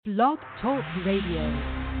Blog Talk Radio.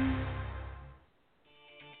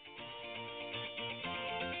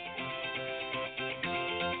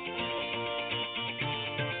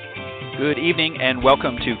 Good evening and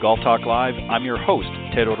welcome to Golf Talk Live. I'm your host,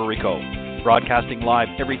 Ted Odorico, broadcasting live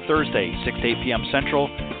every Thursday, 6 to 8 p.m. Central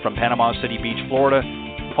from Panama City Beach, Florida,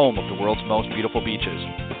 home of the world's most beautiful beaches.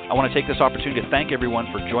 I want to take this opportunity to thank everyone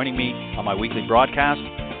for joining me on my weekly broadcast.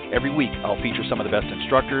 Every week, I'll feature some of the best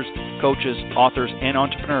instructors, coaches, authors, and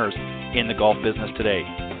entrepreneurs in the golf business today.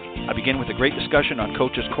 I begin with a great discussion on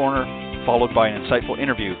Coach's Corner, followed by an insightful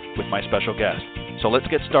interview with my special guest. So let's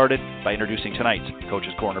get started by introducing tonight's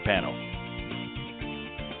Coach's Corner panel.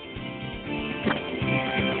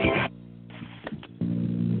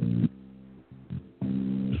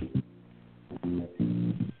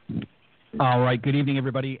 All right, good evening,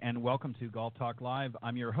 everybody, and welcome to Golf Talk Live.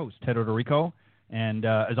 I'm your host, Ted Odorico, and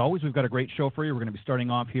as always, we've got a great show for you. We're going to be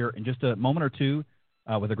starting off here in just a moment or two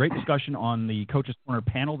with a great discussion on the Coach's Corner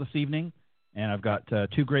panel this evening, and I've got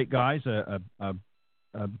two great guys,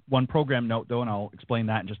 one program note, though, and I'll explain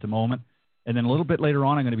that in just a moment. And then a little bit later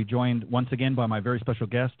on, I'm going to be joined once again by my very special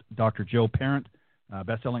guest, Dr. Joe Parent,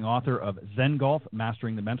 best-selling author of Zen Golf,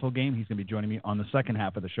 Mastering the Mental Game. He's going to be joining me on the second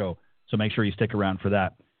half of the show, so make sure you stick around for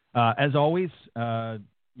that. As always,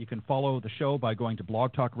 you can follow the show by going to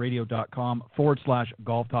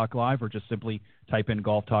blogtalkradio.com/Golf Talk Live, or just simply type in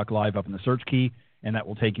Golf Talk Live up in the search key, and that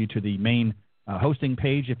will take you to the main hosting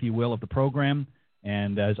page, if you will, of the program.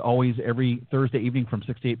 And as always, every Thursday evening from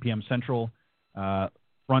 6 to 8 p.m. Central,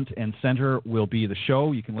 front and center will be the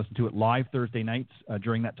show. You can listen to it live Thursday nights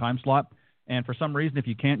during that time slot. And for some reason, if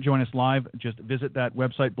you can't join us live, just visit that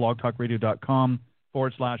website,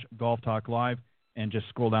 blogtalkradio.com/Golf Talk Live, and just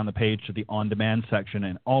scroll down the page to the on-demand section.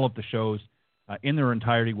 And all of the shows in their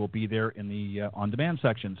entirety will be there in the on-demand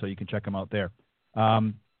section, so you can check them out there.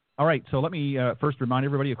 All right, so let me first remind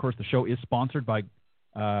everybody, of course, the show is sponsored by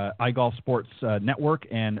iGolf Sports Network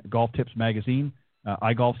and Golf Tips Magazine.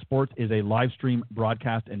 iGolf Sports is a live stream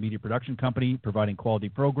broadcast and media production company providing quality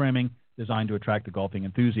programming designed to attract the golfing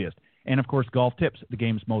enthusiast. And, of course, Golf Tips, the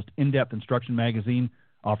game's most in-depth instruction magazine,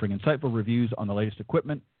 offering insightful reviews on the latest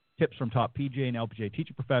equipment, tips from top PGA and LPGA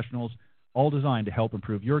teacher professionals, all designed to help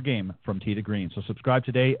improve your game from tee to green. So subscribe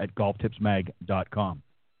today at golftipsmag.com.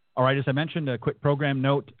 All right, as I mentioned, a quick program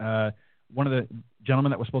note. One of the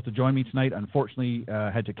gentlemen that was supposed to join me tonight unfortunately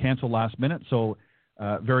had to cancel last minute, so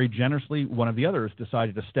very generously one of the others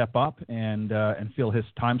decided to step up and fill his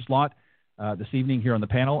time slot this evening here on the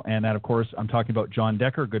panel. And that, of course, I'm talking about John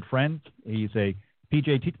Decker, good friend. He's a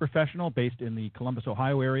PGA teacher professional based in the Columbus,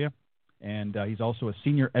 Ohio area. And he's also a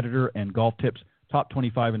senior editor and Golf Tips Top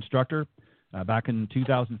 25 instructor. Back in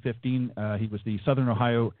 2015, he was the Southern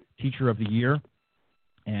Ohio Teacher of the Year.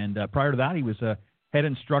 And prior to that, he was a head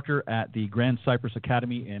instructor at the Grand Cypress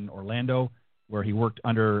Academy in Orlando, where he worked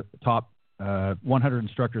under top 100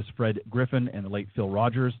 instructors Fred Griffin and the late Phil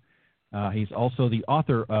Rogers. He's also the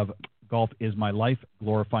author of Golf is My Life,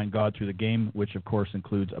 Glorifying God Through the Game, which, of course,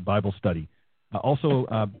 includes a Bible study.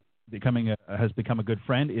 Has become a good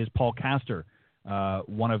friend is Paul Castor,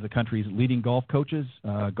 one of the country's leading golf coaches,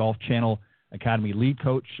 Golf Channel Academy lead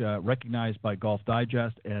coach, recognized by Golf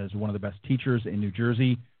Digest as one of the best teachers in New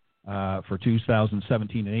Jersey for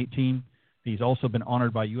 2017 and 18. He's also been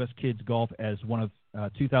honored by U.S. Kids Golf as one of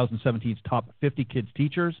 2017's top 50 kids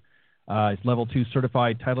teachers. He's Level 2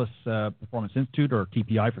 certified Titleist Performance Institute, or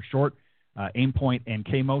TPI for short, Aimpoint and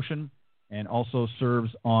K-Motion, and also serves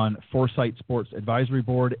on Foresight Sports Advisory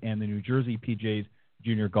Board and the New Jersey PGA's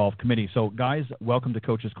Junior Golf Committee. So, guys, welcome to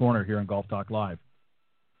Coach's Corner here on Golf Talk Live.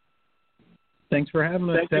 Thanks for having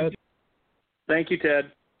us, Ted. Thank you,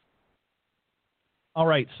 Ted. All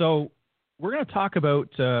right, so we're going to talk about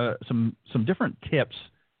some different tips,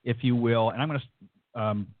 if you will, and I'm going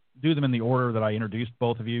to do them in the order that I introduced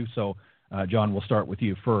both of you. So, John, we'll start with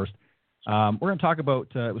you first. We're going to talk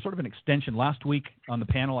about it was sort of an extension. Last week on the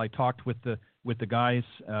panel, I talked with the guys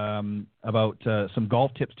about some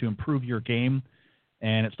golf tips to improve your game,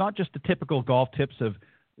 and it's not just the typical golf tips of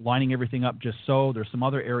lining everything up just so. There's some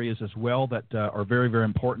other areas as well that are very, very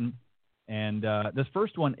important. And this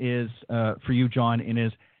first one is for you, John, and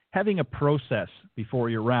is having a process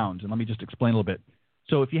before your round. And let me just explain a little bit.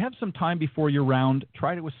 So if you have some time before your round,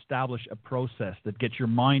 try to establish a process that gets your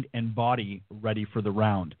mind and body ready for the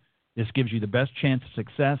round. This gives you the best chance of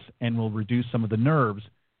success and will reduce some of the nerves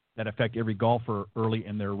that affect every golfer early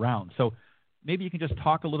in their round. So maybe you can just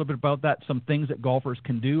talk a little bit about that, some things that golfers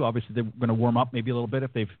can do. Obviously, they're going to warm up maybe a little bit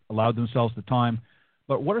if they've allowed themselves the time.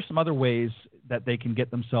 But what are some other ways that they can get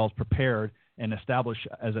themselves prepared and establish,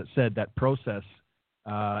 as I said, that process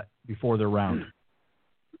before their round?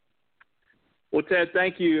 Well, Ted,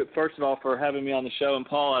 thank you, first of all, for having me on the show. And,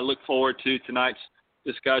 Paul, I look forward to tonight's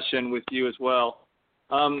discussion with you as well.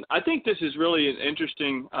 I think this is really an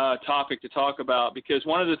interesting topic to talk about, because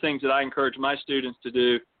one of the things that I encourage my students to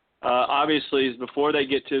do, obviously, is before they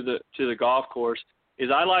get to the golf course, is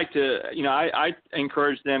I like to, I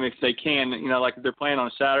encourage them, if they can, like if they're playing on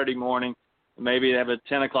a Saturday morning, maybe they have a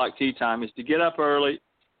 10 o'clock tee time, is to get up early,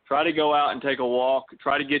 try to go out and take a walk,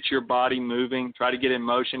 try to get your body moving, try to get in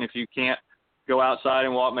motion. If you can't go outside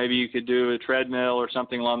and walk, maybe you could do a treadmill or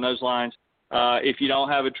something along those lines. If you don't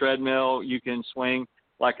have a treadmill, you can swing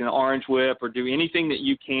like an orange whip or do anything that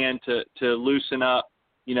you can to loosen up,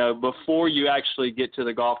 before you actually get to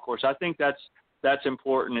the golf course. I think that's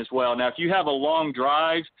important as well. Now, if you have a long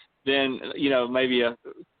drive, then, maybe a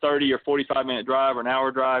 30 or 45-minute drive or an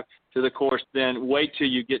hour drive to the course, then wait till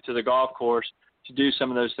you get to the golf course to do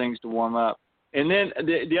some of those things to warm up. And then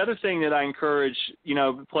the other thing that I encourage,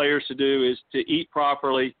 players to do is to eat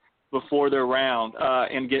properly before their round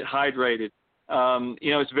and get hydrated.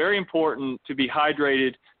 It's very important to be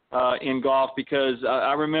hydrated in golf, because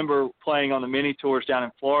I remember playing on the mini tours down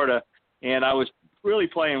in Florida, and I was really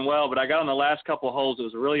playing well, but I got on the last couple of holes. It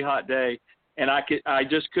was a really hot day, and I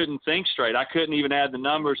just couldn't think straight. I couldn't even add the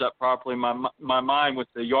numbers up properly in my mind with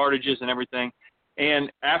the yardages and everything.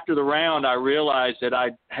 And after the round, I realized that I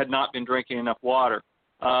had not been drinking enough water.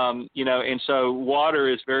 And so water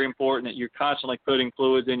is very important, that you're constantly putting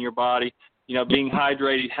fluids in your body, being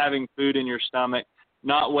hydrated, having food in your stomach,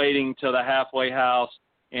 not waiting till the halfway house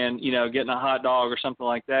and, getting a hot dog or something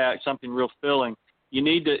like that, something real filling. You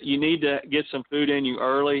need to get some food in you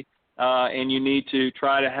early, and you need to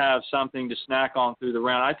try to have something to snack on through the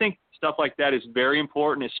round. I think stuff like that is very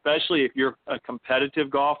important, especially if you're a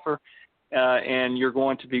competitive golfer and you're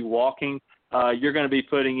going to be walking. You're going to be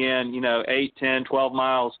putting in, 8, 10, 12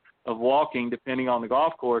 miles of walking, depending on the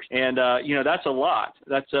golf course. And, that's a lot.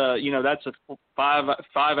 That's a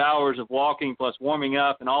 5 hours of walking plus warming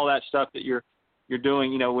up and all that stuff that you're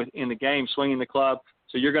doing, within the game, swinging the club.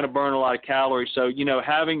 So you're going to burn a lot of calories. So,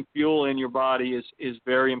 having fuel in your body is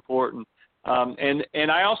very important.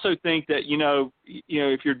 And I also think that,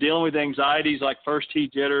 if you're dealing with anxieties like first tee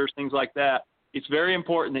jitters, things like that, it's very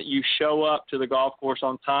important that you show up to the golf course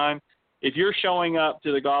on time. If you're showing up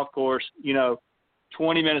to the golf course,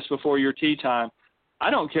 20 minutes before your tee time, I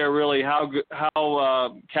don't care really how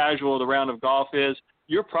casual the round of golf is,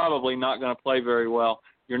 you're probably not going to play very well.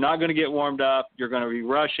 You're not going to get warmed up. You're going to be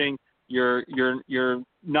rushing. You're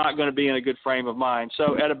not going to be in a good frame of mind.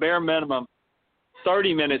 So at a bare minimum,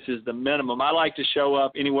 30 minutes is the minimum. I like to show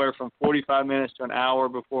up anywhere from 45 minutes to an hour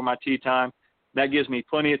before my tee time. That gives me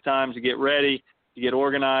plenty of time to get ready, to get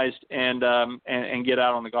organized, and get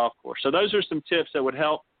out on the golf course. So those are some tips that would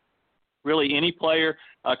help really any player,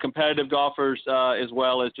 competitive golfers, as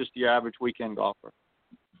well as just your average weekend golfer.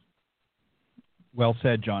 Well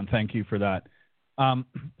said, John. Thank you for that.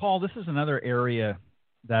 Paul, this is another area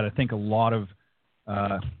that I think a lot of,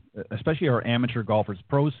 especially our amateur golfers,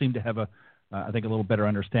 pros seem to have I think a little better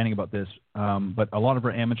understanding about this, but a lot of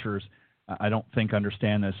our amateurs, I don't think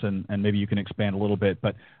understand this, and maybe you can expand a little bit,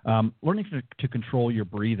 but learning to control your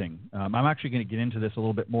breathing. I'm actually going to get into this a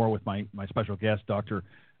little bit more with my special guest, Dr.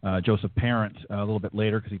 Joseph Parent, a little bit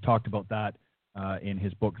later, because he talked about that in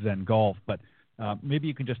his book Zen Golf. But maybe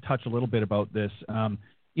you can just touch a little bit about this.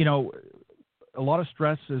 A lot of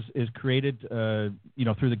stress is created,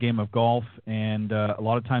 through the game of golf, and a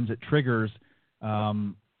lot of times it triggers,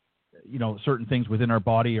 certain things within our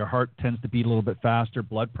body. Our heart tends to beat a little bit faster,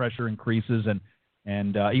 blood pressure increases,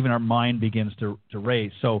 and even our mind begins to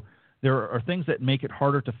race. So there are things that make it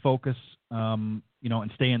harder to focus, and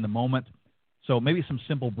stay in the moment. So maybe some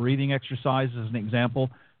simple breathing exercises as an example.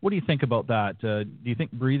 What do you think about that? Do you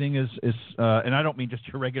think breathing is and I don't mean just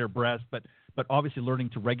your regular breath, but obviously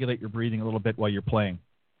learning to regulate your breathing a little bit while you're playing?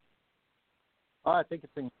 I think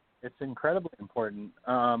it's incredibly important.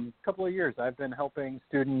 A couple of years I've been helping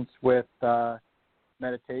students with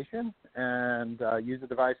meditation and use a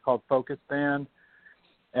device called Focus Band.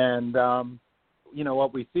 And,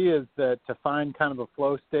 what we see is that to find kind of a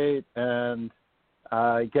flow state and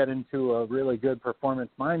get into a really good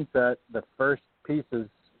performance mindset, the first piece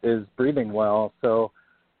is breathing well. So,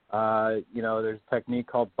 there's a technique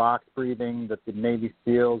called box breathing that the Navy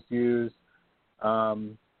SEALs use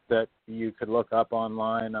that you could look up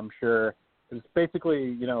online, I'm sure. It's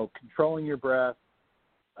basically, controlling your breath,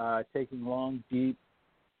 taking long, deep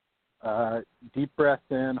breaths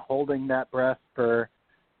in, holding that breath for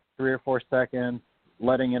 3 or 4 seconds,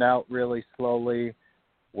 letting it out really slowly,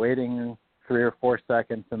 waiting 3 or 4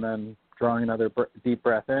 seconds, and then drawing another deep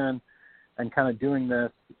breath in, and kind of doing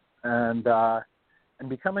this and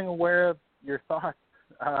becoming aware your thoughts.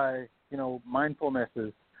 Mindfulness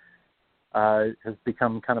has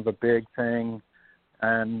become kind of a big thing,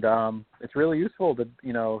 and it's really useful to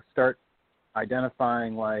start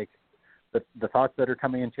identifying like the thoughts that are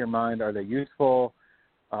coming into your mind. Are they useful?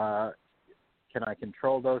 Can I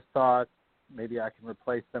control those thoughts? Maybe I can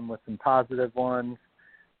replace them with some positive ones.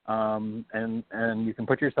 And you can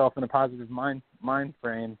put yourself in a positive mind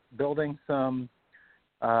frame, building some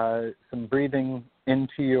breathing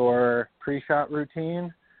into your pre-shot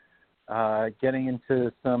routine, getting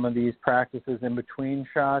into some of these practices in between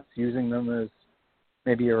shots, using them as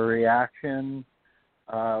maybe a reaction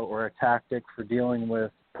or a tactic for dealing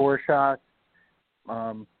with poor shots.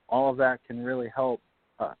 All of that can really help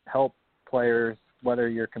players, whether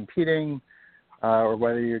you're competing or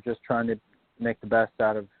whether you're just trying to make the best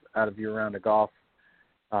out of your round of golf,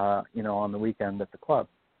 on the weekend at the club.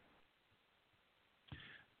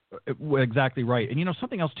 Exactly right. And,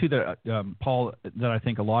 something else, too, that, Paul, that I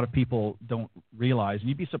think a lot of people don't realize, and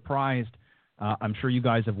you'd be surprised, I'm sure you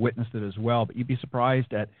guys have witnessed it as well, but you'd be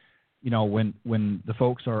surprised at, when the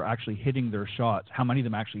folks are actually hitting their shots, how many of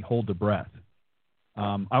them actually hold their breath.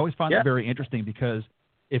 I always find that very interesting, because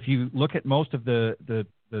if you look at most of the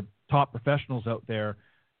top professionals out there,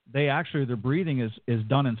 their breathing is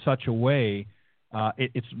done in such a way,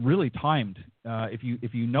 it's really timed.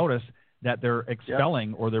 If you notice that they're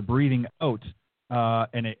expelling or they're breathing out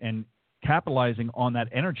and capitalizing on that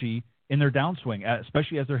energy in their downswing,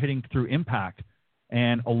 especially as they're hitting through impact.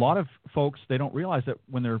 And a lot of folks, they don't realize that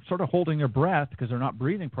when they're sort of holding their breath because they're not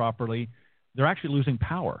breathing properly, they're actually losing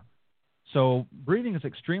power. So breathing is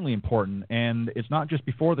extremely important, and it's not just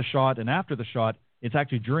before the shot and after the shot, it's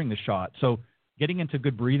actually during the shot. So getting into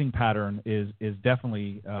good breathing pattern is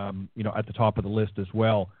definitely, at the top of the list as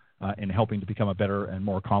well in helping to become a better and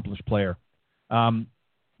more accomplished player. John,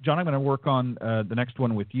 I'm going to work on the next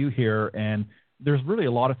one with you here, and there's really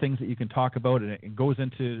a lot of things that you can talk about, and it goes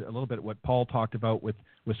into a little bit what Paul talked about with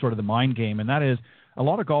sort of the mind game, and that is a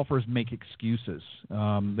lot of golfers make excuses.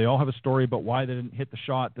 They all have a story about why they didn't hit the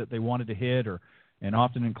shot that they wanted to hit, and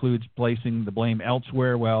often includes placing the blame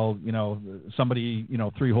elsewhere. Well, somebody,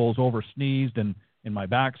 3 holes over sneezed in my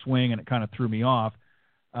backswing and it kind of threw me off.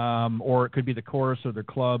 Or it could be the course or the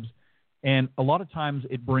clubs. And a lot of times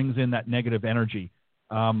it brings in that negative energy.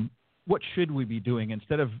 What should we be doing?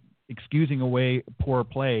 Instead of excusing away poor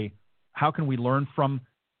play, how can we learn from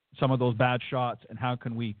some of those bad shots, and how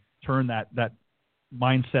can we turn that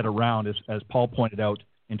mindset around, as Paul pointed out,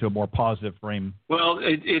 into a more positive frame? Well,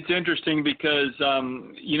 it's interesting because,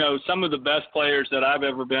 some of the best players that I've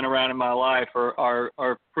ever been around in my life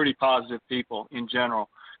are pretty positive people in general.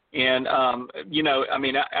 And,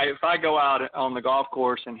 if I go out on the golf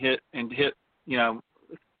course and hit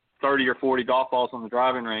 30 or 40 golf balls on the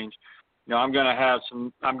driving range, I'm going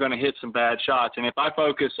to hit some bad shots. And if I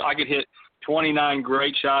focus, I could hit 29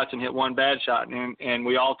 great shots and hit one bad shot. And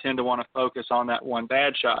we all tend to want to focus on that one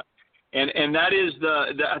bad shot. And that is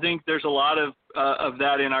I think there's a lot of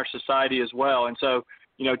that in our society as well. And so,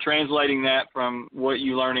 translating that from what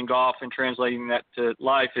you learn in golf and translating that to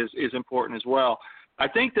life is important as well. I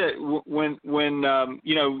think that when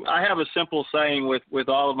I have a simple saying with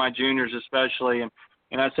all of my juniors especially,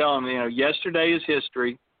 and I tell them, yesterday is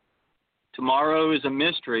history, tomorrow is a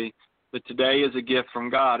mystery, but today is a gift from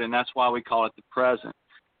God, and that's why we call it the present.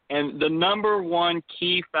 And the number one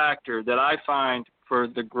key factor that I find for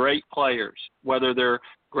the great players, whether they're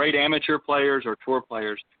great amateur players or tour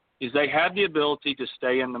players, is they have the ability to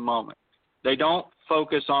stay in the moment. They don't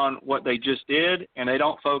focus on what they just did, and they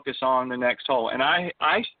don't focus on the next hole. And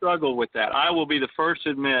I struggle with that. I will be the first to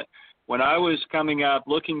admit, when I was coming up,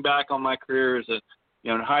 looking back on my career as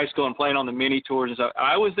in high school and playing on the mini tours and stuff,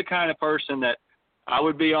 I was the kind of person that I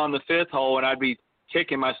would be on the 5th hole and I'd be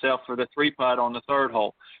kicking myself for the 3-putt on the 3rd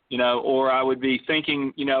hole, or I would be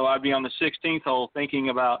thinking, I'd be on the 16th hole thinking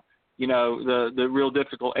about, the real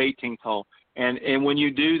difficult 18th hole. And when you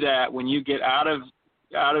do that, when you get out of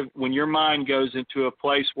when your mind goes into a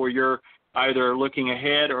place where you're either looking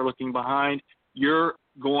ahead or looking behind, you're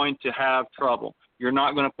going to have trouble. You're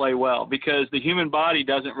not going to play well, because the human body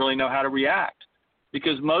doesn't really know how to react.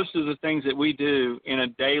 Because most of the things that we do in a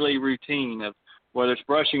daily routine of whether it's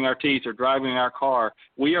brushing our teeth or driving our car,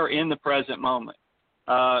 we are in the present moment.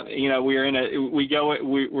 We're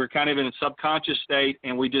kind of in a subconscious state,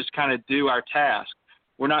 and we just kind of do our task.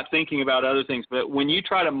 We're not thinking about other things. But when you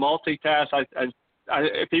try to multitask,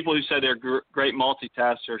 people who say they're great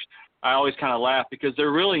multitaskers, I always kind of laugh, because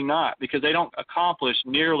they're really not, because they don't accomplish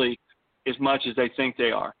nearly as much as they think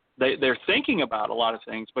they are. They're thinking about a lot of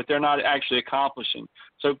things, but they're not actually accomplishing.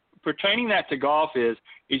 So pertaining that to golf is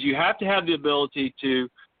you have to have the ability to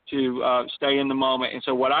to stay in the moment. And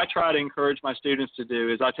so what I try to encourage my students to do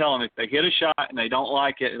is I tell them if they hit a shot and they don't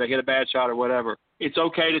like it, if they hit a bad shot or whatever, it's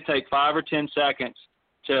okay to take 5 or 10 seconds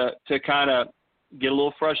to kind of get a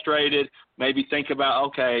little frustrated, maybe think about,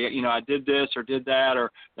 okay, I did this or did that,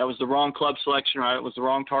 or that was the wrong club selection, or it was the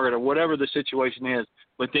wrong target, or whatever the situation is.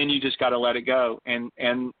 But then you just got to let it go. And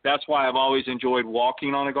that's why I've always enjoyed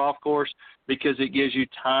walking on a golf course, because it gives you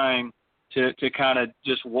time to kind of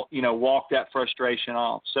just, walk that frustration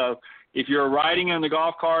off. So if you're riding in the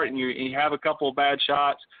golf cart and you have a couple of bad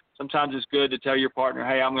shots, sometimes it's good to tell your partner,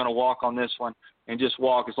 hey, I'm going to walk on this one, and just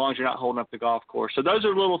walk as long as you're not holding up the golf course. So those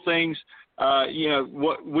are little things,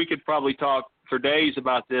 what we could probably talk for days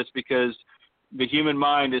about this, because the human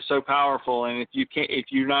mind is so powerful. And if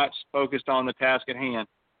you're not focused on the task at hand,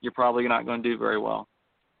 you're probably not going to do very well.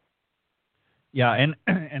 Yeah, and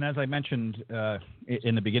as I mentioned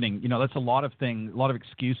in the beginning, that's a lot of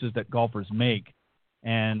excuses that golfers make,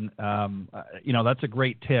 and that's a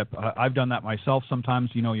great tip. I've done that myself sometimes.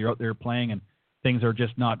 You're out there playing and things are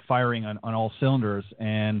just not firing on all cylinders,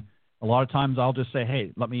 and a lot of times I'll just say,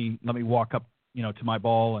 hey, let me walk up to my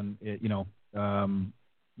ball and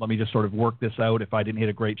let me just sort of work this out if I didn't hit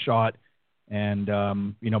a great shot, and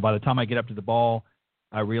by the time I get up to the ball,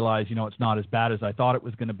 I realize, it's not as bad as I thought it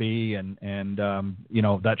was going to be. And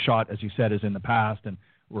that shot, as you said, is in the past, and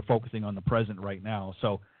we're focusing on the present right now.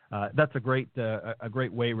 So that's a great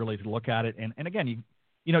way really to look at it. And again,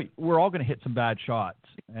 we're all going to hit some bad shots.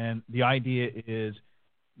 And the idea is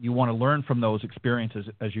you want to learn from those experiences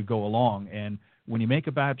as you go along. And when you make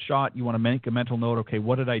a bad shot, you want to make a mental note, okay,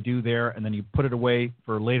 what did I do there? And then you put it away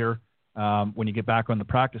for later when you get back on the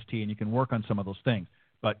practice tee, and you can work on some of those things.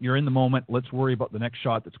 But you're in the moment. Let's worry about the next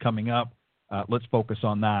shot that's coming up. Let's focus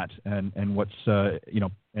on that and what's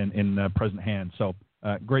in present hand. So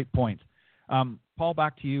great point. Paul,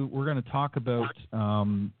 back to you. We're going to talk about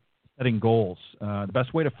setting goals. The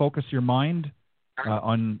best way to focus your mind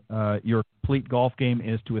on your complete golf game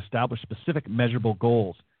is to establish specific measurable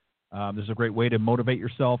goals. This is a great way to motivate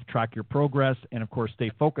yourself, track your progress, and, of course,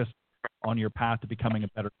 stay focused on your path to becoming a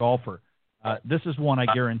better golfer. This is one I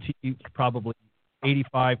guarantee probably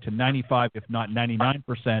 85 to 95, if not 99%,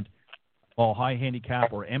 of all high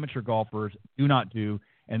handicap or amateur golfers do not do,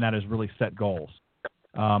 and that is really set goals.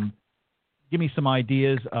 Give me some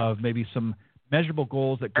ideas of maybe some measurable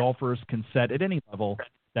goals that golfers can set at any level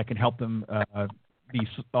that can help them be,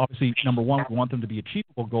 obviously, number one, we want them to be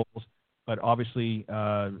achievable goals, but obviously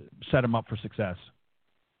set them up for success.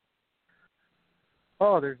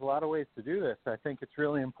 Oh, there's a lot of ways to do this. I think it's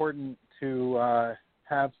really important to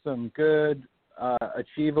have some good,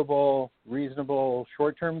 achievable, reasonable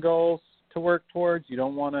short-term goals to work towards. You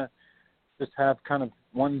don't want to just have kind of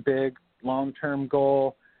one big long-term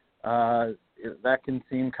goal. That can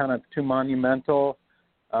seem kind of too monumental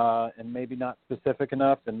and maybe not specific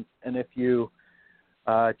enough. And if you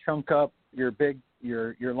chunk up your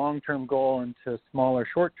long-term goal into smaller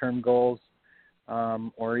short-term goals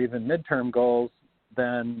or even midterm goals,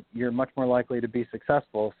 then you're much more likely to be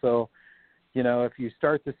successful. So, if you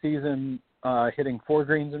start the season hitting 4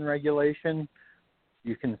 greens in regulation,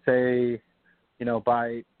 you can say,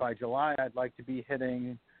 by July I'd like to be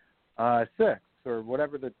hitting 6, or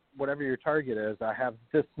whatever your target is. I have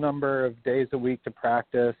this number of days a week to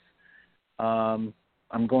practice. I'm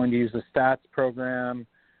going to use a stats program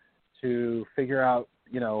to figure out,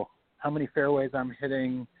 how many fairways I'm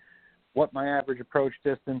hitting, what my average approach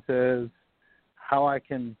distance is, how I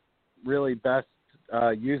can really best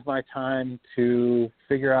use my time to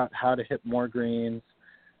figure out how to hit more greens,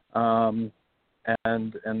 and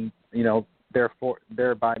therefore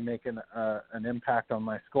thereby making an impact on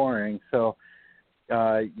my scoring. So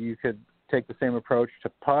you could take the same approach to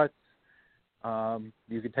putts.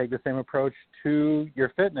 You could take the same approach to your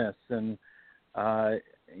fitness, and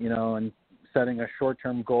and setting a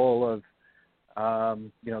short-term goal of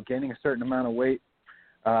gaining a certain amount of weight,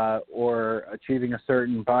 or achieving a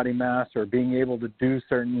certain body mass, or being able to do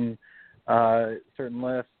certain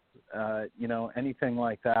lifts, anything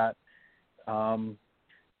like that.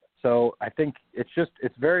 So I think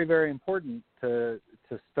it's very, very important to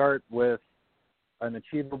start with an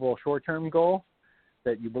achievable short-term goal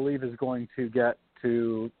that you believe is going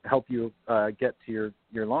to help you get to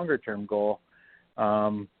your longer-term goal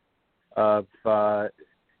of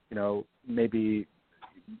maybe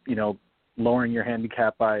lowering your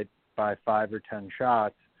handicap by 5 or 10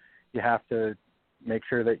 shots. You have to make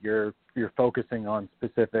sure that you're focusing on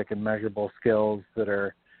specific and measurable skills that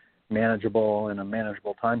are manageable in a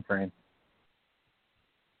manageable time frame.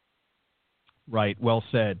 Right. Well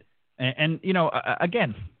said. And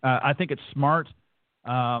again, I think it's smart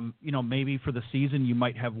Maybe for the season you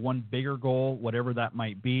might have one bigger goal, whatever that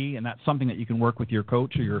might be, and that's something that you can work with your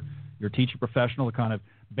coach or your teaching professional to kind of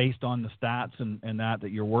based on the stats and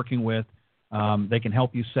that you're working with. They can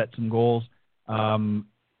help you set some goals,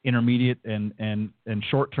 intermediate and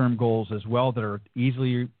short-term goals as well that are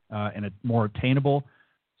easily and more attainable.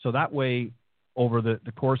 So that way, over the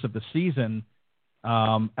course of the season,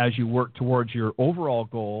 as you work towards your overall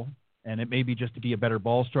goal, and it may be just to be a better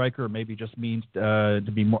ball striker, or maybe just means to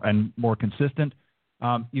be more consistent,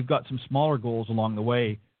 you've got some smaller goals along the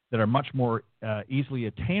way that are much more easily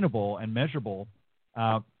attainable and measurable.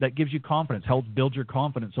 That gives you confidence, helps build your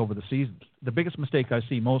confidence over the season. The biggest mistake I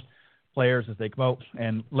see most players is they come out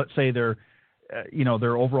and let's say their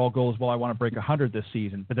overall goal is, well, I want to break 100 this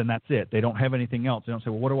season, but then that's it. They don't have anything else. They don't say,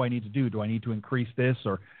 well, what do I need to do? Do I need to increase this?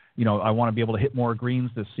 Or, I want to be able to hit more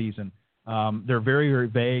greens this season. They're very, very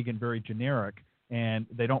vague and very generic, and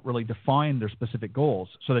they don't really define their specific goals.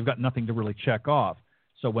 So they've got nothing to really check off.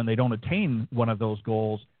 So when they don't attain one of those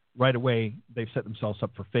goals, right away they've set themselves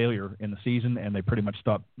up for failure in the season, and they pretty much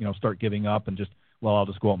start giving up and just, well, I'll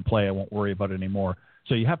just go out and play. I won't worry about it anymore.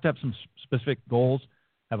 So you have to have some specific goals,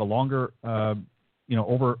 have a longer,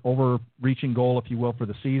 overreaching goal, if you will, for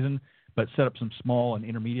the season, but set up some small and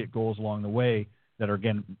intermediate goals along the way that are,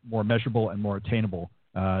 again, more measurable and more attainable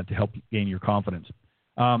to help gain your confidence.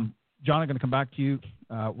 John, I'm going to come back to you.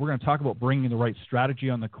 We're going to talk about bringing the right strategy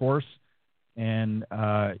on the course. And,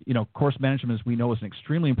 course management, as we know, is an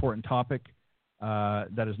extremely important topic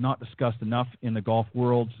that is not discussed enough in the golf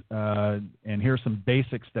world. And here are some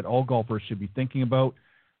basics that all golfers should be thinking about.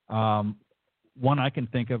 One I can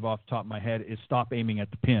think of off the top of my head is stop aiming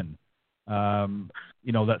at the pin.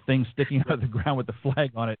 That thing sticking out of the ground with the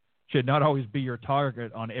flag on it should not always be your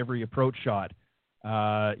target on every approach shot.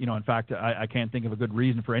 In fact, I can't think of a good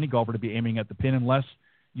reason for any golfer to be aiming at the pin unless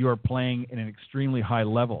you are playing at an extremely high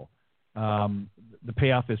level. The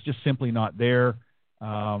payoff is just simply not there,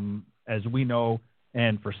 as we know.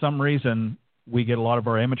 And for some reason, we get a lot of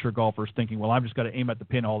our amateur golfers thinking, well, I've just got to aim at the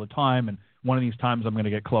pin all the time, and one of these times I'm going to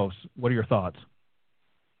get close. What are your thoughts?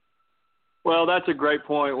 Well, that's a great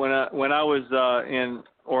point. When I was in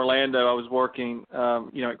Orlando, I was working,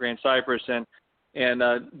 at Grand Cypress, and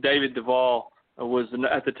David Duvall was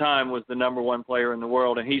at the time was the number one player in the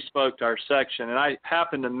world, and he spoke to our section. And I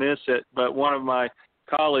happened to miss it, but one of my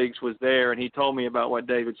colleagues was there, and he told me about what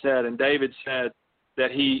David said. And David said that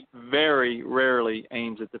he very rarely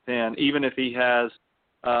aims at the pin, even if he has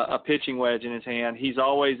a pitching wedge in his hand. He's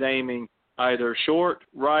always aiming either short,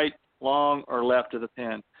 right, long, or left of the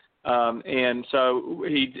pin. And so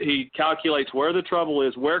he calculates where the trouble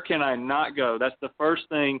is. Where can I not go? That's the first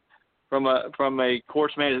thing from a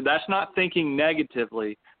course manager. That's not thinking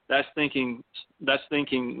negatively. That's thinking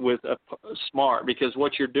with a smart, because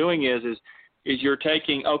what you're doing is you're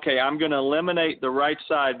taking, okay, I'm going to eliminate the right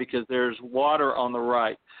side because there's water on the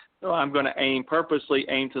right. So I'm going to purposely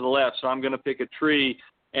aim to the left. So I'm going to pick a tree.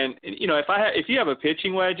 And if you have a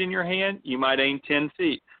pitching wedge in your hand, you might aim 10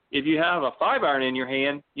 feet. If you have a 5-iron in your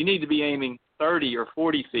hand, you need to be aiming 30 or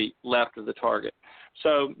 40 feet left of the target.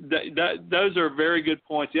 So those are very good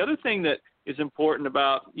points. The other thing that is important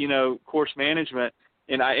about, course management,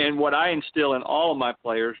 and what I instill in all of my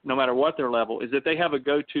players, no matter what their level, is that they have a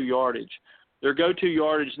go-to yardage. Their go-to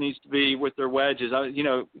yardage needs to be with their wedges.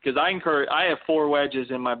 Because I have 4 wedges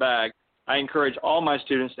in my bag. I encourage all my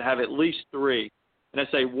students to have at least 3. And I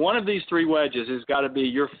say one of these 3 wedges has got to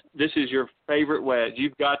be this is your favorite wedge.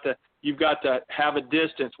 You've got to have a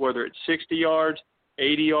distance, whether it's 60 yards,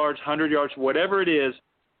 80 yards, 100 yards, whatever it is.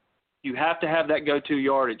 You have to have that go-to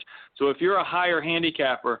yardage. So if you're a higher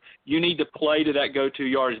handicapper, you need to play to that go-to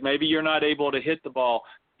yardage. Maybe you're not able to hit the ball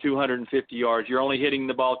 250 yards. You're only hitting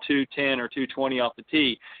the ball 210 or 220 off the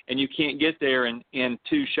tee, and you can't get there in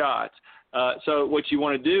 2 shots. So what you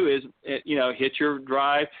want to do is, hit your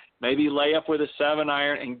drive, maybe lay up with a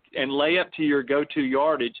 7-iron and lay up to your go-to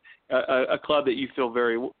yardage, a club that you feel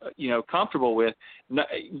very, comfortable with.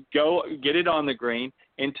 Go get it on the green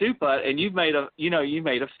and 2-putt, and you've made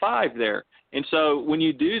a 5 there. And so when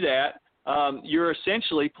you do that, you're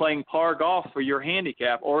essentially playing par golf for your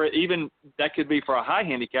handicap, or even that could be for a high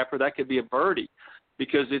handicapper, that could be a birdie.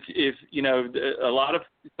 Because if a lot of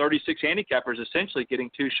 36 handicappers essentially getting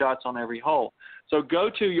 2 shots on every hole. So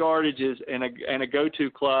go-to yardages and a go-to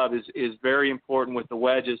club is very important with the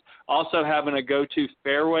wedges. Also having a go-to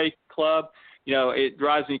fairway club, it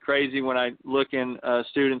drives me crazy when I look in a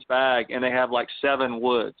student's bag and they have like 7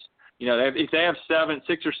 woods. If they have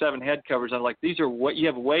 6 or 7 head covers, I'm like, you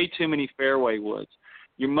have way too many fairway woods.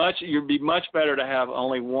 You'd be much better to have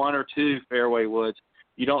only 1 or 2 fairway woods.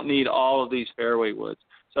 You don't need all of these fairway woods.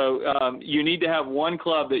 So you need to have one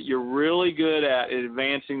club that you're really good at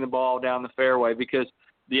advancing the ball down the fairway, because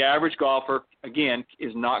the average golfer, again,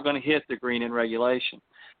 is not going to hit the green in regulation.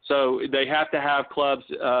 So they have to have clubs,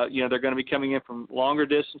 they're going to be coming in from longer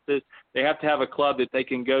distances. They have to have a club that they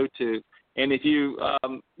can go to. And if you,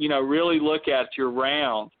 really look at your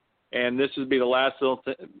round, and this would be the last little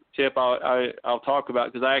tip I'll talk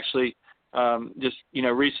about, because I actually just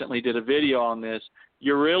recently did a video on this.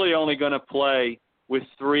 You're really only going to play with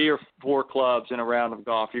 3 or 4 clubs in a round of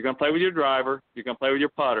golf. You're going to play with your driver, you're going to play with your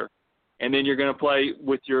putter, and then you're going to play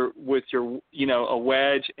with your a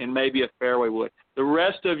wedge and maybe a fairway wood. The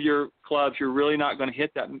rest of your clubs you're really not going to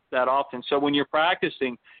hit that often. So when you're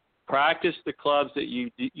practicing, practice the clubs that you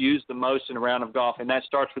use the most in a round of golf, and that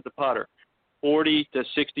starts with the putter. 40 to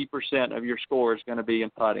 60% of your score is going to be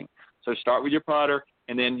in putting. So start with your putter,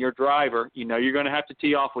 and then your driver. You're going to have to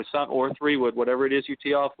tee off with some, or 3-wood, whatever it is you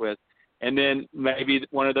tee off with, and then maybe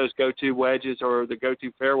one of those go-to wedges or the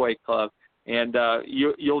go-to fairway club. And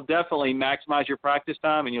you'll definitely maximize your practice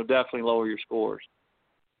time, and you'll definitely lower your scores.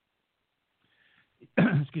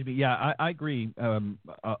 Excuse me. Yeah, I agree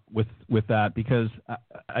with that, because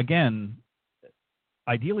again,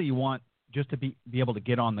 ideally you want just to be able to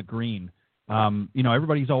get on the green.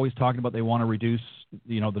 Everybody's always talking about they want to reduce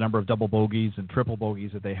the number of double bogeys and triple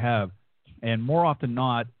bogeys that they have, and more often than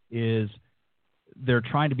not is they're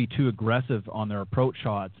trying to be too aggressive on their approach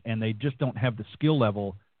shots, and they just don't have the skill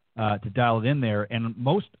level to dial it in there. And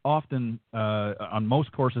most often on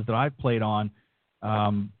most courses that I've played on,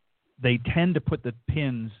 they tend to put the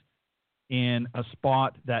pins in a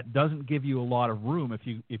spot that doesn't give you a lot of room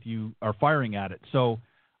if you are firing at it. So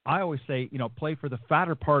I always say, play for the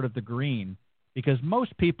fatter part of the green, because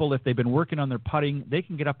most people, if they've been working on their putting, they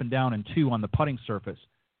can get up and down in 2 on the putting surface.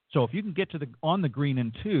 So if you can get on the green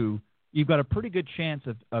in 2, you've got a pretty good chance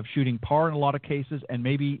of shooting par in a lot of cases, and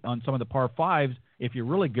maybe on some of the par 5s, if you're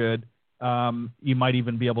really good, you might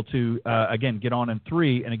even be able to, again, get on in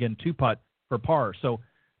 3 and, again, 2-putt for par. So,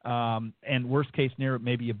 and worst case scenario,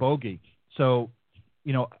 maybe a bogey. So,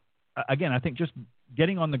 again, I think just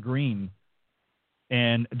getting on the green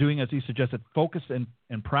and doing, as you suggested, focus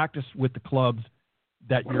and practice with the clubs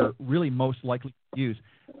that you're really most likely to use.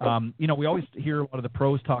 We always hear a lot of the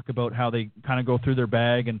pros talk about how they kind of go through their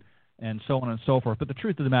bag and so on and so forth. But the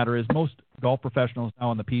truth of the matter is most golf professionals now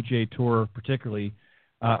on the PGA Tour particularly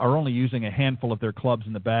are only using a handful of their clubs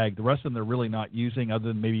in the bag. The rest of them they're really not using, other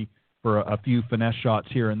than maybe for a few finesse shots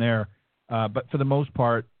here and there. But for the most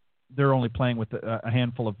part, they're only playing with a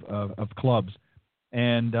handful of clubs.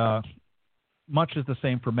 And much is the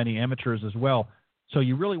same for many amateurs as well. So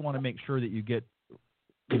you really want to make sure that you get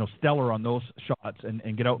stellar on those shots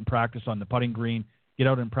and get out and practice on the putting green, get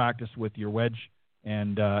out and practice with your wedge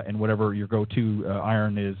and whatever your go-to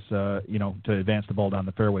iron is, to advance the ball down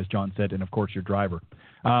the fairway, as John said, and, of course, your driver.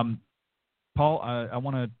 Paul, I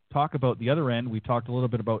want to talk about the other end. We talked a little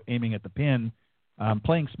bit about aiming at the pin.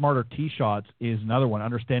 Playing smarter tee shots is another one.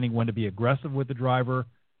 Understanding when to be aggressive with the driver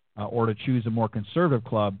or to choose a more conservative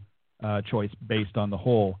club choice based on the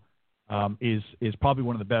hole is probably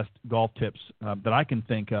one of the best golf tips that I can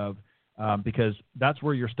think of, because that's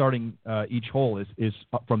where you're starting each hole is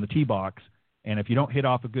from the tee box. And if you don't hit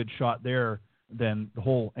off a good shot there, then the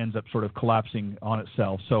hole ends up sort of collapsing on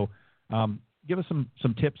itself. So give us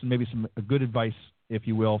some tips and maybe some good advice, if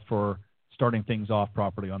you will, for starting things off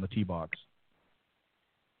properly on the tee box.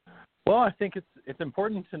 Well, I think it's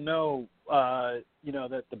important to know,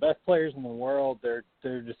 that the best players in the world, their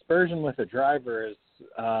dispersion with a driver is,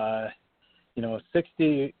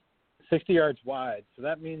 60 yards wide. So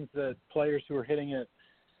that means that players who are hitting it,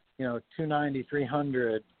 290,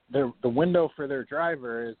 300, the window for their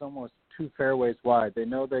driver is almost 2 fairways wide. They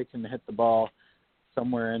know they can hit the ball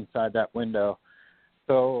somewhere inside that window.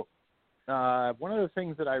 So one of the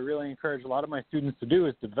things that I really encourage a lot of my students to do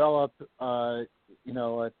is develop,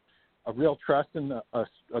 a real trust in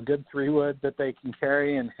a good 3-wood that they can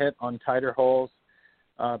carry and hit on tighter holes,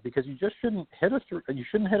 because you just shouldn't hit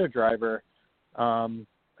a driver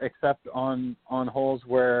except on holes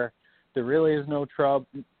where there really is no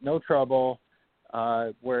trouble,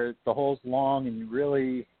 where the hole's long and you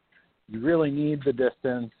really need the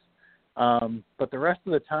distance. But the rest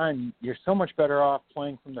of the time, you're so much better off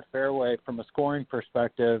playing from the fairway from a scoring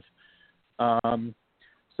perspective.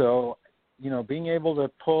 So, being able to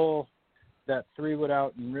pull that 3-wood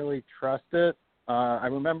out and really trust it. I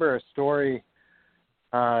remember a story,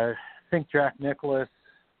 I think Jack Nicklaus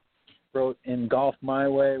wrote in Golf My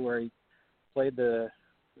Way, where he played the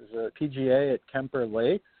PGA at Kemper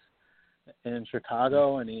Lakes in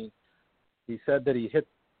Chicago, and he said that he hit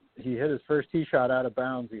his first tee shot out of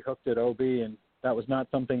bounds. He hooked it OB, and that was not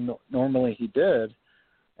something normally he did.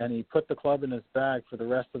 And he put the club in his bag for the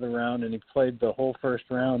rest of the round, and he played the whole first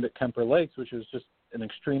round at Kemper Lakes, which was just an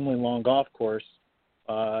extremely long golf course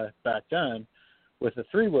back then, with a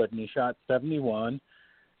 3-wood, and he shot 71,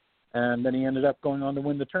 and then he ended up going on to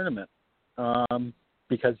win the tournament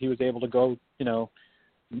because he was able to go,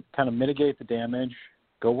 kind of mitigate the damage,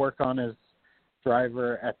 go work on his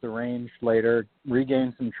driver at the range later,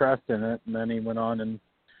 regain some trust in it, and then he went on and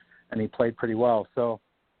he played pretty well. So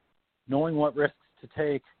knowing what risks to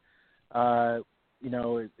take,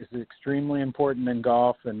 is extremely important in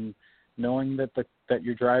golf, and knowing that that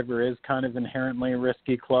your driver is kind of inherently a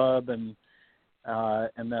risky club, and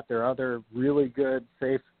that there are other really good,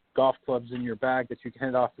 safe golf clubs in your bag that you can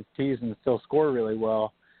hit off the tees and still score really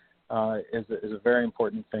well, is a very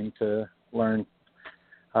important thing to learn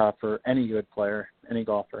for any good player, any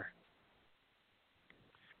golfer.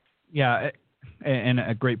 Yeah, and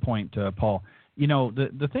a great point, Paul.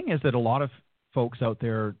 The thing is that a lot of folks out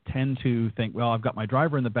there tend to think, well, I've got my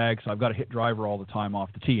driver in the bag, so I've got to hit driver all the time off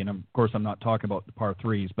the tee. And, of course, I'm not talking about the par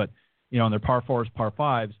threes, but, in their par fours, par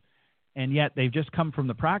fives, and yet they've just come from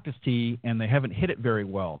the practice tee and they haven't hit it very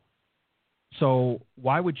well. So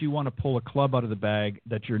why would you want to pull a club out of the bag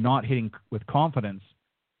that you're not hitting with confidence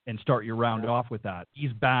and start your round off with that?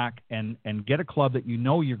 Ease back and get a club that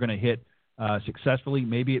you're going to hit successfully.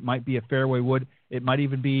 Maybe it might be a fairway wood. It might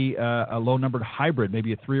even be a low-numbered hybrid,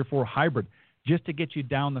 maybe a 3 or 4 hybrid, just to get you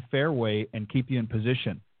down the fairway and keep you in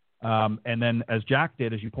position. And then as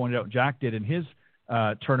you pointed out, Jack did in his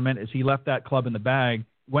tournament, is he left that club in the bag,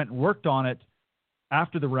 went and worked on it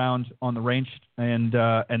after the round on the range, and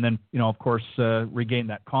then, of course, regain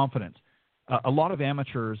that confidence. A lot of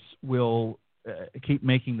amateurs will keep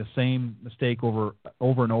making the same mistake over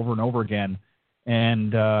and over again,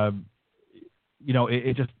 and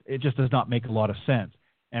it just does not make a lot of sense.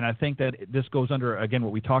 And I think that this goes under, again,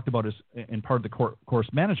 what we talked about is in part of the course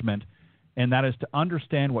management, and that is to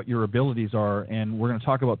understand what your abilities are. And we're going to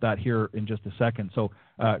talk about that here in just a second. So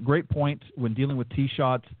great point when dealing with tee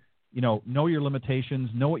shots, know your limitations,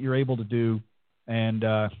 know what you're able to do. And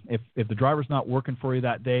if the driver's not working for you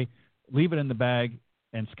that day, leave it in the bag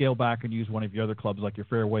and scale back and use one of your other clubs like your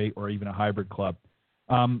fairway or even a hybrid club.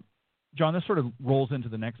 John, this sort of rolls into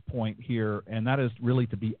the next point here, and that is really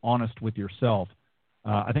to be honest with yourself.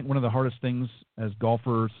 I think one of the hardest things as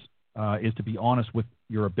golfers is to be honest with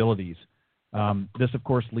your abilities. This, of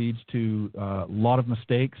course, leads to a lot of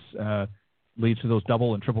mistakes, leads to those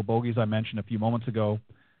double and triple bogeys I mentioned a few moments ago.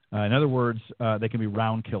 In other words, they can be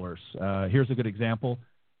round killers. Here's a good example.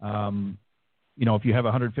 If you have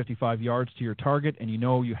 155 yards to your target and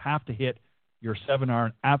you have to hit your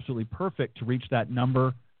 7-iron absolutely perfect to reach that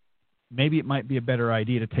number, maybe it might be a better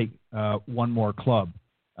idea to take one more club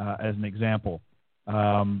as an example.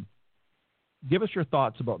 Give us your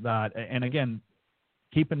thoughts about that. And again,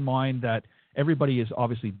 keep in mind that everybody is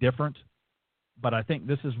obviously different, but I think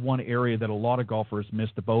this is one area that a lot of golfers miss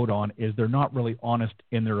the boat on, is they're not really honest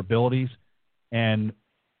in their abilities and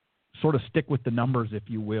sort of stick with the numbers, if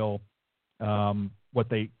you will, what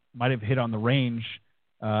they might have hit on the range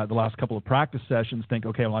the last couple of practice sessions, think,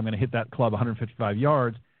 okay, well, I'm going to hit that club 155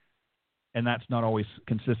 yards, and that's not always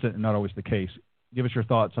consistent and not always the case. Give us your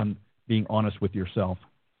thoughts on being honest with yourself.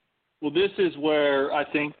 Well, this is where I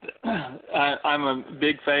think I'm a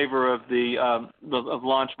big favor of of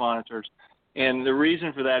launch monitors, and the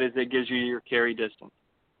reason for that is it gives you your carry distance.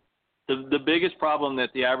 The biggest problem that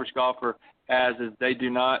the average golfer has is they do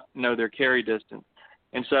not know their carry distance,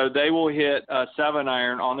 and so they will hit a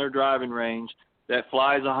 7-iron on their driving range that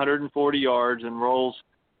flies 140 yards and rolls,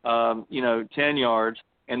 10 yards,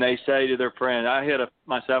 and they say to their friend, "I hit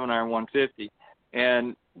my 7-iron 150,"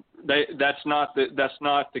 and that's not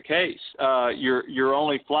the case. You're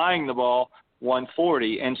only flying the ball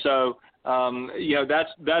 140, and so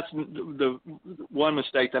that's the one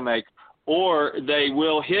mistake they make. Or they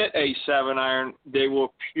will hit a 7-iron.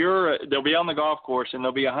 They'll be on the golf course and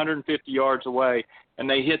they'll be 150 yards away, and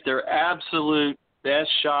they hit their absolute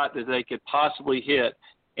best shot that they could possibly hit,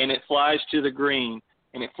 and it flies to the green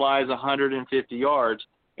and it flies 150 yards,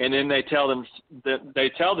 and then they tell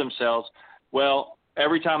themselves, well,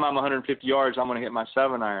 every time I'm 150 yards, I'm going to hit my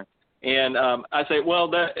 7-iron. And I say,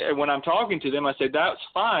 well, when I'm talking to them, I say, that's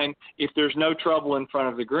fine if there's no trouble in front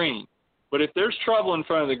of the green. But if there's trouble in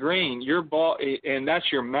front of the green, your ball, and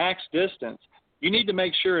that's your max distance, you need to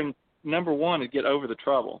make sure, number one, to get over the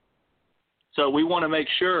trouble. So we want to make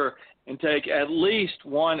sure and take at least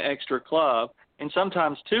one extra club, and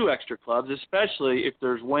sometimes 2 extra clubs, especially if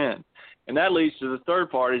there's wind. And that leads to the third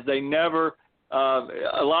part, is they never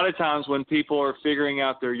a lot of times when people are figuring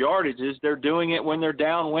out their yardages, they're doing it when they're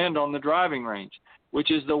downwind on the driving range, which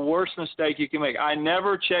is the worst mistake you can make. I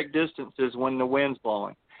never check distances when the wind's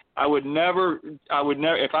blowing. I would never,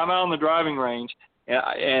 if I'm out on the driving range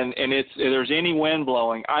and there's any wind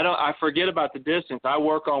blowing, I forget about the distance. I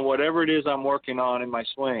work on whatever it is I'm working on in my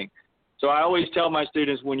swing. So I always tell my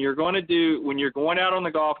students, when you're going out on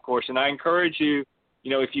the golf course, and I encourage you,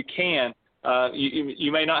 if you can,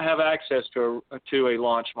 you may not have access to a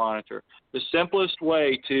launch monitor. The simplest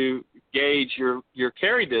way to gauge your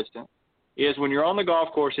carry distance is when you're on the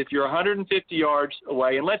golf course, if you're 150 yards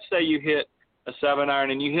away, and let's say you hit a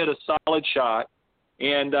 7-iron and you hit a solid shot,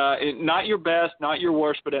 and not your best, not your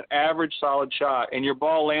worst, but an average solid shot, and your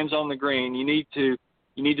ball lands on the green, you need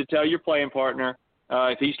to tell your playing partner,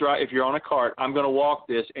 if you're on a cart, I'm going to walk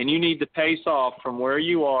this, and you need to pace off from where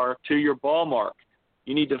you are to your ball mark.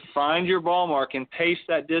 You need to find your ball mark and pace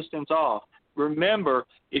that distance off. Remember,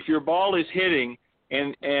 if your ball is hitting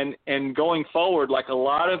and going forward like a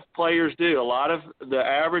lot of players do, a lot of the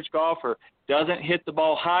average golfer doesn't hit the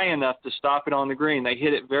ball high enough to stop it on the green. They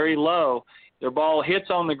hit it very low. Their ball hits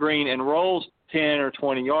on the green and rolls 10 or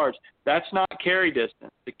 20 yards. That's not carry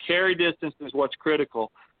distance. The carry distance is what's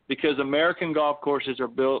critical, because American golf courses are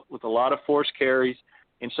built with a lot of forced carries,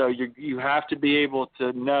 and so you have to be able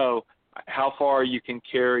to know how far you can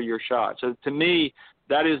carry your shot. So to me,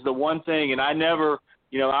 that is the one thing, and I never,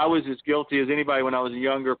 I was as guilty as anybody when I was a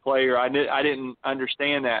younger player. I didn't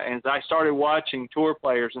understand that, and as I started watching tour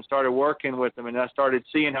players and started working with them, and I started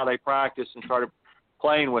seeing how they practice and started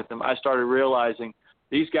playing with them, I started realizing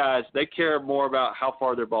these guys, they care more about how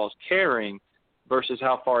far their ball's carrying versus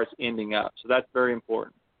how far it's ending up. So that's very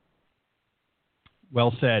important.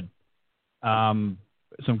 Well said. Some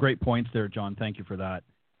great points there, John. Thank you for that.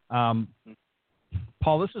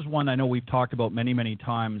 Paul, this is one I know we've talked about many, many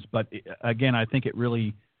times, but again, I think it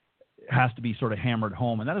really has to be sort of hammered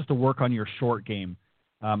home, and that is to work on your short game.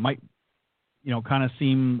 Might, kind of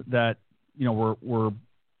seem that, we're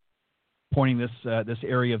pointing this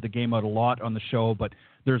area of the game out a lot on the show, but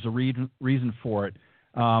there's a reason for it.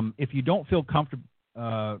 If you don't feel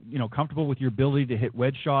comfortable with your ability to hit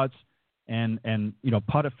wedge shots and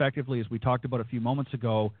putt effectively, as we talked about a few moments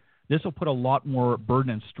ago, this will put a lot more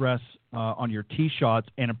burden and stress on your tee shots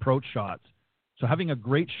and approach shots. So having a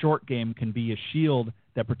great short game can be a shield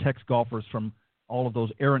that protects golfers from all of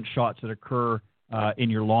those errant shots that occur in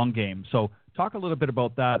your long game. So talk a little bit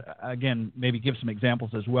about that. Again, maybe give some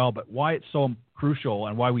examples as well, but why it's so crucial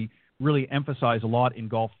and why we really emphasize a lot in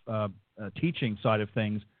golf teaching side of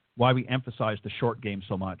things, why we emphasize the short game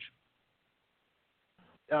so much.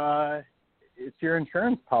 It's your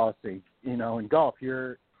insurance policy. In golf,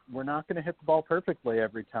 we're not going to hit the ball perfectly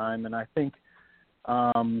every time. And I think,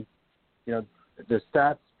 the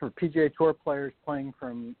stats for PGA Tour players playing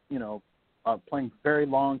from, playing very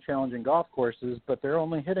long, challenging golf courses, but they're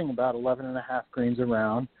only hitting about 11.5 greens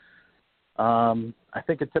around. I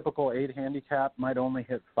think a typical 8 handicap might only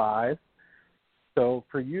hit 5. So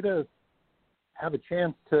for you to have a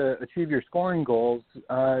chance to achieve your scoring goals,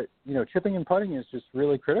 chipping and putting is just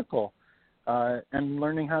really critical, and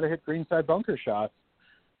learning how to hit greenside bunker shots.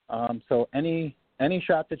 So any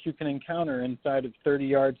shot that you can encounter inside of 30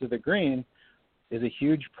 yards of the green is a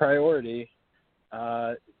huge priority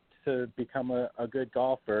to become a good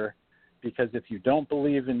golfer, because if you don't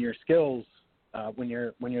believe in your skills when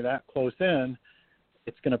you're that close in,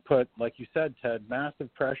 it's going to put, like you said, Ted,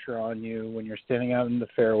 massive pressure on you when you're standing out in the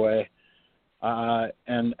fairway,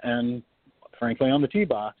 and frankly on the tee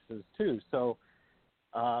boxes too. So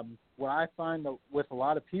what I find with a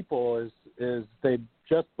lot of people is they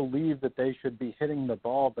just believe that they should be hitting the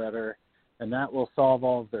ball better, and that will solve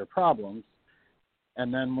all of their problems.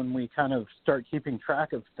 And then when we kind of start keeping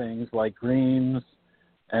track of things like greens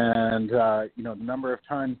and, the number of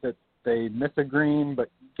times that they miss a green but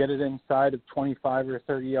get it inside of 25 or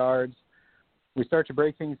 30 yards, we start to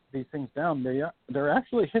break these things down. They're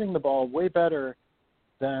actually hitting the ball way better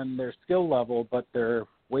than their skill level, but they're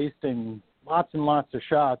wasting lots and lots of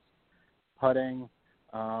shots, putting,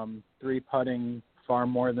 3-putting far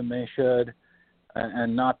more than they should,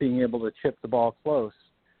 and not being able to chip the ball close.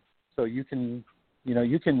 So you can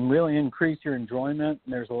really increase your enjoyment.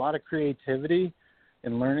 And there's a lot of creativity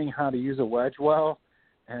in learning how to use a wedge well,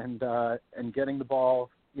 and getting the ball,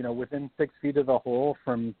 within 6 feet of the hole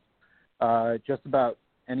from just about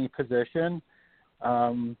any position.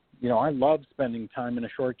 I love spending time in a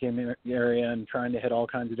short game area and trying to hit all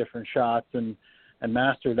kinds of different shots and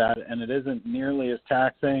master that. And it isn't nearly as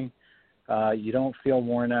taxing. You don't feel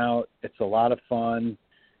worn out. It's a lot of fun.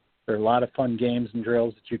 There are a lot of fun games and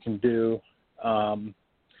drills that you can do. And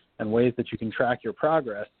and ways that you can track your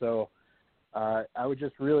progress. So I would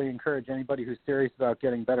just really encourage anybody who's serious about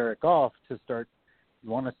getting better at golf to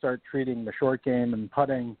want to start treating the short game and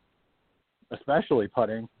putting, especially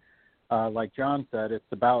putting, like John said, it's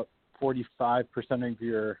about 45% of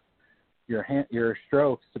your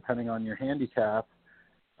strokes, depending on your handicap.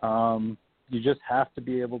 You just have to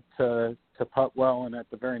be able to putt well, and at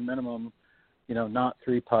the very minimum, not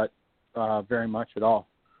three putt very much at all.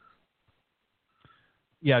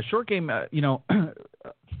 Yeah, short game.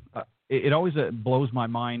 It always blows my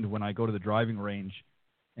mind when I go to the driving range,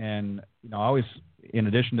 and I always, in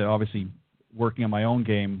addition to obviously working on my own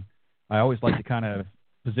game, I always like to kind of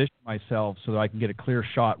position myself so that I can get a clear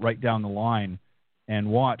shot right down the line and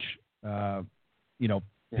watch,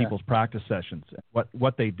 people's practice sessions,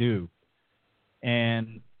 what they do.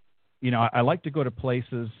 And, I like to go to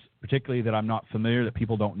places, particularly that I'm not familiar, that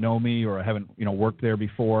people don't know me or I haven't, worked there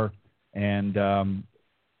before. And,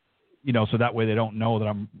 so that way they don't know that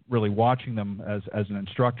I'm really watching them as an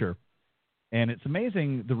instructor. And it's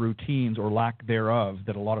amazing the routines or lack thereof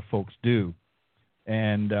that a lot of folks do.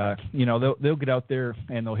 And, they'll get out there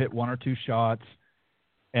and they'll hit one or two shots,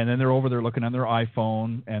 and then they're over there looking on their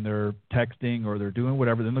iPhone and they're texting or they're doing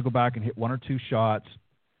whatever. Then they'll go back and hit one or two shots,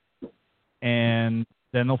 and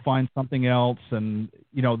then they'll find something else. And,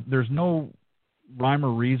 there's no rhyme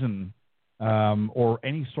or reason or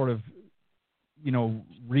any sort of,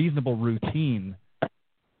 reasonable routine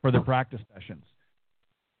for their practice sessions.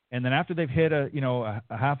 And then after they've hit a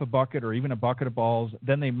half a bucket or even a bucket of balls,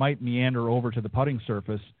 then they might meander over to the putting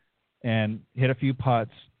surface and hit a few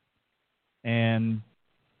putts. And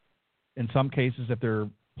in some cases, if they're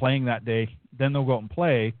playing that day, then they'll go out and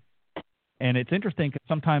play. And it's interesting because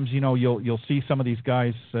sometimes, you'll see some of these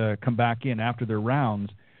guys come back in after their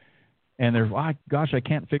rounds, and they're, I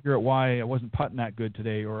can't figure out why I wasn't putting that good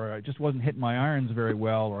today, or I just wasn't hitting my irons very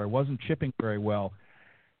well, or I wasn't chipping very well.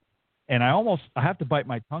 And I have to bite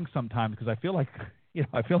my tongue sometimes because I feel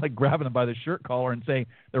like grabbing them by the shirt collar and saying,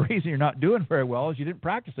 the reason you're not doing very well is you didn't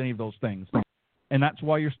practice any of those things. And that's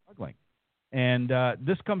why you're struggling. And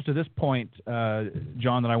this comes to this point,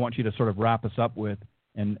 John, that I want you to sort of wrap us up with.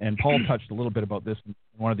 And Paul touched a little bit about this in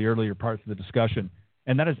one of the earlier parts of the discussion,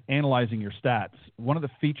 and that is analyzing your stats. One of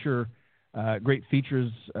the great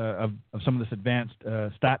features of some of this advanced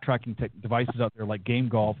stat tracking devices out there like Game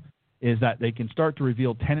Golf is that they can start to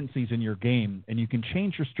reveal tendencies in your game, and you can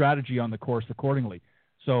change your strategy on the course accordingly.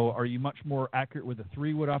 So are you much more accurate with a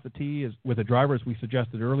 3-wood off the tee with a driver, as we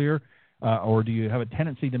suggested earlier, or do you have a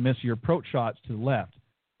tendency to miss your approach shots to the left?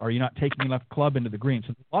 Are you not taking enough club into the green?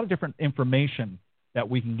 So there's a lot of different information that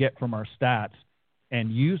we can get from our stats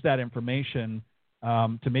and use that information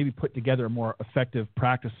to maybe put together a more effective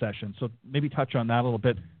practice session. So maybe touch on that a little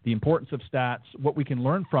bit, the importance of stats, what we can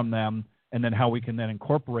learn from them, and then how we can then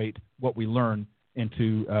incorporate what we learn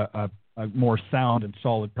into a more sound and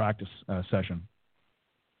solid practice session.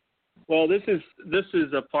 Well, this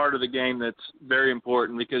is a part of the game that's very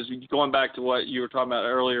important, because going back to what you were talking about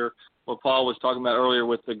earlier, what Paul was talking about earlier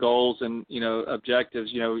with the goals and, objectives,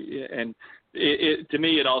 and to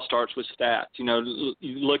me, it all starts with stats,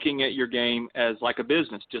 looking at your game as like a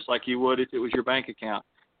business, just like you would if it was your bank account.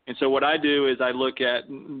 And so what I do is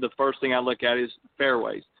the first thing I look at is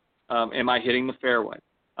fairways. Am I hitting the fairway?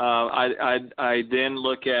 I then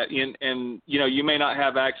look at, and you may not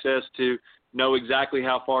have access to know exactly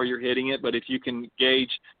how far you're hitting it, but if you can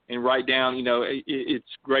gauge and write down, it's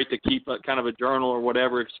great to keep a kind of a journal or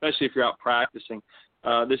whatever, especially if you're out practicing.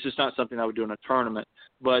 This is not something I would do in a tournament,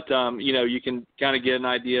 but, you can kind of get an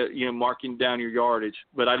idea, marking down your yardage.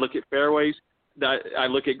 But I look at fairways, I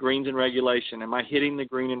look at greens in regulation. Am I hitting the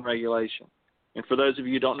green in regulation? And for those of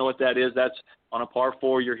you who don't know what that is, that's on a par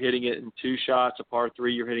 4, you're hitting it in 2 shots. A par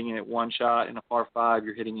 3, you're hitting it at 1 shot. And a par 5,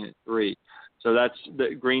 you're hitting it at 3. So that's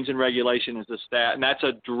the greens in regulation is the stat, and that's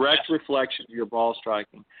a direct reflection of your ball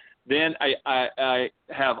striking. Then I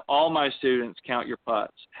have all my students count your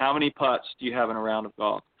putts. How many putts do you have in a round of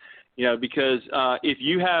golf? Because if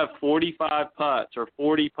you have 45 putts or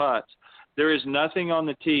 40 putts, there is nothing on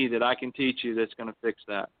the tee that I can teach you that's going to fix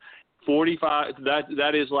that. 45,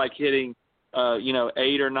 that is like hitting,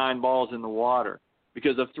 8 or 9 balls in the water,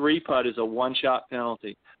 because a 3-putt is a 1-shot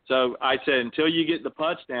penalty. So I said, until you get the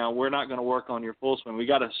putts down, we're not going to work on your full swing. We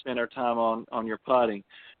got to spend our time on your putting.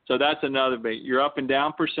 So that's another big. Your up and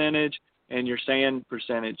down percentage and your sand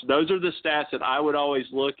percentage. Those are the stats that I would always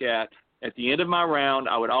look at the end of my round.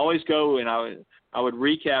 I would always go and I would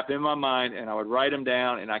recap in my mind, and I would write them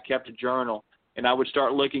down, and I kept a journal, and I would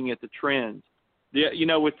start looking at the trends.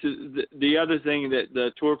 With the other thing that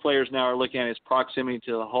the tour players now are looking at is proximity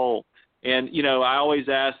to the hole. And, I always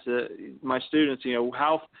ask my students,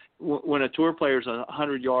 when a tour player is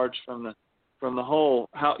 100 yards from the hole,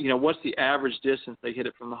 what's the average distance they hit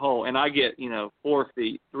it from the hole? And I get, 4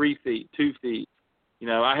 feet, 3 feet, 2 feet.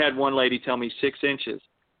 I had one lady tell me 6 inches.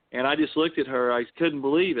 And I just looked at her. I couldn't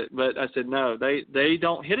believe it. But I said, no, they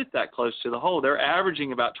don't hit it that close to the hole. They're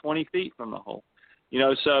averaging about 20 feet from the hole.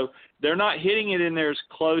 So they're not hitting it in there as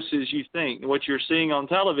close as you think. What you're seeing on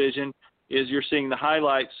television is you're seeing the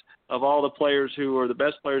highlights of all the players who are the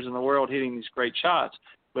best players in the world hitting these great shots.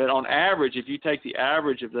 But on average, if you take the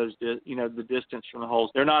average of those, the distance from the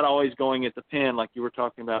holes, they're not always going at the pin like you were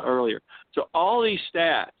talking about earlier. So all these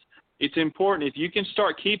stats, it's important if you can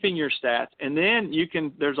start keeping your stats, and then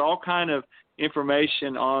there's all kind of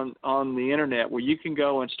information on the internet where you can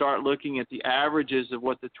go and start looking at the averages of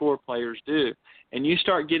what the tour players do. And you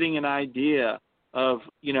start getting an idea of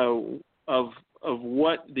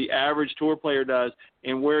what the average tour player does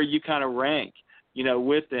and where you kind of rank,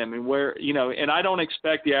 with them, and where, and I don't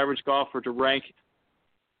expect the average golfer to rank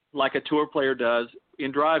like a tour player does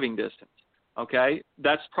in driving distance. Okay,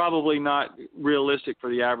 that's probably not realistic for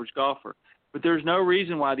the average golfer. But there's no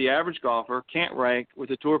reason why the average golfer can't rank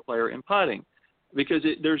with a tour player in putting, because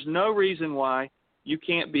there's no reason why you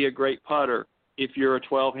can't be a great putter if you're a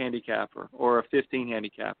 12 handicapper or a 15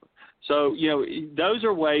 handicapper. So, those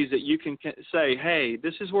are ways that you can say, hey,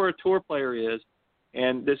 this is where a tour player is,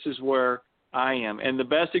 and this is where I am. And the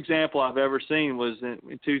best example I've ever seen was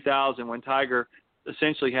in 2000 when Tiger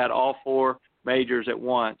essentially had all 4 majors at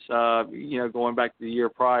once, going back to the year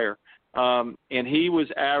prior. And he was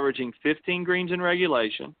averaging 15 greens in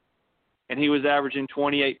regulation, and he was averaging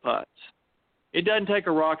 28 putts. It doesn't take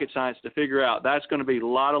a rocket science to figure out that's going to be a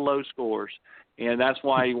lot of low scores, and that's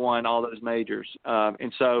why he won all those majors.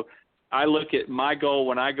 And so I look at my goal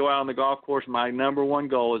when I go out on the golf course, my number one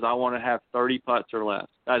goal is I want to have 30 putts or less.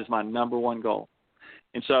 That is my number one goal.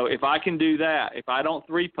 And so if I can do that, if I don't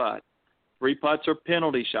 3-putt, 3 putts are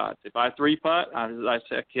penalty shots. If I 3-putt, I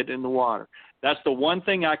hit it in the water. That's the one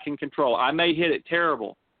thing I can control. I may hit it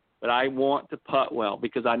terrible, but I want to putt well,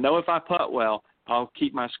 because I know if I putt well, I'll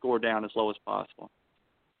keep my score down as low as possible.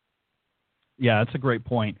 Yeah, that's a great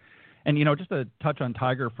point. And, just to touch on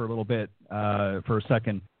Tiger for a little bit, for a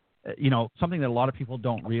second, something that a lot of people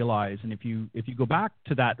don't realize, and if you go back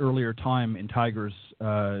to that earlier time in Tiger's,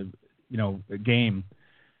 game,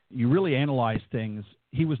 you really analyze things.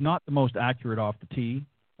 He was not the most accurate off the tee.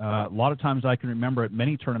 A lot of times I can remember at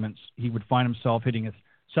many tournaments he would find himself hitting his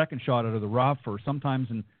second shot out of the rough, or sometimes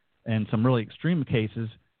in some really extreme cases,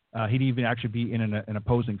 he'd even actually be in an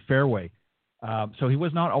opposing fairway. So he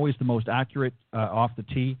was not always the most accurate off the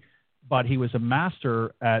tee, but he was a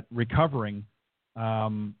master at recovering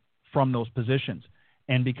from those positions.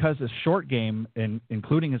 And because his short game,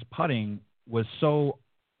 including his putting, was so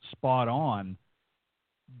spot on,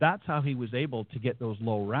 that's how he was able to get those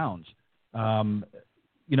low rounds. And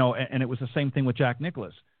it was the same thing with Jack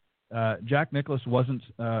Nicklaus. Jack Nicklaus wasn't,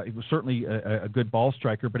 he was certainly a good ball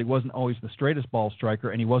striker, but he wasn't always the straightest ball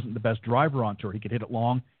striker, and he wasn't the best driver on tour. He could hit it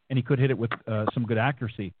long, and he could hit it with some good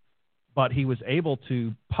accuracy. But he was able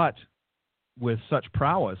to putt with such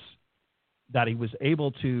prowess that he was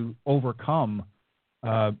able to overcome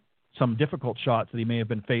some difficult shots that he may have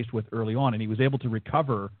been faced with early on, and he was able to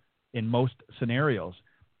recover in most scenarios.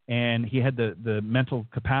 And he had the mental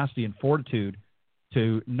capacity and fortitude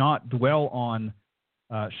to not dwell on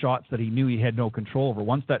shots that he knew he had no control over.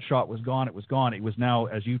 Once that shot was gone, it was gone. It was now,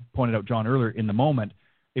 as you pointed out, John, earlier, in the moment,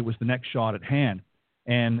 it was the next shot at hand.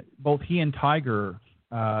 And both he and Tiger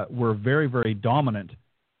were very, very dominant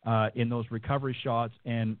in those recovery shots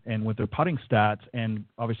and with their putting stats, and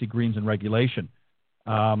obviously greens and regulation.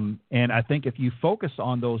 And I think if you focus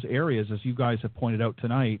on those areas, as you guys have pointed out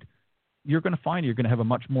tonight, you're going to find you're going to have a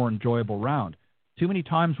much more enjoyable round. Too many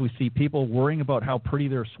times we see people worrying about how pretty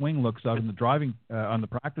their swing looks out in the driving on the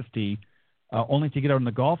practice tee, only to get out on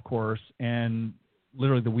the golf course and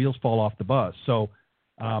literally the wheels fall off the bus. So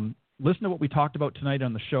listen to what we talked about tonight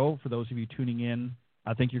on the show. For those of you tuning in,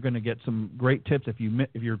 I think you're going to get some great tips. If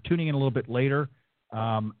you're tuning in a little bit later,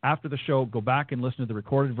 after the show, go back and listen to the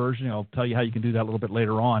recorded version. I'll tell you how you can do that a little bit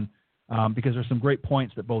later on, because there's some great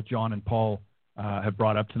points that both John and Paul have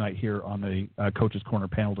brought up tonight here on the Coach's Corner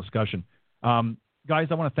panel discussion. Guys,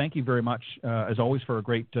 I want to thank you very much, as always, for a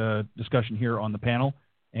great discussion here on the panel.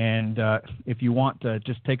 And if you want to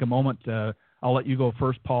just take a moment, I'll let you go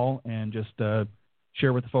first, Paul, and just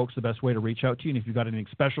share with the folks the best way to reach out to you. And if you've got anything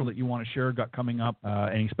special that you want to share, got coming up,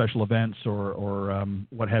 any special events or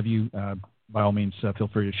what have you, by all means, feel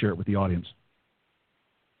free to share it with the audience.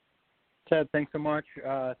 Ted, thanks so much.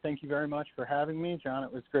 Thank you very much for having me. John,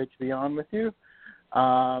 it was great to be on with you.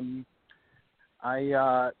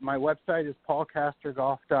 My website is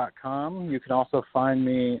paulcastergolf.com. You can also find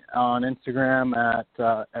me on Instagram at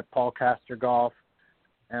paulcastergolf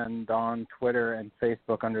and on Twitter and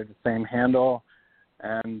Facebook under the same handle.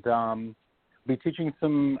 And be teaching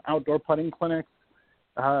some outdoor putting clinics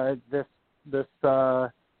this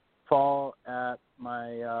fall at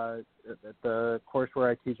at the course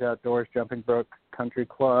where I teach outdoors, Jumping Brook Country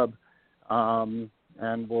Club, and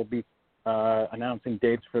we'll be announcing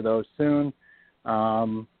dates for those soon.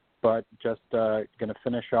 But just going to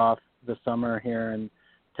finish off the summer here and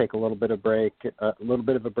take a little bit of a break,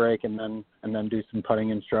 and then do some putting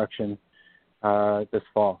instruction this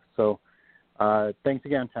fall. So thanks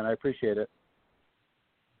again, Ken. I appreciate it.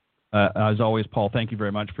 As always, Paul, thank you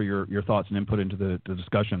very much for your thoughts and input into the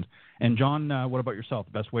discussions. And John, what about yourself?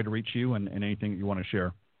 The best way to reach you and anything that you want to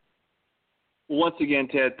share? Once again,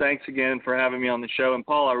 Ted, thanks again for having me on the show. And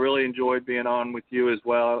Paul, I really enjoyed being on with you as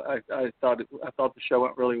well. I thought the show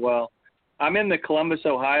went really well. I'm in the Columbus,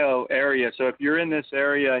 Ohio area, so if you're in this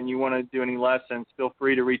area and you want to do any lessons, feel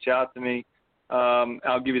free to reach out to me.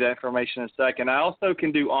 I'll give you that information in a second. I also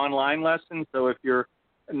can do online lessons, so if you're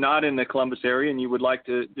not in the Columbus area and you would like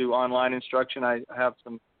to do online instruction, I have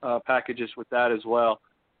some packages with that as well.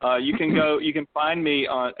 You can find me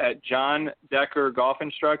at John Decker Golf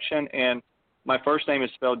Instruction, and my first name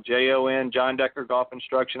is spelled Jon, John Decker Golf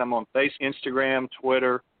Instruction. I'm on Facebook, Instagram,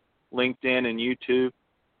 Twitter, LinkedIn, and YouTube.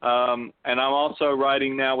 And I'm also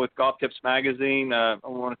writing now with Golf Tips Magazine. I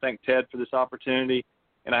want to thank Ted for this opportunity.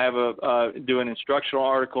 And I have doing instructional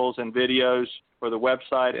articles and videos for the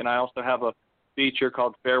website, and I also have a feature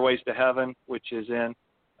called Fairways to Heaven, which is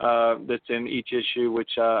that's in each issue,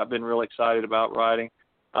 which I've been really excited about writing.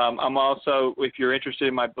 I'm also, if you're interested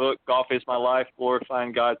in my book, Golf is My Life,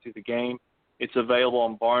 Glorifying God Through the Game, it's available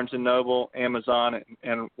on Barnes & Noble, Amazon,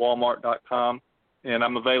 and Walmart.com. And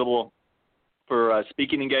I'm available for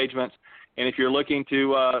speaking engagements. And if you're looking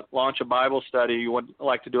to launch a Bible study, you would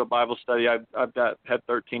like to do a Bible study, I've had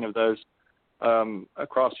 13 of those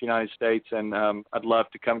across the United States, and I'd love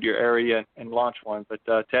to come to your area and launch one. But,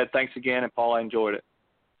 Ted, thanks again, and Paul, I enjoyed it.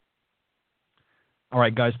 All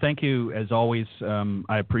right, guys, thank you as always.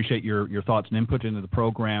 I appreciate your thoughts and input into the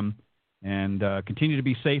program, and continue to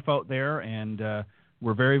be safe out there. And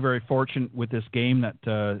we're very, very fortunate with this game that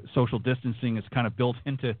social distancing is kind of built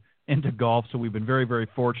into golf, so we've been very, very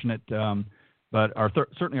fortunate. But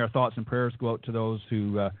certainly our thoughts and prayers go out to those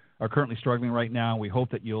who are currently struggling right now. We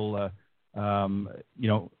hope that you'll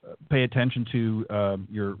pay attention to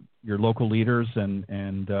your local leaders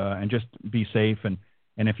and just be safe. And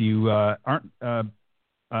if you aren't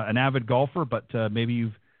an avid golfer, but maybe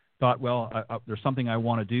you've thought, well, there's something I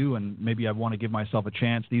want to do, and maybe I want to give myself a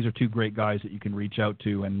chance, these are two great guys that you can reach out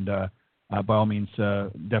to, and by all means,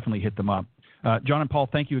 definitely hit them up. John and Paul,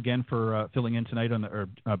 thank you again for filling in tonight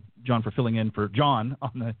John for filling in for John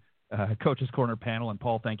on the Coach's Corner panel, and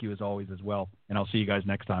Paul, thank you as always as well. And I'll see you guys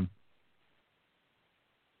next time.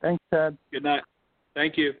 Thanks, Ted. Good night.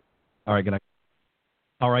 Thank you. All right, good night.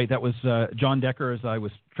 All right, that was John Decker, as I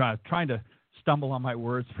was trying to stumble on my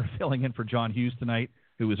words, for filling in for John Hughes tonight,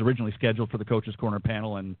 who was originally scheduled for the Coach's Corner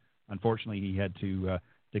panel, and unfortunately he had to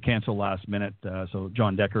cancel last minute. So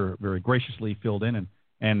John Decker very graciously filled in,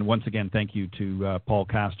 and once again, thank you to Paul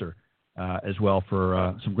Castor as well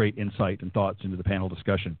for some great insight and thoughts into the panel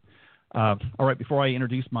discussion. All right, before I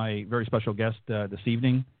introduce my very special guest this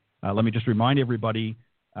evening, let me just remind everybody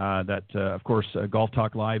that, of course, Golf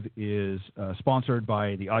Talk Live is sponsored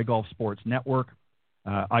by the iGolf Sports Network.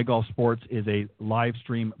 iGolf Sports is a live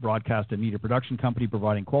stream broadcast and media production company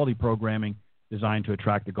providing quality programming designed to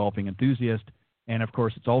attract the golfing enthusiast. And, of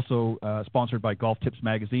course, it's also sponsored by Golf Tips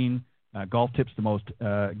Magazine. Golf Tips,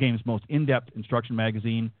 the game's most in-depth instruction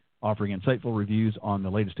magazine, offering insightful reviews on the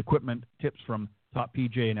latest equipment, tips from top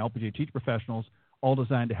PGA and LPGA teach professionals, all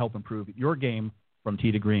designed to help improve your game from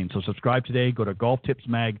tee to green. So subscribe today. Go to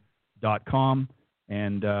golftipsmag.com,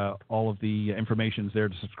 and all of the information is there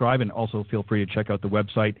to subscribe. And also feel free to check out the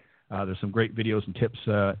website. There's some great videos and tips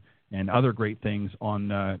and other great things on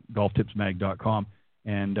golftipsmag.com.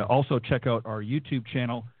 And also check out our YouTube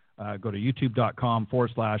channel. Go to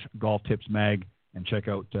youtube.com/golftipsmag and check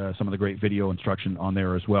out some of the great video instruction on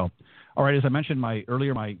there as well. All right, as I mentioned my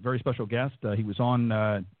very special guest, he was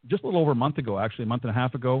on just a little over a month ago, actually a month and a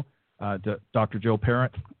half ago. Dr. Joe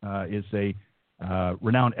Parent is a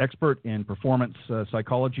renowned expert in performance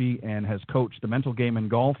psychology and has coached the mental game in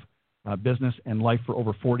golf, business, and life for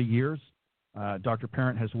over 40 years. Dr.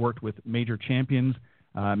 Parent has worked with major champions,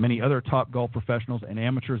 many other top golf professionals, and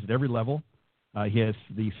amateurs at every level. He has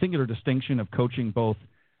the singular distinction of coaching both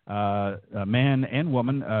man and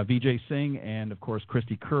woman, Vijay Singh and, of course,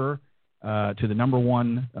 Christy Kerr. to the number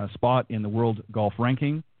one spot in the world golf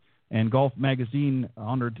ranking. And Golf Magazine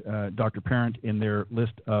honored Dr. Parent in their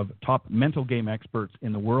list of top mental game experts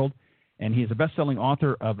in the world. And he is a best-selling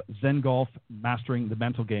author of Zen Golf, Mastering the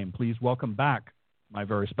Mental Game. Please welcome back my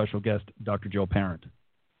very special guest, Dr. Joe Parent.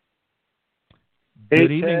 Hey,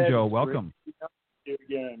 Good evening, Ted. Joe. Welcome. Great to talk to you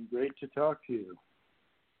again. Great to talk to you.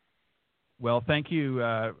 Well, thank you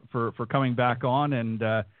for coming back on. And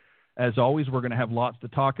as always, we're going to have lots to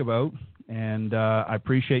talk about. And I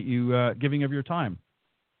appreciate you giving of your time.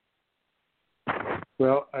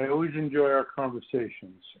 Well, I always enjoy our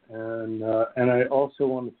conversations, and I also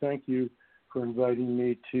want to thank you for inviting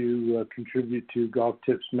me to contribute to Golf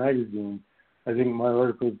Tips magazine. I think my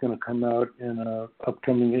article is going to come out in an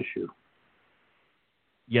upcoming issue.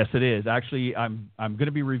 Yes, it is. Actually, I'm going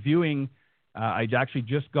to be reviewing. I actually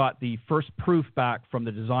just got the first proof back from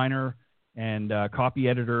the designer and copy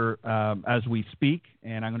editor as we speak,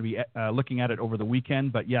 and I'm going to be looking at it over the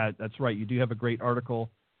weekend. But yeah, that's right. You do have a great article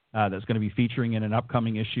that's going to be featuring in an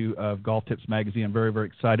upcoming issue of Golf Tips magazine. I'm very, very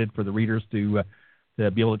excited for the readers to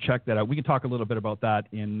be able to check that out. We can talk a little bit about that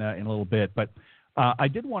in a little bit. But I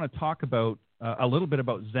did want to talk about a little bit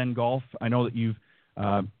about Zen Golf. I know that you've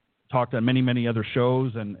talked on many, many other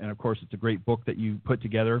shows, and of course it's a great book that you put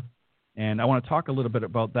together. And I want to talk a little bit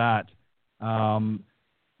about that.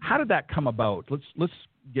 How did that come about? Let's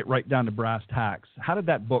get right down to brass tacks. How did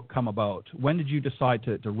that book come about? When did you decide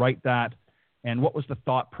to write that? And what was the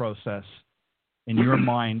thought process in your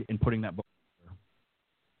mind in putting that book together?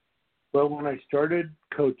 Well, when I started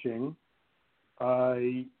coaching,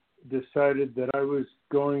 I decided that I was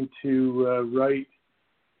going to write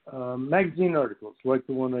magazine articles like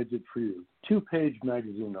the one I did for you, 2-page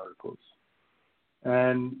magazine articles.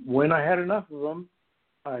 And when I had enough of them,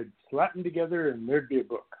 I'd slap them together and there'd be a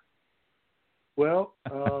book. Well,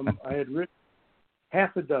 I had written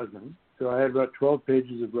half a dozen, so I had about 12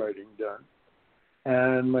 pages of writing done.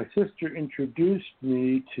 And my sister introduced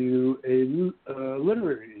me to a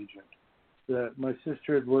literary agent. That my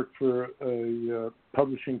sister had worked for a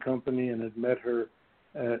publishing company and had met her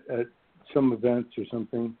at some events or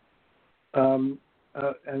something.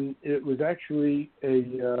 And it was actually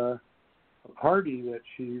a party that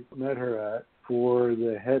she met her at for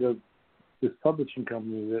the head of this publishing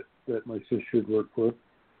company that my sister had worked for.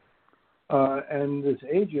 And this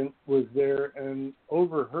agent was there and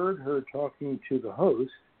overheard her talking to the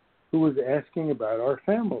host, who was asking about our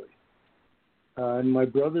family. And my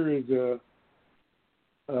brother is a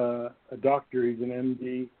doctor. He's an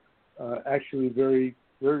MD, actually very,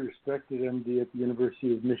 very respected MD at the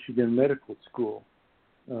University of Michigan Medical School,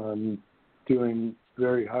 doing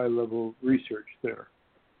very high-level research there.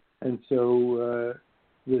 And so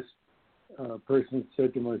this person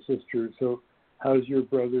said to my sister, "So how's your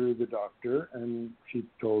brother, the doctor?" And she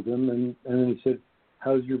told him, and then he said,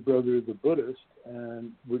 "How's your brother, the Buddhist?"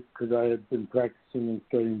 And because I had been practicing and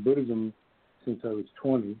studying Buddhism since I was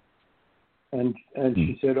 20, and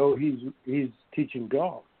she said, "Oh, he's teaching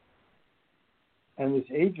golf." And this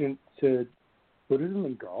agent said, "Buddhism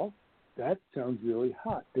and golf? That sounds really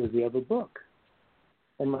hot. Does he have a book?"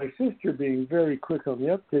 And my sister, being very quick on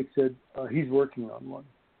the uptake, said, "He's working on one."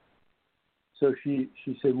 So she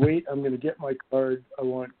said, "Wait, I'm going to get my card. I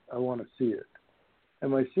want to see it."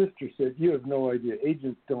 And my sister said, "You have no idea.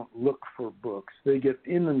 Agents don't look for books. They get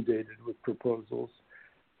inundated with proposals.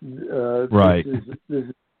 Right. This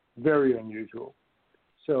is very unusual."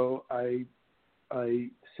 So I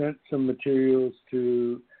sent some materials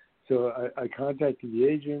to. So I contacted the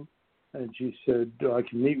agent, and she said, "I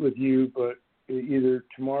can meet with you, but either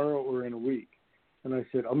tomorrow or in a week." And I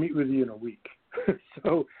said, "I'll meet with you in a week."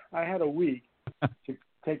 So I had a week to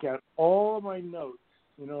take out all my notes.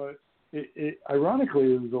 You know, it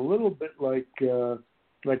ironically, it was a little bit like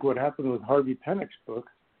what happened with Harvey Pennock's book.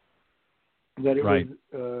 That it right.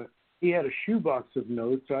 was he had a shoebox of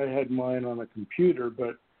notes. I had mine on a computer,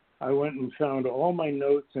 but I went and found all my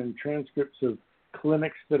notes and transcripts of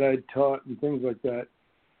clinics that I'd taught and things like that,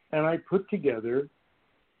 and I put together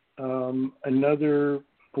another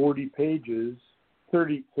 40 pages,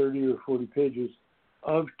 30 or 40 pages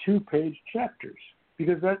of 2-page chapters,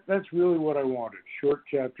 because that's really what I wanted, short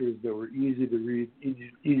chapters that were easy to read,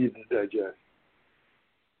 easy to digest.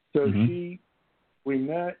 So we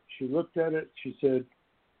met, she looked at it, she said,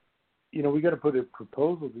 "You know, we got to put a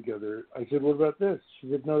proposal together." I said, "What about this?" She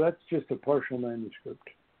said, "No, that's just a partial manuscript."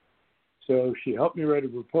 So she helped me write a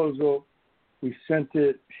proposal. We sent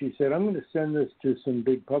it. She said, "I'm going to send this to some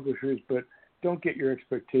big publishers, but don't get your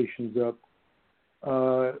expectations up.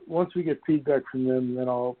 Once we get feedback from them, then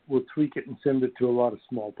we'll tweak it and send it to a lot of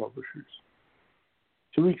small publishers."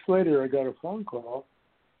 2 weeks later, I got a phone call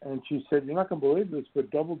and she said, "You're not going to believe this,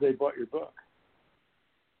 but Doubleday bought your book."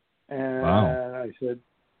 And Wow. I said,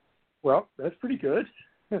 "Well, that's pretty good."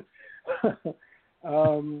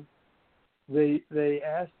 They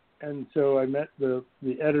asked, and so I met the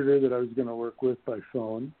editor that I was going to work with by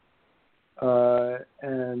phone,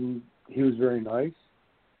 and he was very nice.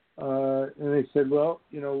 And they said, "Well,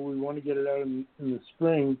 we want to get it out in the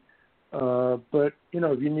spring, but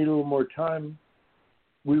if you need a little more time,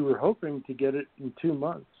 we were hoping to get it in 2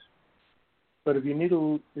 months. But if you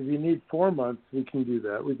need 4 months, we can do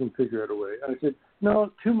that. We can figure out a way." I said,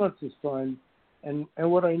 "No, 2 months is fine." And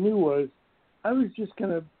what I knew was I was just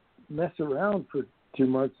going to mess around for 2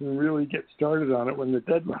 months and really get started on it when the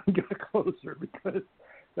deadline got closer, because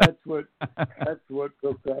that's what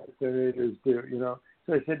procrastinators do,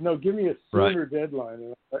 So I said, "No, give me a sooner deadline,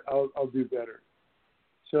 and I'll do better."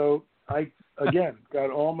 So I again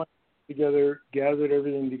got all my together, gathered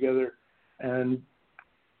everything together, and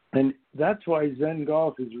that's why Zen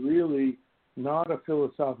Golf is really not a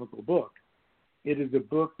philosophical book. It is a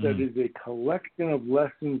book that is a collection of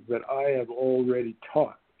lessons that I have already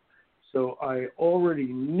taught. So I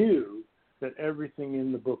already knew that everything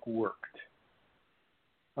in the book worked.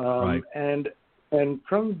 And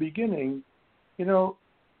from the beginning,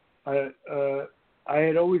 I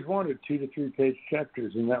had always wanted 2 to 3 page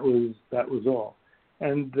chapters, and that was all.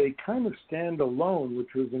 And they kind of stand alone,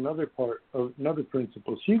 which was another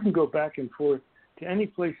principle. So you can go back and forth to any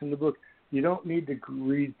place in the book. You don't need to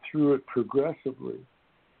read through it progressively.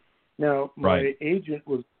 Now, my agent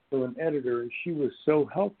was also an editor, and she was so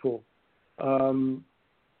helpful. It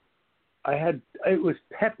was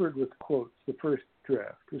peppered with quotes. The first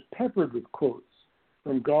draft was peppered with quotes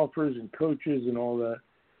from golfers and coaches and all that.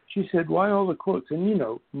 She said, "Why all the quotes?"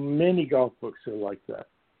 And many golf books are like that.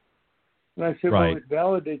 And I said, "Well, it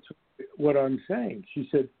validates what I'm saying." She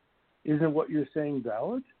said, "Isn't what you're saying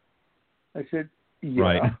valid?" I said, "Yeah."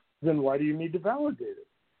 Right. Then why do you need to validate it?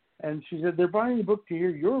 And she said, "They're buying the book to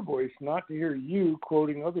hear your voice, not to hear you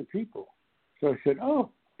quoting other people." So I said,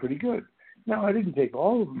 "Oh, pretty good." Now, I didn't take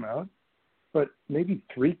all of them out, but maybe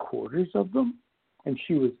 3/4 of them. And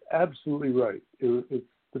she was absolutely right. It's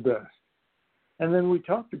the best. And then we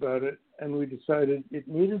talked about it, and we decided it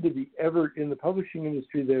needed to be in the publishing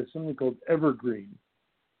industry, they have something called evergreen,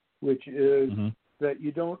 which is that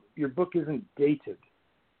your book isn't dated.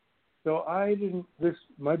 So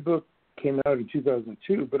my book came out in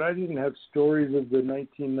 2002, but I didn't have stories of the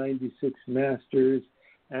 1996 Masters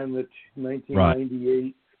and the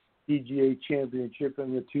 1998 PGA Championship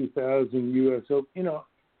and the 2000 US Open,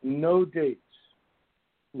 no dates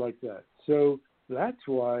like that. So that's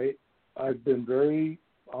why I've been very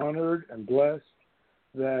honored and blessed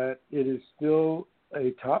that it is still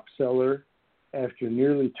a top seller after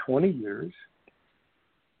nearly 20 years.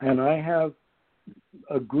 And I have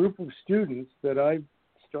a group of students that I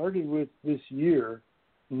started with this year,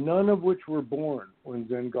 none of which were born when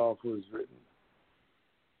Zen Golf was written.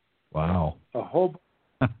 Wow. A whole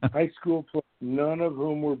high school players, none of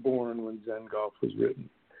whom were born when Zen Golf was written.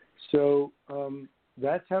 So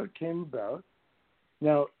that's how it came about.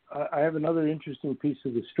 Now, I have another interesting piece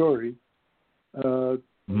of the story.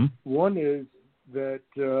 One is that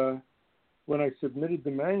when I submitted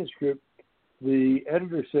the manuscript, the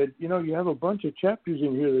editor said, "You have a bunch of chapters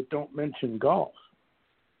in here that don't mention golf."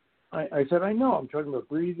 I said, "I know. I'm talking about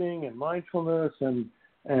breathing and mindfulness and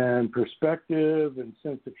perspective and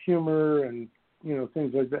sense of humor and,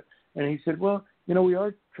 things like that." And he said, "Well, we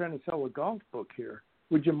are trying to sell a golf book here.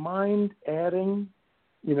 Would you mind adding,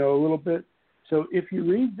 a little bit?" So if you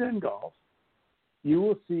read Zen Golf, you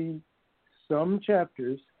will see some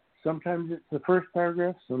chapters. Sometimes it's the first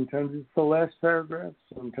paragraph, sometimes it's the last paragraph,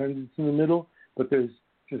 sometimes it's in the middle, but there's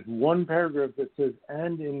just one paragraph that says,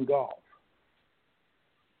 "and in golf."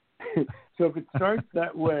 So if it starts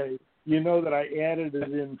that way, that I added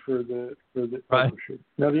it in for the publisher.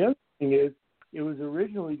 Now, the other thing is, it was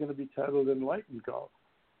originally going to be titled Enlightened Golf.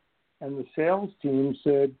 And the sales team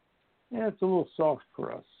said, "It's a little soft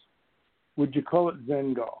for us. Would you call it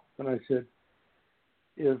Zen Golf?" And I said,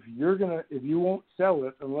 if you won't sell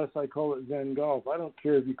it unless I call it Zen Golf, I don't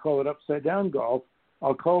care if you call it Upside Down Golf.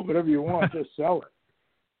 I'll call it whatever you want. Just sell it.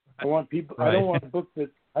 I want people. I don't want a book that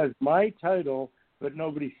has my title but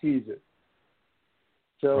nobody sees it.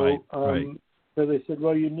 So, so they said,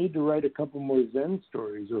 "Well, you need to write a couple more Zen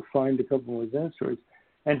stories or find a couple more Zen stories."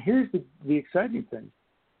 And here's the exciting thing: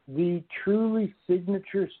 the truly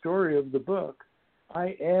signature story of the book,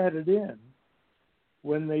 I added in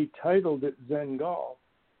when they titled it Zen Golf,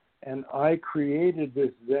 and I created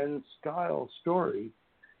this Zen style story,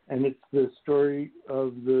 and it's the story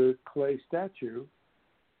of the clay statue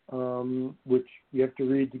which you have to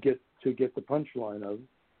read to get the punchline of.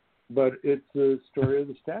 But it's the story of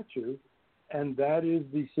the statue, and that is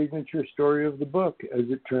the signature story of the book, as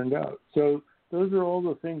it turned out. So those are all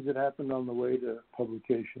the things that happened on the way to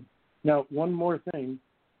publication. Now, one more thing.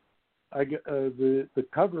 The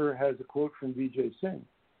cover has a quote from Vijay Singh.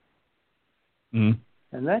 Mm.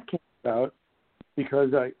 And that came about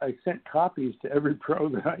because I sent copies to every pro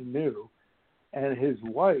that I knew, and his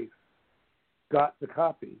wife got the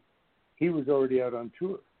copy. He was already out on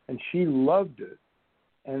tour, and she loved it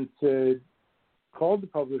and called the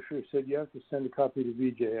publisher, said, you have to send a copy to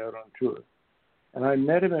Vijay out on tour. And I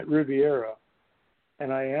met him at Riviera,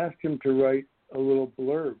 and I asked him to write a little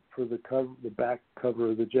blurb for the cover, the back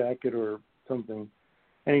cover of the jacket or something.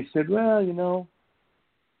 And he said, well,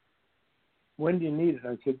 when do you need it?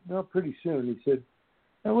 I said, no, pretty soon. He said,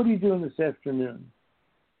 now what are you doing this afternoon?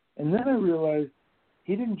 And then I realized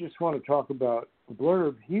he didn't just want to talk about the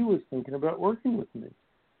blurb. He was thinking about working with me.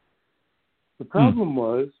 The problem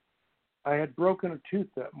was I had broken a tooth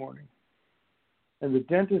that morning. And the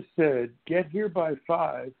dentist said, get here by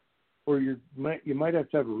 5 or you might have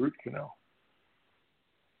to have a root canal.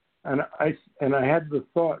 And I had the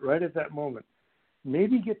thought right at that moment,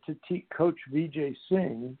 maybe get to coach Vijay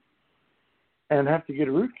Singh and have to get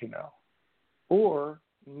a root canal, or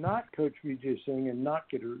not coach Vijay Singh and not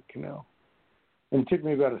get a root canal. And it took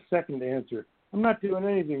me about a second to answer, I'm not doing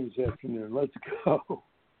anything this afternoon. Let's go.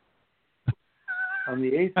 On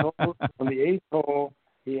the eighth hole,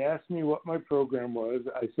 he asked me what my program was.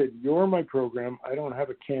 I said, you're my program. I don't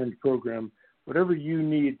have a canned program. Whatever you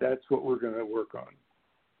need, that's what we're going to work on.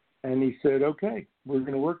 And he said, okay, we're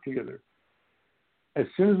going to work together. As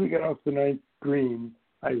soon as we got off the 9th green,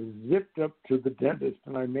 I zipped up to the dentist,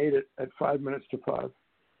 and I made it at 5 minutes to 5.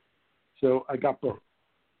 So I got both.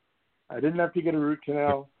 I didn't have to get a root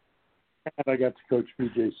canal, and I got to coach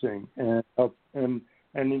Vijay Singh.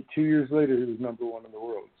 And then 2 years later, he was number 1 in the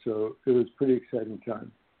world. So it was a pretty exciting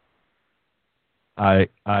time. I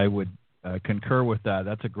would concur with that.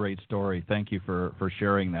 That's a great story. Thank you for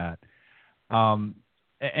sharing that. And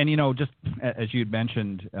just as you'd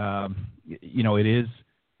mentioned, it is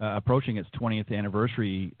approaching its 20th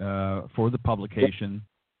anniversary for the publication,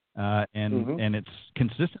 and its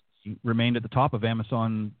consistency remained at the top of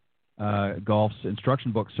Amazon Golf's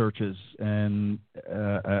instruction book searches, and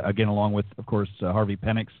again, along with, of course, Harvey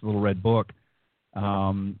Penick's Little Red Book,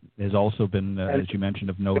 has also been, as you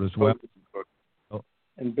mentioned, of note as well.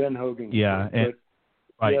 And Ben Hogan's book. But,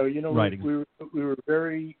 right. Right. We were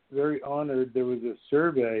very, very honored. There was a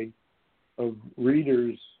survey of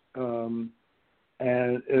readers, and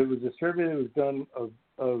it was a survey that was done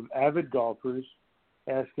of avid golfers,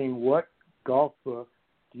 asking what golf book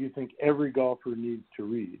do you think every golfer needs to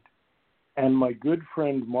read? And my good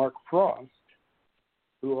friend Mark Frost,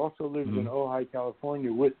 who also lives in Ojai,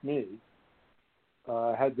 California with me,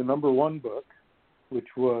 had the number 1 book,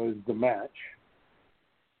 which was The Match.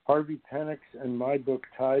 Harvey Penick's and my book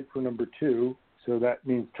tied for number 2, so that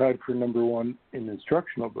means tied for number 1 in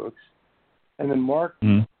instructional books. And then Mark's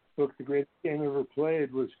book, The Greatest Game Ever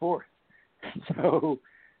Played, was 4th.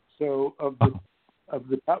 So of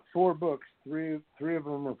the top 4 books, three of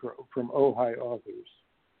them are from Ojai authors.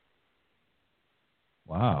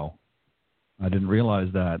 Wow, I didn't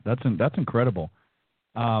realize that. That's incredible.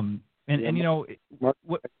 Mark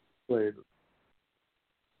played.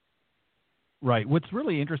 Right. What's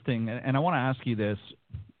really interesting, and I want to ask you this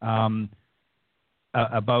about.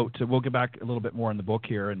 We'll get back a little bit more in the book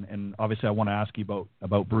here, and obviously I want to ask you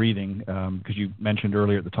about breathing because you mentioned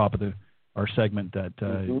earlier at the top of our segment that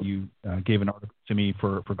you gave an article to me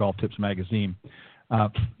for Golf Tips magazine. One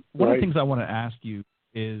of the things I want to ask you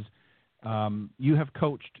is you have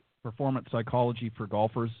coached performance psychology for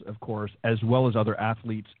golfers, of course, as well as other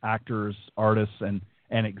athletes, actors, artists, and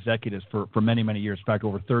executives for many, many years. In fact,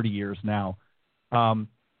 over 30 years now.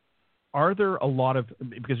 Are there a lot of,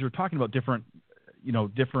 because you're talking about different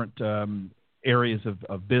areas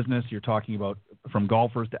of business, you're talking about from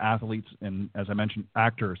golfers to athletes and, as I mentioned,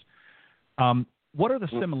 actors. What are the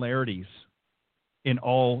similarities in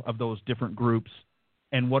all of those different groups,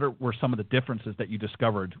 and what were some of the differences that you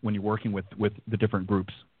discovered when you're working with the different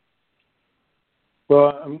groups?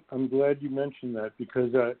 Well, I'm glad you mentioned that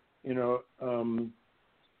because, out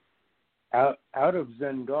of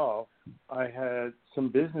Zen Golf, I had some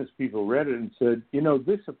business people read it and said,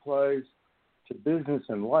 this applies to business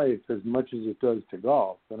and life as much as it does to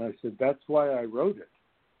golf. And I said, that's why I wrote it.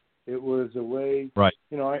 It was a way, right.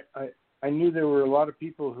 I knew there were a lot of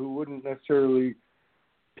people who wouldn't necessarily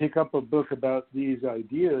pick up a book about these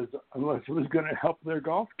ideas unless it was going to help their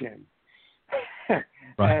golf game.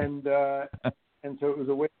 Right. And so it was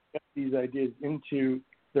a way to get these ideas into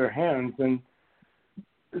their hands. And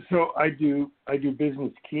so I do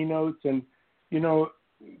business keynotes, and,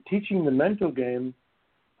 teaching the mental game.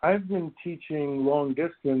 I've been teaching long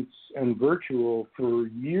distance and virtual for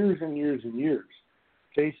years and years and years,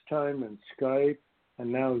 FaceTime and Skype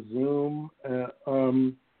and now Zoom.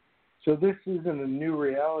 So this isn't a new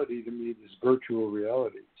reality to me, this virtual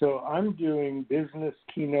reality. So I'm doing business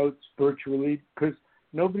keynotes virtually because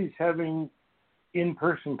nobody's having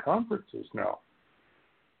in-person conferences now.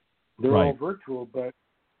 They're all virtual, but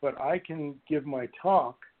I can give my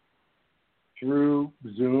talk through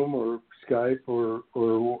Zoom or Skype or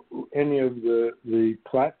any of the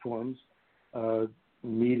platforms,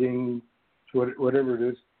 meeting, whatever it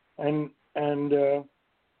is, and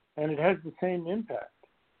it has the same impact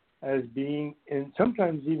as being, and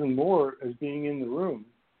sometimes even more, as being in the room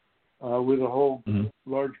with a whole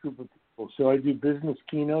large group of people. So I do business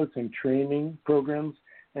keynotes and training programs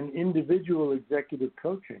and individual executive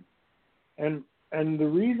coaching, and the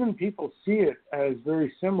reason people see it as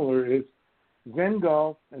very similar is Zen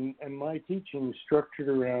Golf and my teaching is structured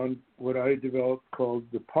around what I developed called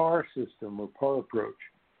the PAR system or PAR approach.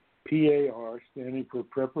 PAR standing for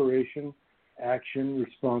preparation, action,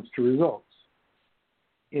 response to results.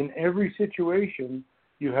 In every situation,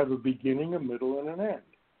 you have a beginning, a middle, and an end.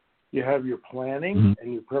 You have your planning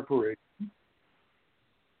and your preparation,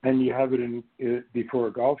 and you have it before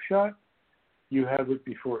a golf shot. You have it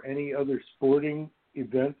before any other sporting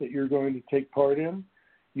event that you're going to take part in.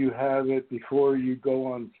 You have it before you go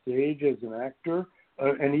on stage as an actor,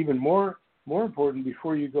 and even more important,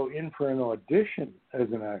 before you go in for an audition as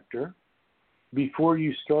an actor, before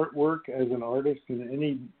you start work as an artist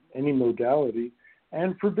in any modality,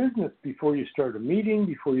 and for business, before you start a meeting,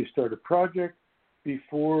 before you start a project,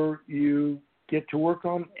 before you get to work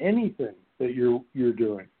on anything that you're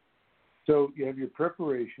doing. So you have your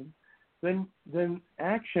preparation, then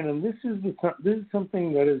action, and this is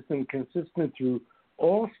something that has been consistent through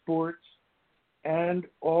all sports and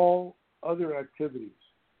all other activities,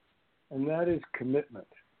 and that is commitment.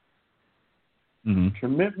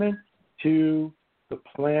 Commitment to the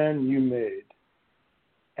plan you made,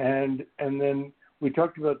 and then we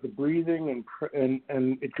talked about the breathing and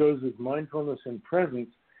it goes with mindfulness and presence.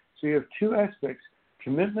 So you have two aspects: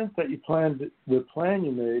 commitment that you planned, the plan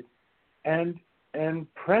you made, and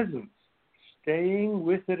presence, staying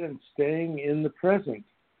with it and staying in the present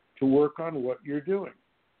to work on what you're doing.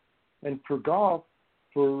 And for golf,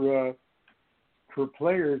 for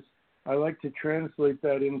players, I like to translate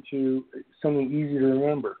that into something easy to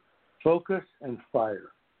remember: focus and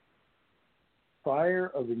fire.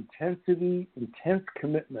 Fire of intensity, intense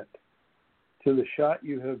commitment to the shot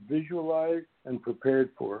you have visualized and prepared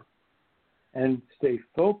for, and stay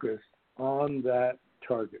focused on that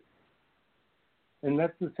target. And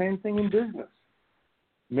that's the same thing in business.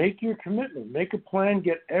 Make your commitment, make a plan,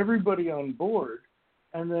 get everybody on board,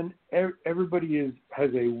 and then everybody has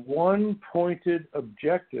a one-pointed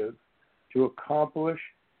objective to accomplish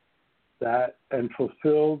that and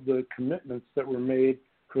fulfill the commitments that were made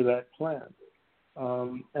for that plan.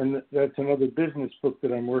 And that's another business book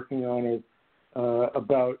that I'm working on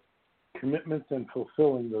about commitments and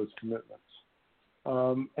fulfilling those commitments.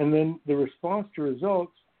 And then the response to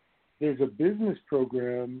results, there's a business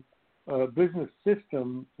program, a business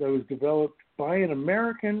system that was developed by an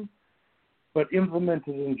American but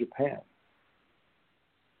implemented in Japan.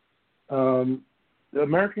 The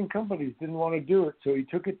American companies didn't want to do it, so he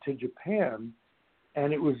took it to Japan,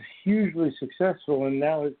 and it was hugely successful, and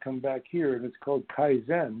now it's come back here, and it's called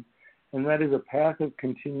Kaizen, and that is a path of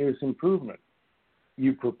continuous improvement.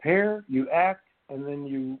 You prepare, you act, and then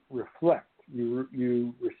you reflect.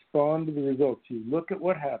 You respond to the results. You look at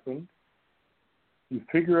what happened, you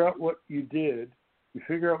figure out what you did, you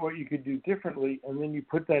figure out what you could do differently, and then you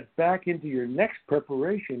put that back into your next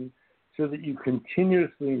preparation so that you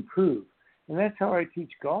continuously improve. And that's how I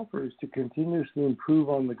teach golfers to continuously improve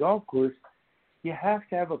on the golf course. You have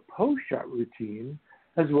to have a post-shot routine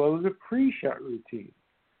as well as a pre-shot routine.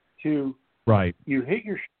 You hit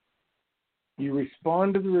your shot, you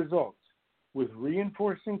respond to the results with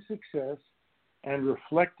reinforcing success and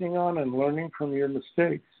reflecting on and learning from your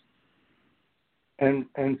mistakes. And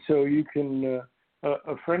so you can,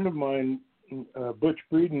 a friend of mine, Butch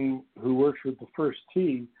Breeden, who works with the First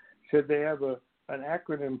Tee, said they have an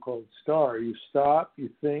acronym called STAR. You stop, you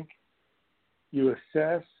think, you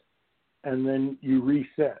assess, and then you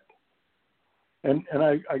reset. And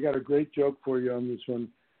I got a great joke for you on this one.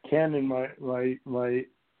 Ken, and my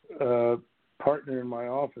partner in my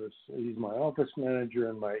office, he's my office manager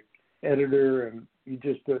and my editor, and he's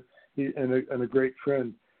a great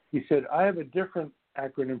friend. He said, I have a different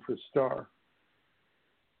acronym for STAR.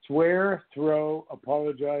 Swear, throw,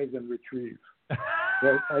 apologize, and retrieve.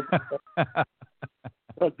 Right? I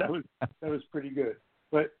thought that was pretty good.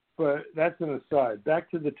 But that's an aside.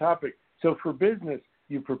 Back to the topic. So for business,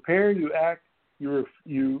 you prepare, you act, you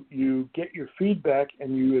get your feedback,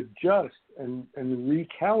 and you adjust and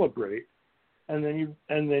recalibrate, and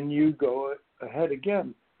then you go ahead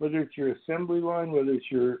again. Whether it's your assembly line, whether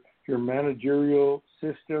it's your managerial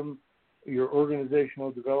system, your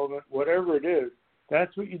organizational development, whatever it is,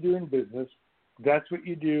 that's what you do in business. That's what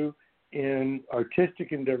you do in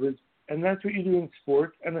artistic endeavors, and that's what you do in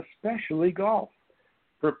sports, and especially golf.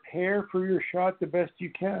 Prepare for your shot the best you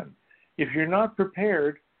can. If you're not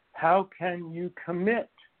prepared, how can you commit?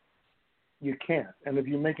 You can't. And if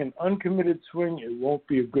you make an uncommitted swing, it won't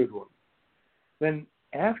be a good one. Then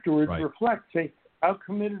afterwards, reflect. Say, how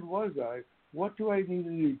committed was I? What do I need to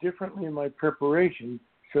do differently in my preparation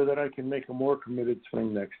so that I can make a more committed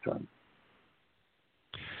swing next time?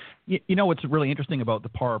 You know what's really interesting about the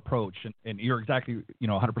PAR approach, and you're exactly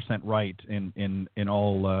 100% right in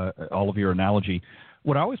all of your analogy.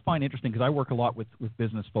 What I always find interesting, because I work a lot with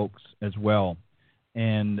business folks as well,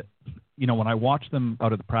 and when I watch them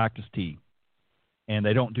out of the practice tee, and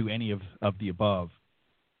they don't do any of the above,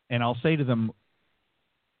 and I'll say to them,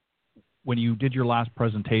 when you did your last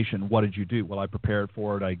presentation, what did you do? Well, I prepared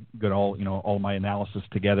for it. I got all my analysis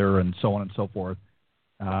together, and so on and so forth.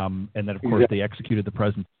 And then, of course, they executed the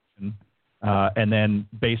presentation. And then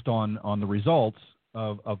based on the results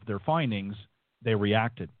of their findings, they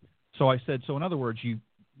reacted. So I said, so in other words,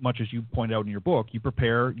 much as you pointed out in your book, you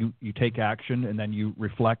prepare, you take action, and then you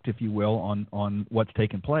reflect, if you will, on what's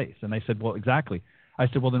taken place. And they said, well, exactly. I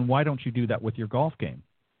said, well, then why don't you do that with your golf game?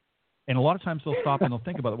 And a lot of times they'll stop and they'll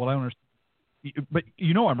think about it. Well, I don't understand. But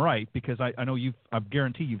I'm right, because I know I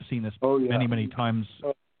guarantee you've seen this many times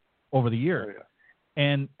over the years. Oh, yeah.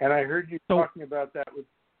 And I heard you talking about that with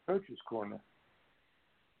Coach's Corner.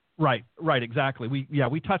 Right, exactly.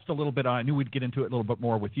 We touched a little bit on. I knew we'd get into it a little bit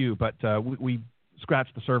more with you, but we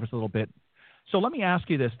scratched the surface a little bit. So let me ask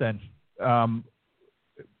you this then: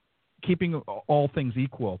 keeping all things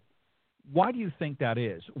equal, why do you think that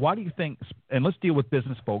is? Why do you think? And let's deal with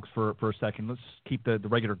business folks for a second. Let's keep the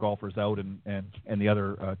regular golfers out and the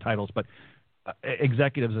other titles, but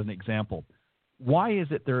executives as an example. Why is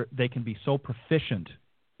it they can be so proficient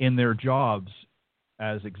in their jobs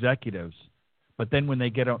as executives, but then when they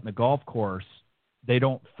get out in the golf course, they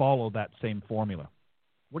don't follow that same formula?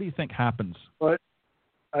 What do you think happens? But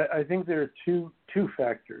I think there are two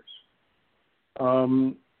factors.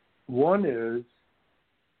 One is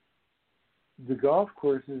the golf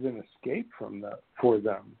course is an escape for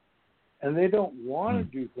them, and they don't want to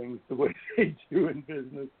do things the way they do in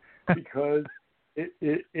business because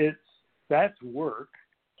that's work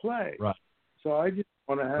play. Right. So I just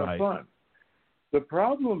want to have fun. The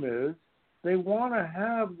problem is they want to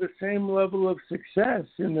have the same level of success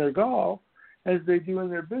in their golf as they do in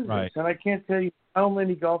their business. Right. And I can't tell you how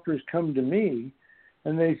many golfers come to me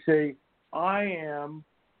and they say, I am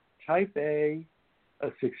type A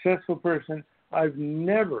successful person. I've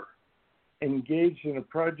never engaged in a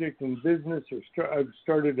project in business I've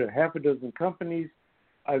started a half a dozen companies.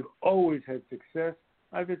 I've always had success.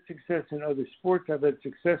 I've had success in other sports. I've had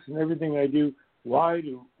success in everything I do. Why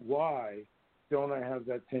don't I have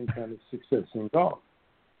that same kind of success in golf?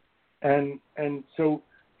 And so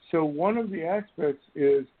one of the aspects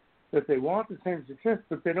is that they want the same success,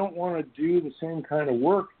 but they don't want to do the same kind of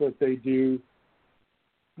work that they do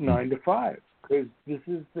 9 to 5 because this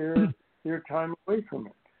is their time away from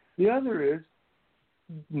it. The other is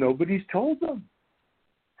nobody's told them.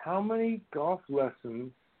 How many golf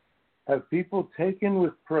lessons have people taken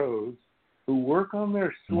with pros who work on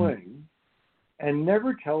their swing and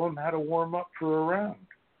never tell them how to warm up for a round?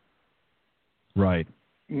 Right.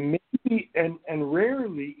 Maybe and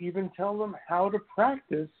rarely even tell them how to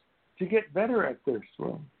practice to get better at their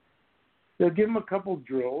swing. They'll give them a couple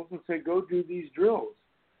drills and say, go do these drills.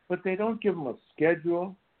 But they don't give them a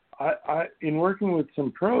schedule. In working with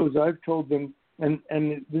some pros, I've told them, and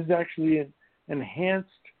this is actually enhanced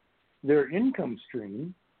their income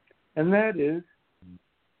stream, and that is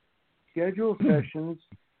schedule sessions,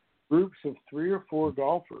 groups of 3 or 4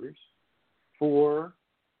 golfers for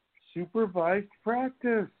supervised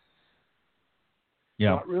practice.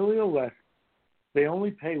 Yeah. Not really a lesson. They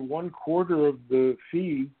only pay 1/4 of the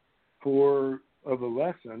fee of a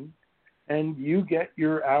lesson, and you get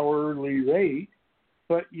your hourly rate,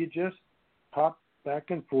 but you just pop back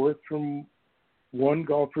and forth from one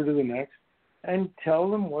golfer to the next and tell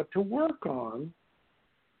them what to work on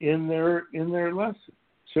in their lesson.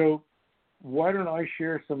 So why don't I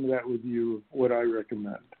share some of that with you, what I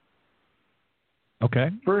recommend? Okay.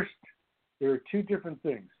 First, there are two different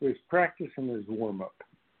things. There's practice and there's warm-up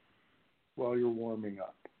while you're warming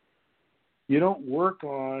up. You don't work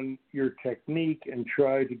on your technique and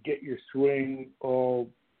try to get your swing all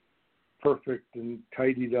perfect and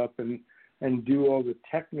tidied up and do all the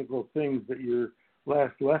technical things that your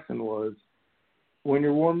last lesson was when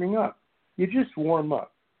you're warming up. You just warm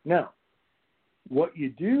up. Now, what you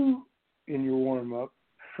do in your warm-up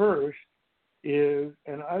first is,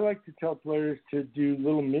 and I like to tell players to do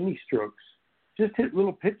little mini strokes. Just hit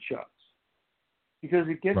little pitch shots because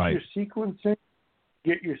it gets right. your sequencing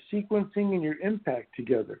and your impact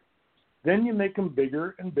together. Then you make them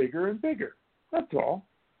bigger and bigger and bigger. That's all.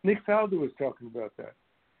 Nick Faldo was talking about that.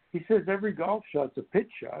 He says every golf shot's a pitch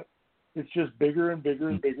shot. It's just bigger and bigger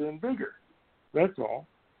and bigger and bigger. That's all.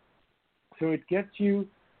 So it gets you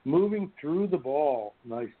moving through the ball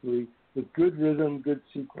nicely with good rhythm, good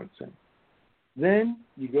sequencing. Then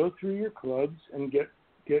you go through your clubs and get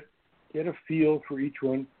a feel for each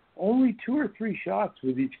one. Only 2 or 3 shots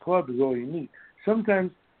with each club is all you need.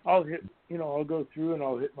 Sometimes I'll go through and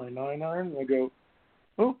I'll hit my 9-iron and I go,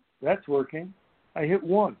 oh, that's working. I hit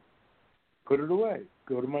one, put it away,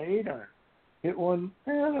 go to my 8-iron. Hit one,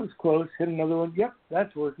 that was close, hit another one, yep,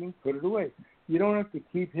 that's working, put it away. You don't have to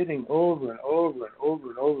keep hitting over and over and over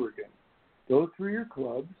and over again. Go through your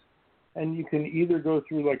clubs, and you can either go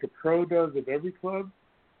through like a pro does of every club,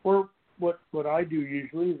 or what I do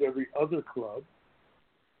usually is every other club,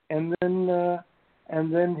 and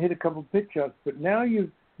then hit a couple pitch shots. But now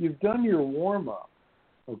you've done your warm up,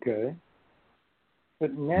 okay?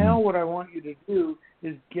 But now what I want you to do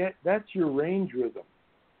is that's your range rhythm.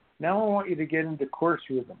 Now I want you to get into course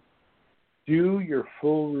rhythm. Do your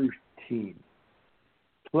full routine.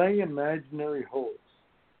 Play imaginary holes.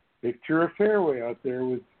 Picture a fairway out there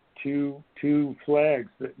with two flags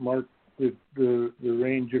that mark the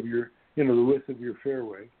range of your, the width of your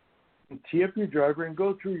fairway. And tee up your driver and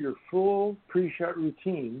go through your full pre-shot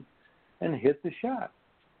routine and hit the shot.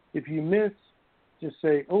 If you miss, just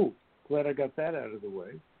say, oh, glad I got that out of the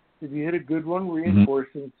way. If you hit a good one, reinforce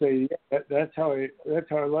it and say, yeah, that's how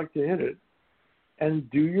I like to hit it. And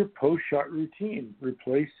do your post-shot routine.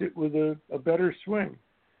 Replace it with a better swing.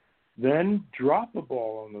 Then drop a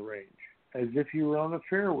ball on the range as if you were on the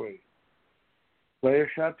fairway. Play a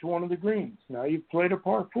shot to one of the greens. Now you've played a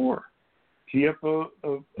par 4. Tee up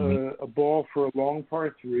a ball for a long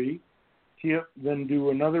par 3. Tee up, then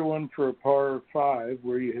do another one for a par 5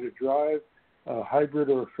 where you hit a drive, a hybrid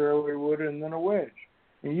or a fairway wood, and then a wedge.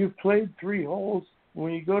 And you've played 3 holes.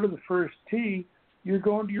 When you go to the first tee, you're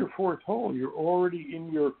going to your 4th hole. You're already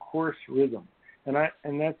in your course rhythm. And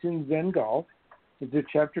that's in Zen Golf. It's a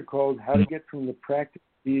chapter called How to Get from the Practice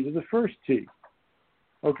Tee to the First Tee.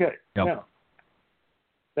 Okay, Now,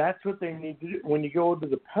 that's what they need to do. When you go to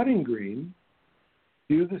the putting green,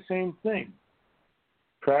 do the same thing.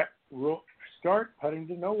 Start putting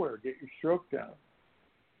to nowhere. Get your stroke down.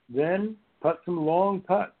 Then putt some long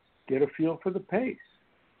putts. Get a feel for the pace.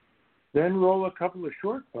 Then roll a couple of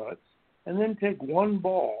short putts, and then take one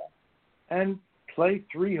ball and play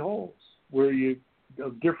 3 holes where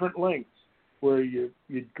of different lengths, where you'd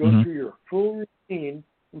go through your full routine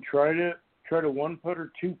and try to 1-putt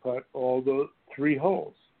or 2-putt all the 3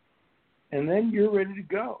 holes. And then you're ready to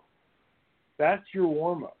go. That's your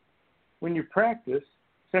warm-up. When you practice,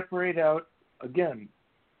 separate out, again,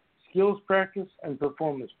 skills practice and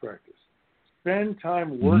performance practice. Spend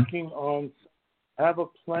time working on, have a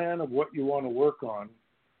plan of what you want to work on,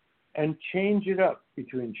 and change it up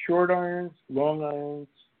between short irons, long irons,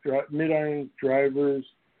 mid irons, drivers.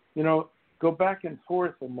 Go back and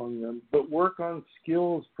forth among them, but work on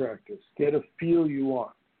skills practice. Get a feel you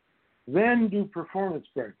want. Then do performance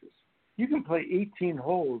practice. You can play 18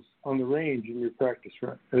 holes on the range in your practice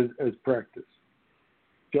as practice,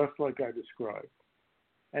 just like I described.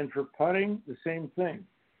 And for putting, the same thing.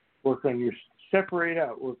 Separate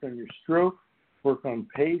out. Work on your stroke, work on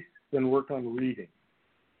pace, then work on reading.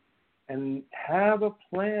 And have a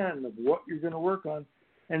plan of what you're going to work on,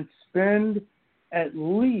 and spend at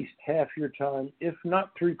least half your time, if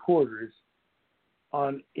not 3/4,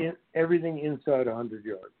 on everything inside 100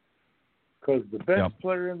 yards. Because the best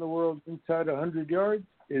player in the world inside 100 yards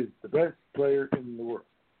is the best player in the world.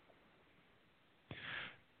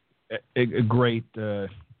 A great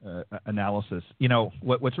analysis.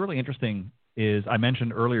 What's really interesting is I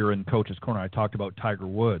mentioned earlier in Coach's Corner, I talked about Tiger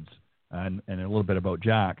Woods and a little bit about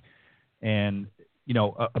Jack, and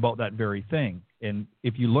about that very thing. And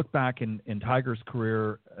if you look back in Tiger's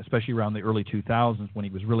career, especially around the early 2000s when he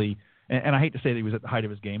was really, and I hate to say that he was at the height of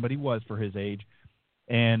his game, but he was for his age,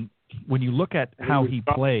 And when you look at how he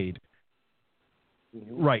played,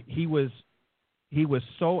 right, he was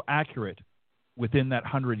so accurate within that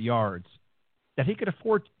 100 yards that he could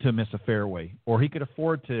afford to miss a fairway, or he could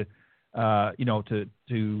afford to,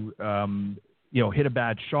 hit a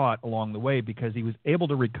bad shot along the way, because he was able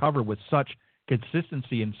to recover with such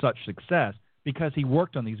consistency and such success because he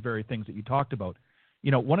worked on these very things that you talked about.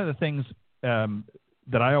 You know, one of the things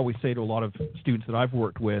that I always say to a lot of students that I've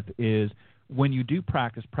worked with is, when you do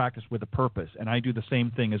practice with a purpose. And I do the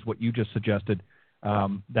same thing as what you just suggested,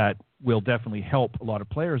 that will definitely help a lot of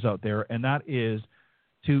players out there. And that is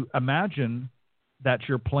to imagine that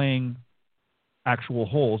you're playing actual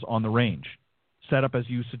holes on the range, set up as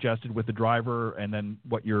you suggested with the driver, and then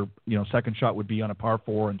what your second shot would be on a par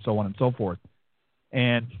 4, and so on and so forth.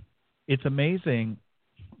 And it's amazing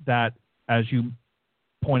that, as you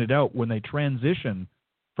pointed out, when they transition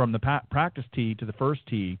from the practice tee to the first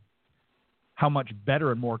tee, how much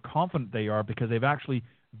better and more confident they are, because they've actually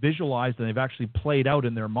visualized and they've actually played out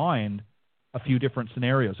in their mind a few different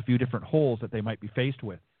scenarios, a few different holes that they might be faced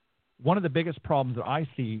with. One of the biggest problems that I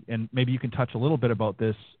see, and maybe you can touch a little bit about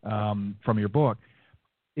this from your book,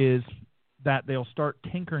 is that they'll start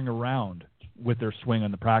tinkering around with their swing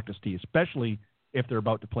on the practice tee, especially if they're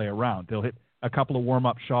about to play around. They'll hit a couple of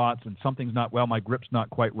warm-up shots and something's not, well, my grip's not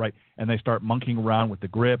quite right, and they start monkeying around with the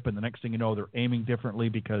grip, and the next thing you know, they're aiming differently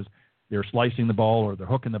because they're slicing the ball or they're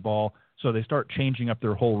hooking the ball, so they start changing up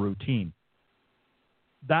their whole routine.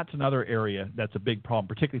 That's another area that's a big problem,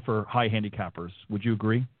 particularly for high handicappers. Would you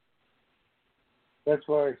agree? That's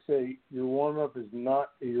why I say your warm-up is not,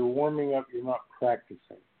 you're warming up, you're not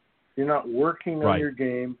practicing. You're not working on your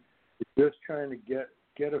game. You're just trying to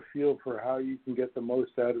get a feel for how you can get the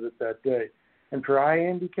most out of it that day. And for high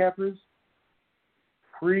handicappers,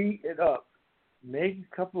 free it up. Make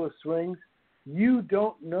a couple of swings. You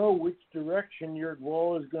don't know which direction your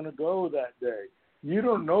ball is going to go that day. You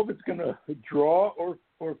don't know if it's going to draw or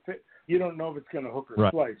fit. You don't know if it's going to hook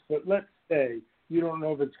or slice. But let's say you don't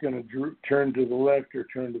know if it's going to turn to the left or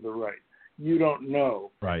turn to the right. You don't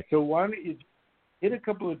know. Right. So why don't you hit a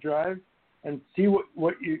couple of drives and see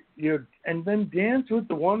what you and then dance with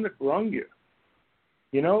the one that brung you.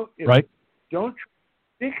 You know, don't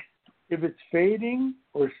fix if it's fading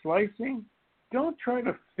or slicing. Don't try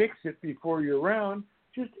to fix it before you're around.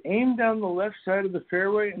 Just aim down the left side of the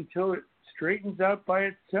fairway until it straightens out by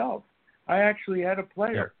itself. I actually had a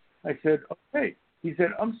player. I said, okay. He said,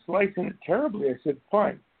 I'm slicing it terribly. I said,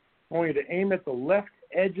 fine. I want you to aim at the left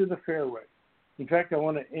edge of the fairway. In fact, I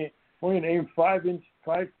want to aim 5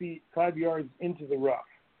 yards into the rough.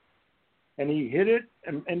 And he hit it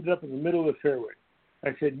and ended up in the middle of the fairway.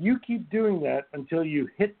 I said, you keep doing that until you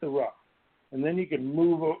hit the rough. And then you can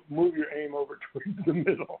move your aim over towards the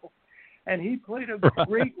middle. And he played a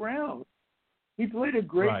great round. He played a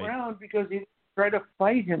great round because he tried to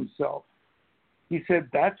fight himself. He said,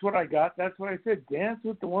 that's what I got. That's what I said. Dance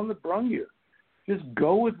with the one that brung you. Just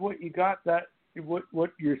go with what you got,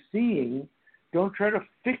 what you're seeing. Don't try to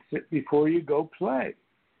fix it before you go play.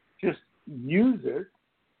 Just use it.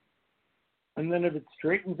 And then if it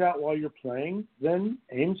straightens out while you're playing, then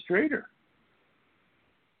aim straighter.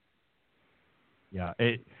 Yeah,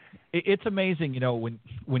 it's amazing,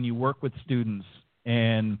 when you work with students,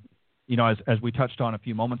 and as we touched on a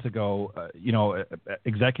few moments ago,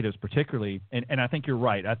 executives particularly, and I think you're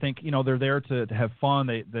right. I think they're there to have fun.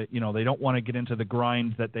 They don't want to get into the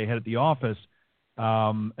grind that they had at the office,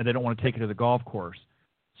 and they don't want to take it to the golf course.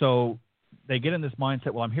 So they get in this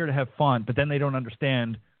mindset, well, I'm here to have fun, but then they don't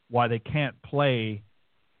understand why they can't play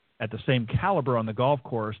at the same caliber on the golf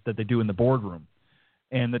course that they do in the boardroom.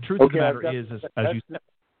 And the truth of the matter is, as you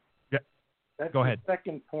said, go ahead. The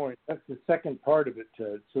second point. That's the second part of it,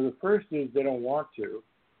 Ted. So the first is they don't want to,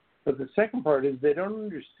 but the second part is they don't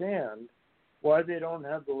understand why they don't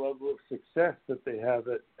have the level of success that they have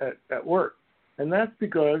at work. And that's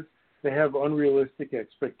because they have unrealistic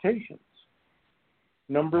expectations.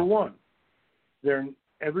 Number one,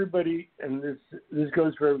 everybody, and this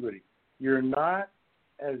goes for everybody, you're not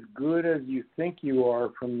as good as you think you are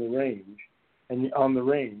from the range. And on the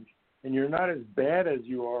range, and you're not as bad as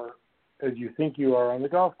you think you are on the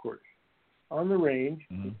golf course. On the range,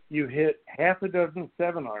 you hit half a dozen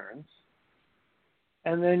 7-irons,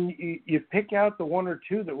 and then you pick out the one or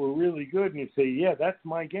two that were really good, and you say, yeah, that's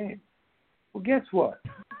my game. Well, guess what?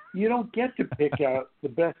 You don't get to pick out the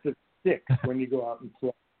best of 6 when you go out and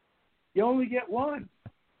play. You only get one.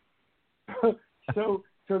 So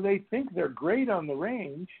they think they're great on the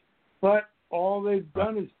range, but all they've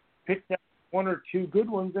done is picked out 1 or 2 good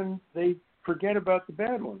ones, and they forget about the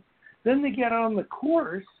bad ones. Then they get on the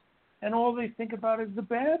course, and all they think about is the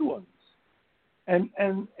bad ones. and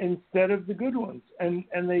instead of the good ones,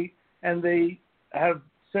 and they have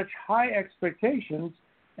such high expectations.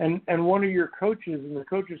 And one of your coaches in the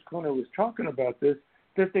coaches corner was talking about this,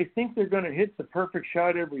 that they think they're going to hit the perfect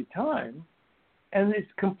shot every time, and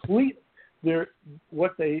it's complete.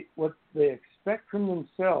 What they expect from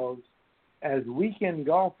themselves as weekend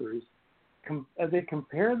golfers. They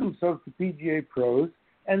compare themselves to PGA pros,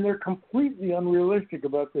 and they're completely unrealistic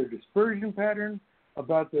about their dispersion pattern,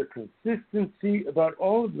 about their consistency, about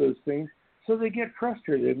all of those things. So they get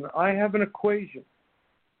frustrated. And I have an equation.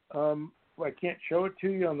 I can't show it to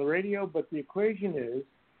you on the radio, but the equation is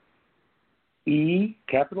E,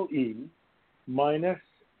 capital E, minus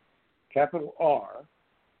capital R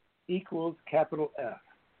equals capital F.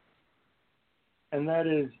 And that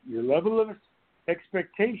is your level of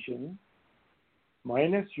expectation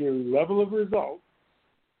minus your level of results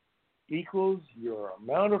equals your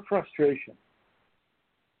amount of frustration.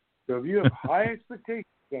 So if you have high expectations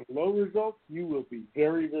and low results, you will be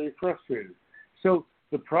very, very frustrated. So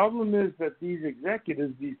the problem is that these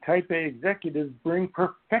executives, these type A executives, bring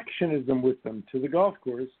perfectionism with them to the golf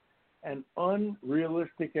course and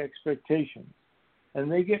unrealistic expectations.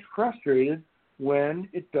 And they get frustrated when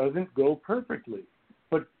it doesn't go perfectly.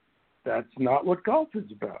 But that's not what golf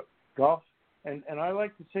is about. Golf, and I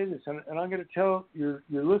like to say this, and I'm going to tell your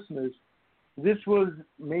listeners, this was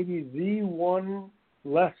maybe the one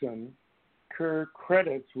lesson Kerr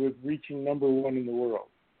credits with reaching number one in the world.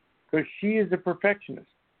 Because she is a perfectionist.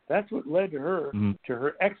 That's what led to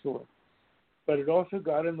her excellence. But it also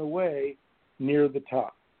got in the way near the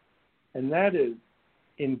top. And that is,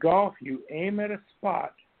 in golf, you aim at a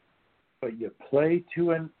spot, but you play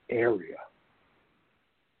to an area.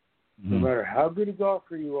 No matter how good a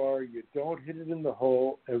golfer you are, you don't hit it in the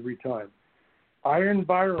hole every time. Iron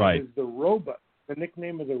Byron is the robot, the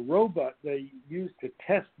nickname of the robot they use to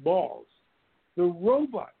test balls. The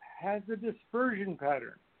robot has a dispersion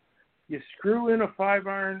pattern. You screw in a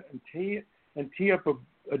 5-iron and tee up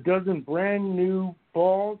a dozen brand new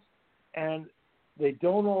balls, and they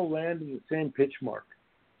don't all land in the same pitch mark.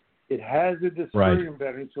 It has a dispersion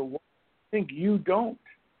pattern, so I think you don't.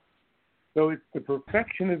 So it's the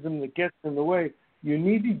perfectionism that gets in the way. You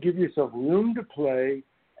need to give yourself room to play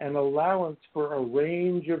and allowance for a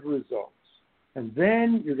range of results, and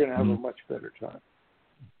then you're going to have a much better time.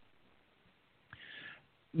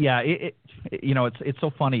 Yeah, it's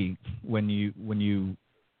so funny when you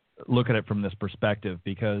look at it from this perspective,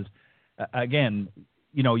 because again,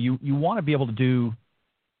 you want to be able to do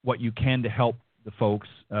what you can to help the folks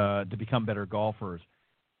to become better golfers,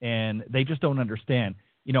 and they just don't understand.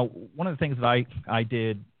 One of the things that I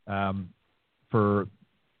did for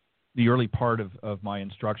the early part of my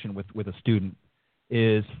instruction with a student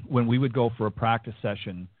is when we would go for a practice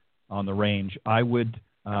session on the range, I would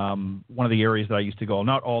one of the areas that I used to go,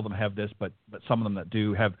 not all of them have this, but some of them that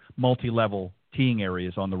do have multi-level teeing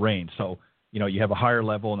areas on the range. So, you have a higher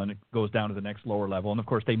level and then it goes down to the next lower level. And of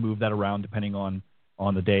course they move that around depending on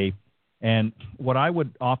the day. And what I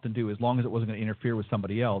would often do, as long as it wasn't going to interfere with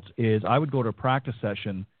somebody else, is I would go to a practice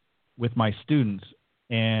session with my students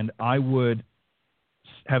and I would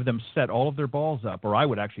have them set all of their balls up, or I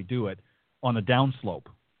would actually do it on the downslope.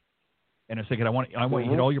 And I said, I want you to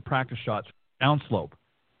hit all your practice shots downslope.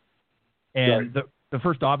 And the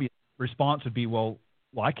first obvious response would be, well,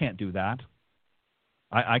 I can't do that.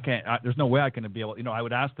 I can't. There's no way I can be able. I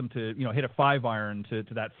would ask them to, hit a 5-iron to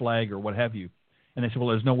that flag or what have you, and they said, well,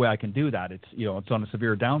 there's no way I can do that. It's it's on a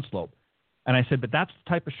severe downslope. And I said, but that's the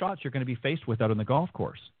type of shots you're going to be faced with out on the golf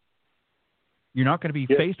course. You're not going to be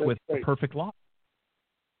faced with a perfect lie.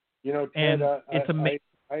 Ted, and it's amazing.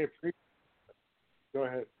 I appreciate. Go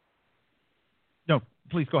ahead. No,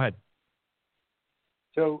 please go ahead.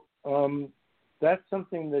 So that's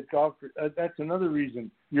something that that's another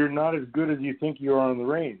reason you're not as good as you think you are on the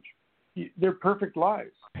range. They're perfect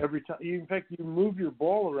lies every time. In fact, you move your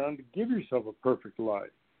ball around to give yourself a perfect lie.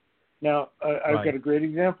 Now, I've got a great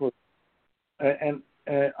example. And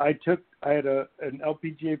I had an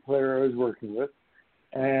LPGA player I was working with,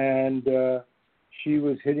 and she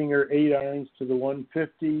was hitting her 8-irons to the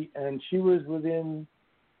 150, and she was within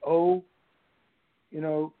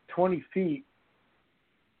 20 feet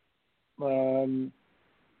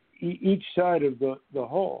each side of the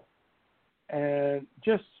hole, and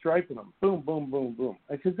just striping them, boom, boom, boom, boom.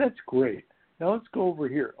 I said, that's great. Now let's go over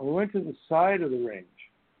here. And we went to the side of the range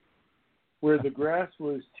where the grass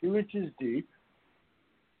was 2 inches deep,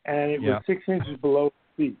 and it was 6 inches below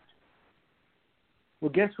feet.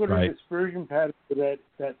 Well, guess what her dispersion pattern for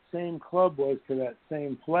that same club was to that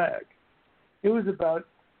same flag? It was about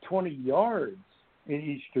 20 yards in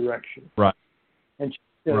each direction. Right. And she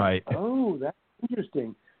said, oh, that's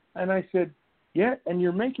interesting. And I said, yeah, and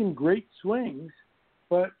you're making great swings,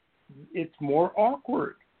 but it's more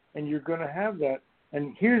awkward, and you're going to have that.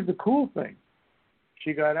 And here's the cool thing.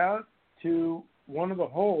 She got out to one of the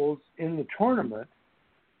holes in the tournament,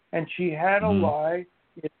 and she had a lie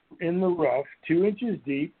in the rough 2 inches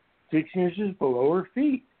deep, 6 inches below her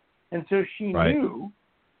feet. And so she knew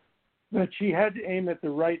that she had to aim at the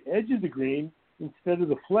right edge of the green instead of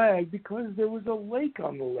the flag because there was a lake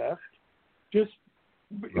on the left. It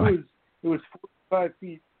was 45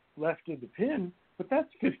 feet left of the pin, but that's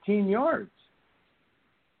 15 yards.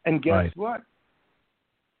 And guess what?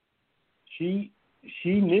 She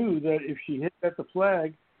knew that if she hit at the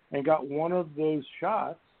flag and got one of those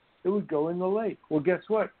shots, it would go in the lake. Well, guess